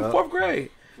 She was just in 4th grade.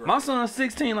 My son's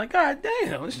 16. Like, god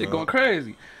damn, this shit going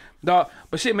crazy, dog.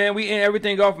 But shit, man, we end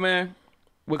everything off, man,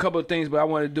 with a couple of things. But I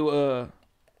want to do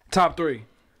top 3.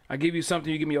 I give you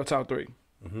something, you give me your top 3.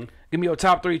 Give me your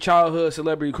top 3 childhood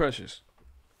celebrity crushes.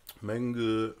 Megan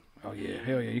Good. Oh yeah,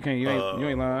 hell yeah. You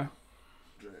ain't lying.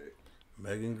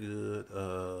 Megan Good.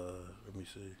 Let me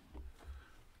see.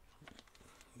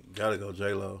 Gotta go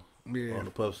J-Lo. Yeah. On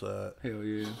the puff side. Hell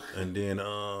yeah. And then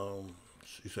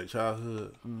you say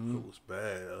childhood. It was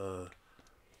bad.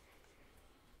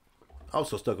 I was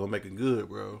so stuck on making good,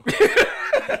 bro.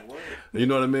 You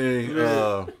know what I mean?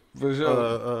 For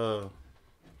sure.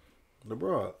 The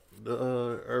broad.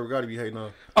 Irv Gotti be hating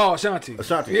on. Oh, Ashanti.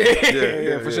 Ashanti.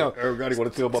 Yeah, for sure. Irv Gotti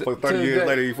want to tell motherfucker 30 years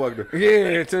later he fucked her.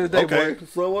 Yeah, to this day, Okay, boy.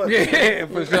 so what? Yeah,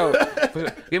 for sure.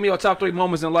 Give me your top 3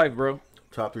 moments in life, bro.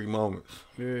 Top 3 moments.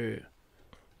 Yeah.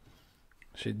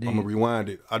 Shit deep. I'm gonna rewind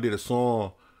it. I did a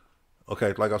song.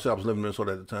 Okay, like I said, I was living in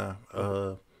Minnesota at the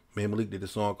time. Me and Malik did a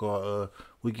song called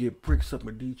 "We Get Bricks Up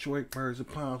in Detroit, Birds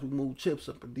and Pounds. We move chips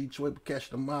up in Detroit, we catch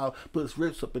them out. Put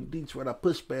rips up in Detroit. I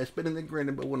push fast, spinning and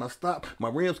grinning, but when I stop, my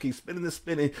rims keep spinning and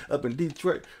spinning up in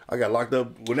Detroit. I got locked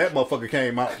up when that motherfucker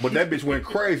came out, but that bitch went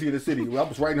crazy in the city. I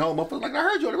was writing home. I was like, I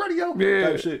heard you on the radio. Yeah.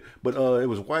 Type shit. But it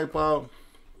was Wipeout,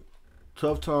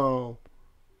 Tough Tone,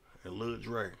 and Lil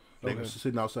Dre. They was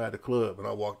sitting outside the club, and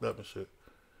I walked up and shit.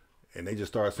 And they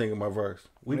just started singing my verse.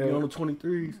 We be on the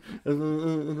 23s.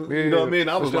 You know what I mean?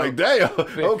 I was like, damn,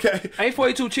 okay. Ain't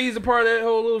 42 Cheese a part of that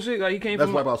whole little shit? Like he came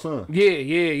That's from Wipeout Son. Yeah. I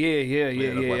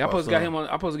Wipeout supposed to got Son. him on.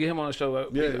 I supposed to get him on the show.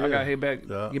 Yeah. I got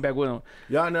to get back with him.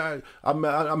 Yeah,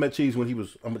 I met Cheese when he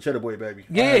was. I'm a Cheddar Boy baby.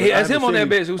 Yeah, that's him on that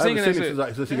bitch who was singing that shit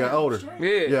shit. since he got older.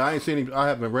 Yeah. I ain't seen him. I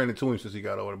haven't ran into him since he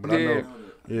got older. But I know.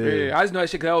 Yeah, I just know that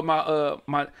shit because that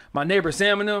was my neighbor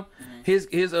Sam and them. His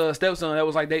stepson. That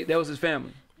was like that was his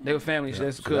family. They were family.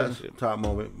 That's the cousin. That's top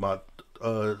moment. My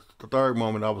the third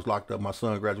moment, I was locked up. My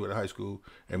son graduated high school,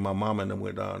 and my mama and them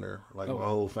went down there. Like my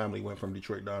whole family went from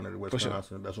Detroit down there to Wisconsin.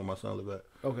 Sure. That's where my son lived at.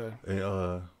 Okay.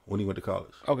 And when he went to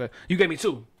college. Okay. You gave me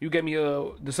 2. You gave me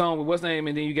the song with what's name,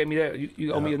 and then you gave me that.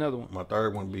 You owe me another one. My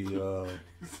third one be. My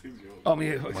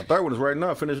third one is right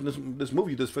now finishing this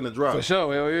movie just finna drop. For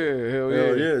sure. Hell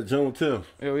yeah. June 10th.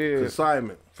 Hell yeah.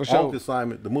 Consignment. For sure. On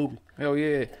Consignment, the movie. Hell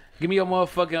yeah. Give me your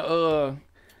motherfucking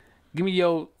give me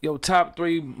your top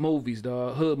 3 movies,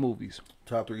 dog. Hood movies.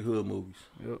 Top 3 hood movies.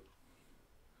 Yep.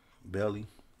 Belly.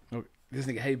 This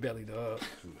nigga hate Belly, dog.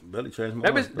 Belly changed my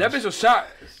life. That bitch was shot.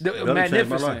 Magnificent.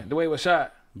 Magnificent. The way it was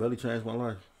shot. Belly changed my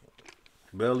life.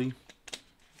 Belly.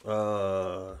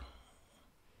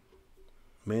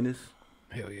 Menace.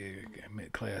 Hell yeah.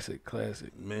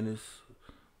 Classic. Menace.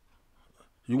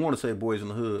 You want to say Boys in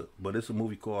the Hood, but it's a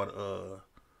movie called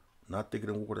Not Thicker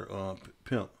Than Water,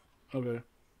 Pimp. Okay.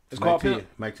 It's called Pimp?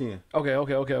 Mac 10. Okay.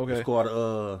 It's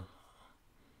called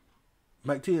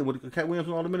Mac 10 with Cat Williams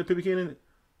and all the men, Pimpin Ken in it.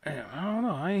 Damn, I don't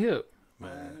know. I ain't hip.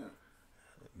 Man,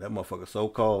 that motherfucker so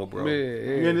cold, bro. Yeah.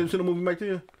 You ain't never seen the movie Mac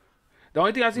 10? The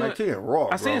only thing I seen Mac 10 raw,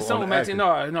 I seen something with Mac 10.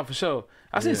 No, for sure.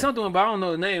 I seen something, but I don't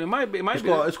know the name. It might be.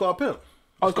 It's called Pimp.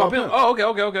 Oh, it's called Pimp. Oh,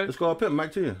 okay. It's called Pimp,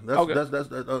 Mac 10. That's on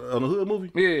the hood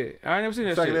movie. Yeah, I ain't never seen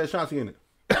that Second shit. that Shanti in it.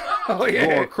 Oh yeah.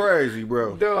 Going crazy,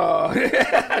 bro. Dog.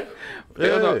 Yeah.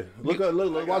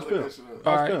 Look, watch Pimp.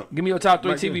 All right. Pimp. Give me your top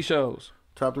 3 Mac TV 10. shows.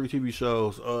 Top 3 TV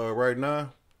shows. Right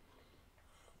now,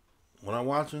 when I'm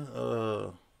watching, you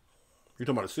talking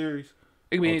about a series?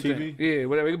 It could be on anything. TV? Yeah,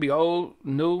 whatever. It could be old,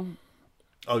 new.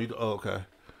 Oh, okay.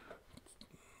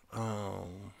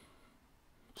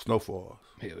 Snowfalls.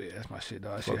 Hell yeah, that's my shit,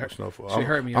 dog. Snowfall. She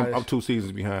hurt me. I'm 2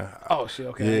 seasons behind. Oh shit.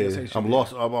 Okay. Yeah, I'm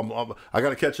lost. I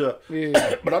gotta catch up.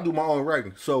 Yeah. But I do my own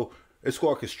writing, so it's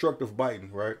called constructive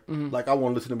biting, right? Like I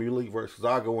want to listen to Malik verses.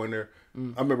 I go in there.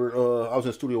 I remember I was in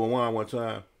the studio with Juan one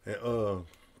time, and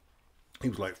he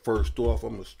was like, first off,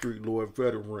 I'm a street lord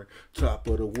veteran, top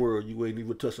of the world. You ain't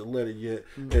even touched a letter yet.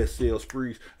 SL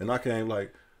Sprees, and I came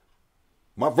like.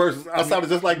 My verses, I sounded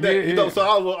just like that, you know. So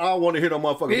I don't want to hear no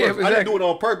motherfucking verses. Exactly. I didn't do it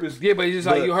on purpose. Yeah, but it's just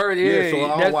like you heard it. Yeah,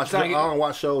 so I don't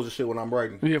watch shows and shit when I'm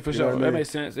writing. Yeah, for sure. That makes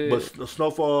sense. Yeah. But the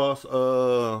Snowfalls,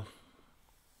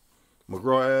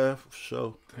 McGraw Ave, for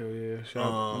sure. Hell yeah, shout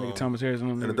out nigga Thomas Harris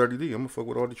And the Dirty D. I'm gonna fuck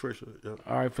with all Detroit shit. Yeah.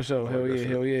 All right, for sure.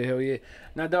 Hell yeah.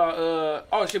 Now,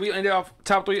 dog. Shit, we ended off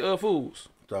top 3 foods.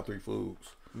 Top 3 foods.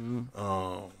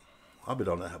 I've been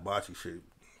on that hibachi shit,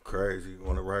 crazy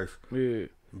on the rice. Yeah.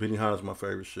 Benihana's my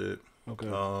favorite shit. Okay.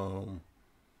 So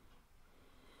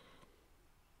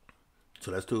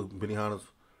that's 2. Benihana's.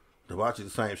 Hibachi the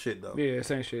same shit though. Yeah,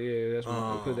 same shit. Yeah, that's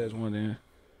one. Put that as one then.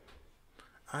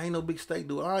 I ain't no big steak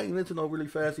dude. I ain't into no really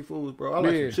fancy foods, bro. I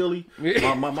like some chili.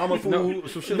 Yeah. My mama food,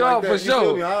 some shit No, like that. for sure. You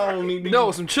feel me? I don't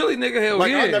need some chili, nigga. Hell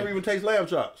like yeah. I never even taste lamb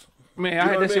chops. Man, You I know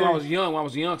had what that shit I when I mean? was young. When I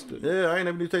was a youngster. Yeah, I ain't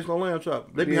never need to taste no lamb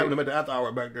chop. They be having them at the after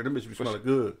hour back there. Them bitches be smelling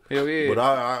good. Hell yeah. But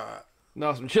I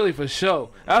No, some chili for sure.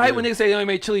 I hate when niggas say they only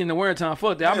make chili in the wintertime.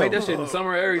 Fuck that. I make that shit in the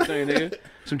summer and everything, nigga.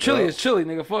 Some chili is chili,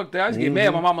 nigga. Fuck that. I just get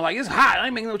mad. My mama like, it's hot. I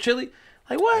ain't making no chili.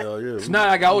 Like, what? Hell yeah. So now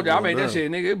I got older. I made doing that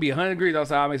shit, nigga. It'd be 100 degrees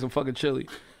outside. I make some fucking chili.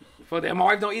 Fuck that. My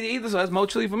wife don't eat it either, so that's more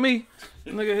chili for me.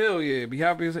 Nigga, hell yeah. Be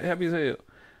happy as hell.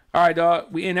 All right, dog.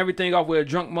 We end everything off with a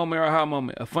drunk moment or a high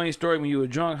moment. A funny story when you were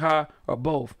drunk, high, or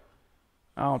both.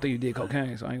 I don't think you did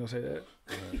cocaine, so I ain't gonna say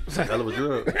that. hell of a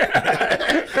drug.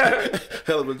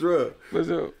 Hell of a drug. What's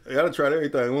up? I gotta try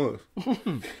everything once.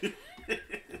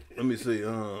 Let me see.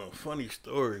 Funny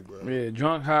story, bro. Yeah,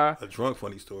 drunk, high, A drunk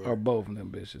funny story. or both of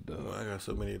them bitches, dog. I got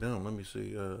so many of them. Let me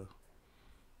see.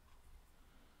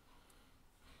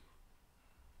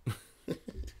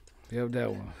 Yep,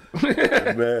 that one.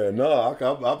 Man, no,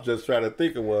 I'm just trying to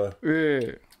think of one.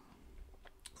 Yeah.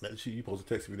 That shit, you supposed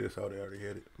to text me this. I already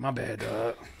had it. My bad,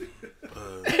 dog.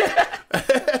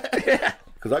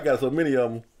 Cause I got so many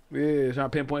of them. Yeah, trying to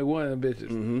pinpoint one of them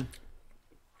bitches.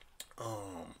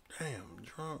 Damn,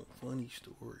 drunk funny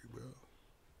story, bro.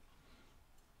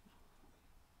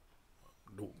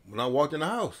 When I walked in the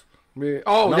house. Yeah.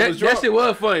 Oh, When I was drunk. that shit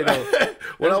was funny though.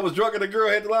 When I was drunk and the girl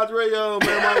had the lingerie on,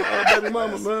 man, my baby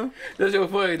mama, man. That shit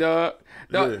was funny, dog.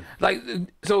 Yeah. Like,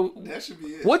 so That should be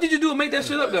it. what did you do to make that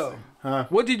shit up though? Huh?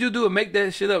 What did you do to make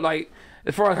that shit up? Like,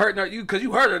 as far as hurting her, cause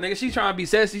you hurt her, nigga. She trying to be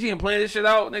sassy. She ain't playing this shit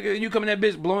out, nigga. You coming that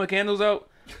bitch blowing candles out,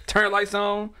 turn lights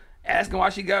on, asking why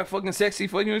she got fucking sexy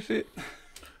for you and shit.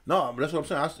 No, but that's what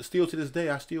I'm saying. Still to this day,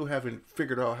 I still haven't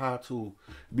figured out how to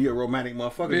be a romantic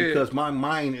motherfucker Yeah. because my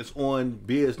mind is on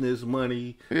business,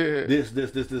 money, Yeah. this,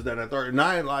 that, and the third. And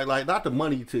I ain't like not the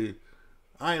money to.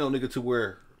 I ain't no nigga to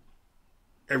where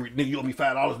every nigga you owe me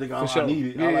 $5, nigga. sure. I need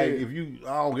it. Yeah. I like if you.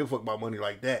 I don't give a fuck about money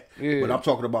like that. Yeah. But I'm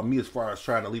talking about me as far as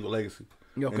trying to leave a legacy.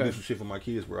 Okay. And do some shit for my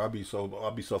kids, bro. I'll be so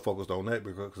focused on that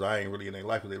because I ain't really in their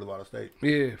life because they live out of state.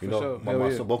 Yeah, for You know, sure. my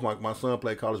Hell yeah. son, both my son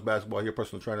played college basketball. He a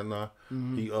personal trainer now.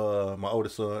 He my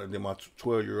oldest son, and then my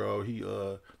 12-year-old,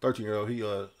 13-year-old,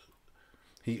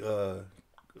 he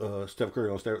Steph Curry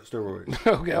on steroids.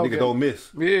 Okay, Nigga okay. don't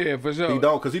miss. Yeah, for sure. He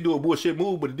don't because he do a bullshit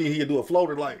move, but then he'll do a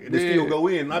floater like and it Yeah. still go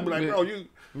in. And I be like, bro, you.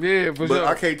 Yeah, for But sure.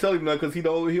 I can't tell him nothing because he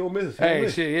don't miss. He don't Hey,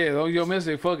 miss. shit, yeah. Don't you miss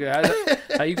it? Fuck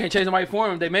it. You can't change somebody for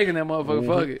him. They making that motherfucker.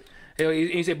 Fuck it. Hell,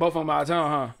 you said both of them out of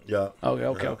town, huh? Yeah.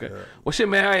 Okay. Yeah. Well, shit,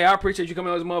 man. Hey, I appreciate you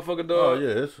coming on this motherfucker, dog. Oh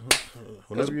yeah.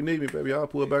 Whenever you need me, baby, I'll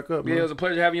pull it back up. Yeah, Man. it was a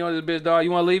pleasure having you on this bitch, dog.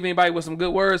 You want to leave anybody with some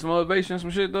good words, some motivation, some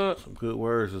shit, dog? Some good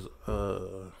words is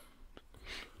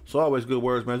it's always good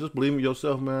words, man. Just believe in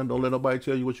yourself, man. Don't let nobody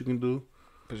tell you what you can do.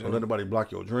 For sure. Don't let nobody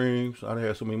block your dreams. I done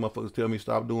had so many motherfuckers tell me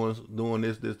stop doing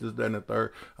this, that, and the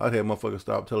third. I had motherfuckers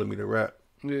stop telling me to rap,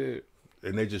 Yeah.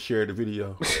 and they just shared the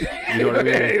video. You know what I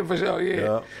mean? Yeah, for sure, yeah.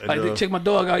 Yeah, Like, and, check my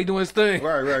dog out. He doing his thing.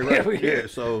 Right. Hell yeah. Yeah.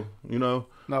 So you know.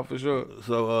 No, for sure.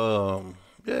 So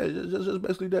yeah, just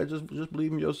basically that. Just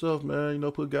believe in yourself, man. You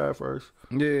know, put God first,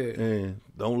 Yeah. and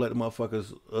don't let the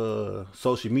motherfuckers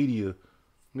social media.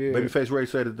 Yeah. Babyface Ray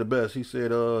said it the best. He said,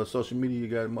 social media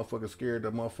got motherfuckers scared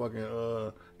to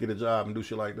motherfucking get a job and do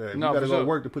shit like that. No, You gotta for go sure.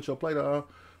 work to put your plate on,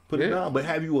 put it Yeah. down. But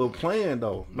have you a plan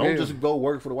though? Don't Yeah. just go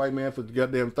work for the white man for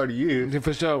goddamn 30 years. Yeah,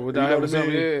 for sure. You Without know having what I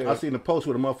something, mean? yeah. I seen a post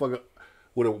with a motherfucker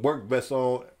with a work vest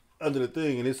on under the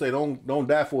thing, and it say don't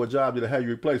die for a job that'll have you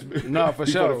replace me. No, for Before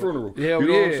sure. the funeral. Hell you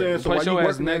know what I'm yeah. saying? So Replace while you your ass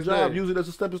working that next job, day. use it as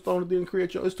a stepping stone to then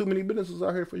create your. It's too many businesses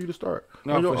out here for you to start.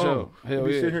 No, on your for sure. own. Hell you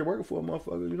be yeah. sitting here working for a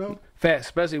motherfucker, you know. Fat,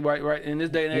 especially right in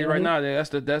this day and age right now. That's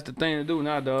the thing to do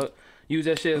now, dog. Use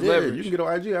that shit as Yeah, leverage. you can get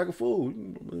on IG, act a fool,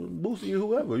 Boosie, you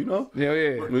whoever, you know. Yeah,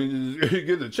 yeah. I mean, you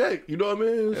get the check, you know what I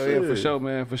mean? Hell yeah, for Shit. sure,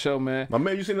 man. For sure, man. My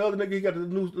man, you seen the other nigga? He got the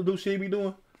new shit he be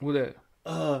doing. What that?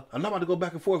 I'm not about to go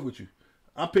back and forth with you.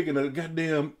 I'm picking a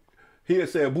goddamn. He had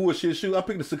said bullshit shoe. I'm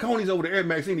picking the Sauconys over the Air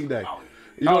Max any day.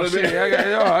 You know Oh, what shit. I mean? I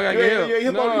got Yeah, hip. he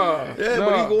No,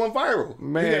 but he going viral.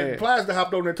 Man. He had Plaster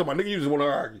hopped on there to my nigga. You just want to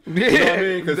argue. Yeah, You know what I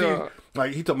mean? Because duh.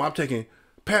 he told me I'm taking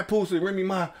Pat Poose and Remy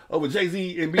Ma over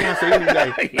Jay-Z and Beyonce any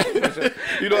day.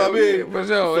 You know what I mean? For sure.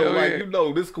 So Hell like yeah. you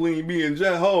know this queen being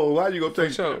Jet Ho, how you gonna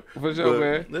take? For sure,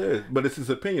 man. Yeah, but it's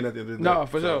his opinion at the end of the day. No,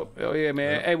 for sure. Hell yeah,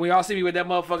 man. Hey, when y'all see me with that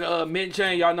motherfucker mint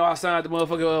chain, y'all know I signed the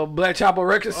motherfucker Black Chapo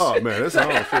Records. Oh man, that's all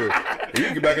shit. You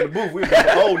can get back in the booth. We got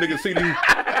the old nigga CD.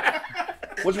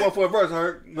 What you want for a verse,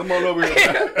 Herc? Come on over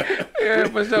here. Yeah,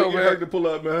 for sure, You man. to pull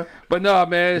up, man. But no,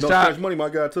 man. No, Shad. Fresh Money, my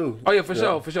guy too. Oh yeah, for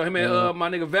sure. Him and my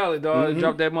nigga Valid, dog.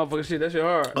 Drop that motherfucking shit. That shit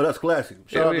hard. Oh, that's classic.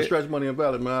 Shout out to Stretch Money and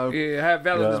Valid, man. Yeah, have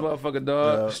Valid this motherfucker,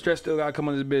 dog. Yeah. Stretch still gotta come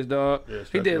on this bitch, dog. Yeah,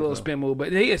 he did a little spin move,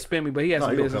 but he is spin me, but he has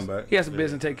some he gonna business. come back. He has some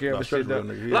business to take care of his shit, dog.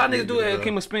 A lot of niggas do that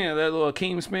Akeem spin, that little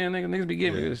Akeem spin, niggas be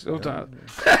giving you this sometimes.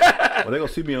 Well, they gonna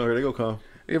see me on here. They gonna come.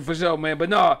 Yeah, for sure, man. But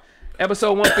no,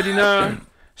 episode 159.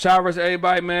 Shout out to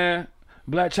everybody, man.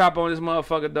 Black Chapo on this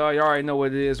motherfucker, dog. You already know what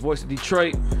it is. Voice of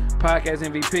Detroit, podcast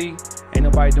MVP. Ain't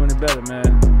nobody doing it better,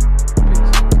 man.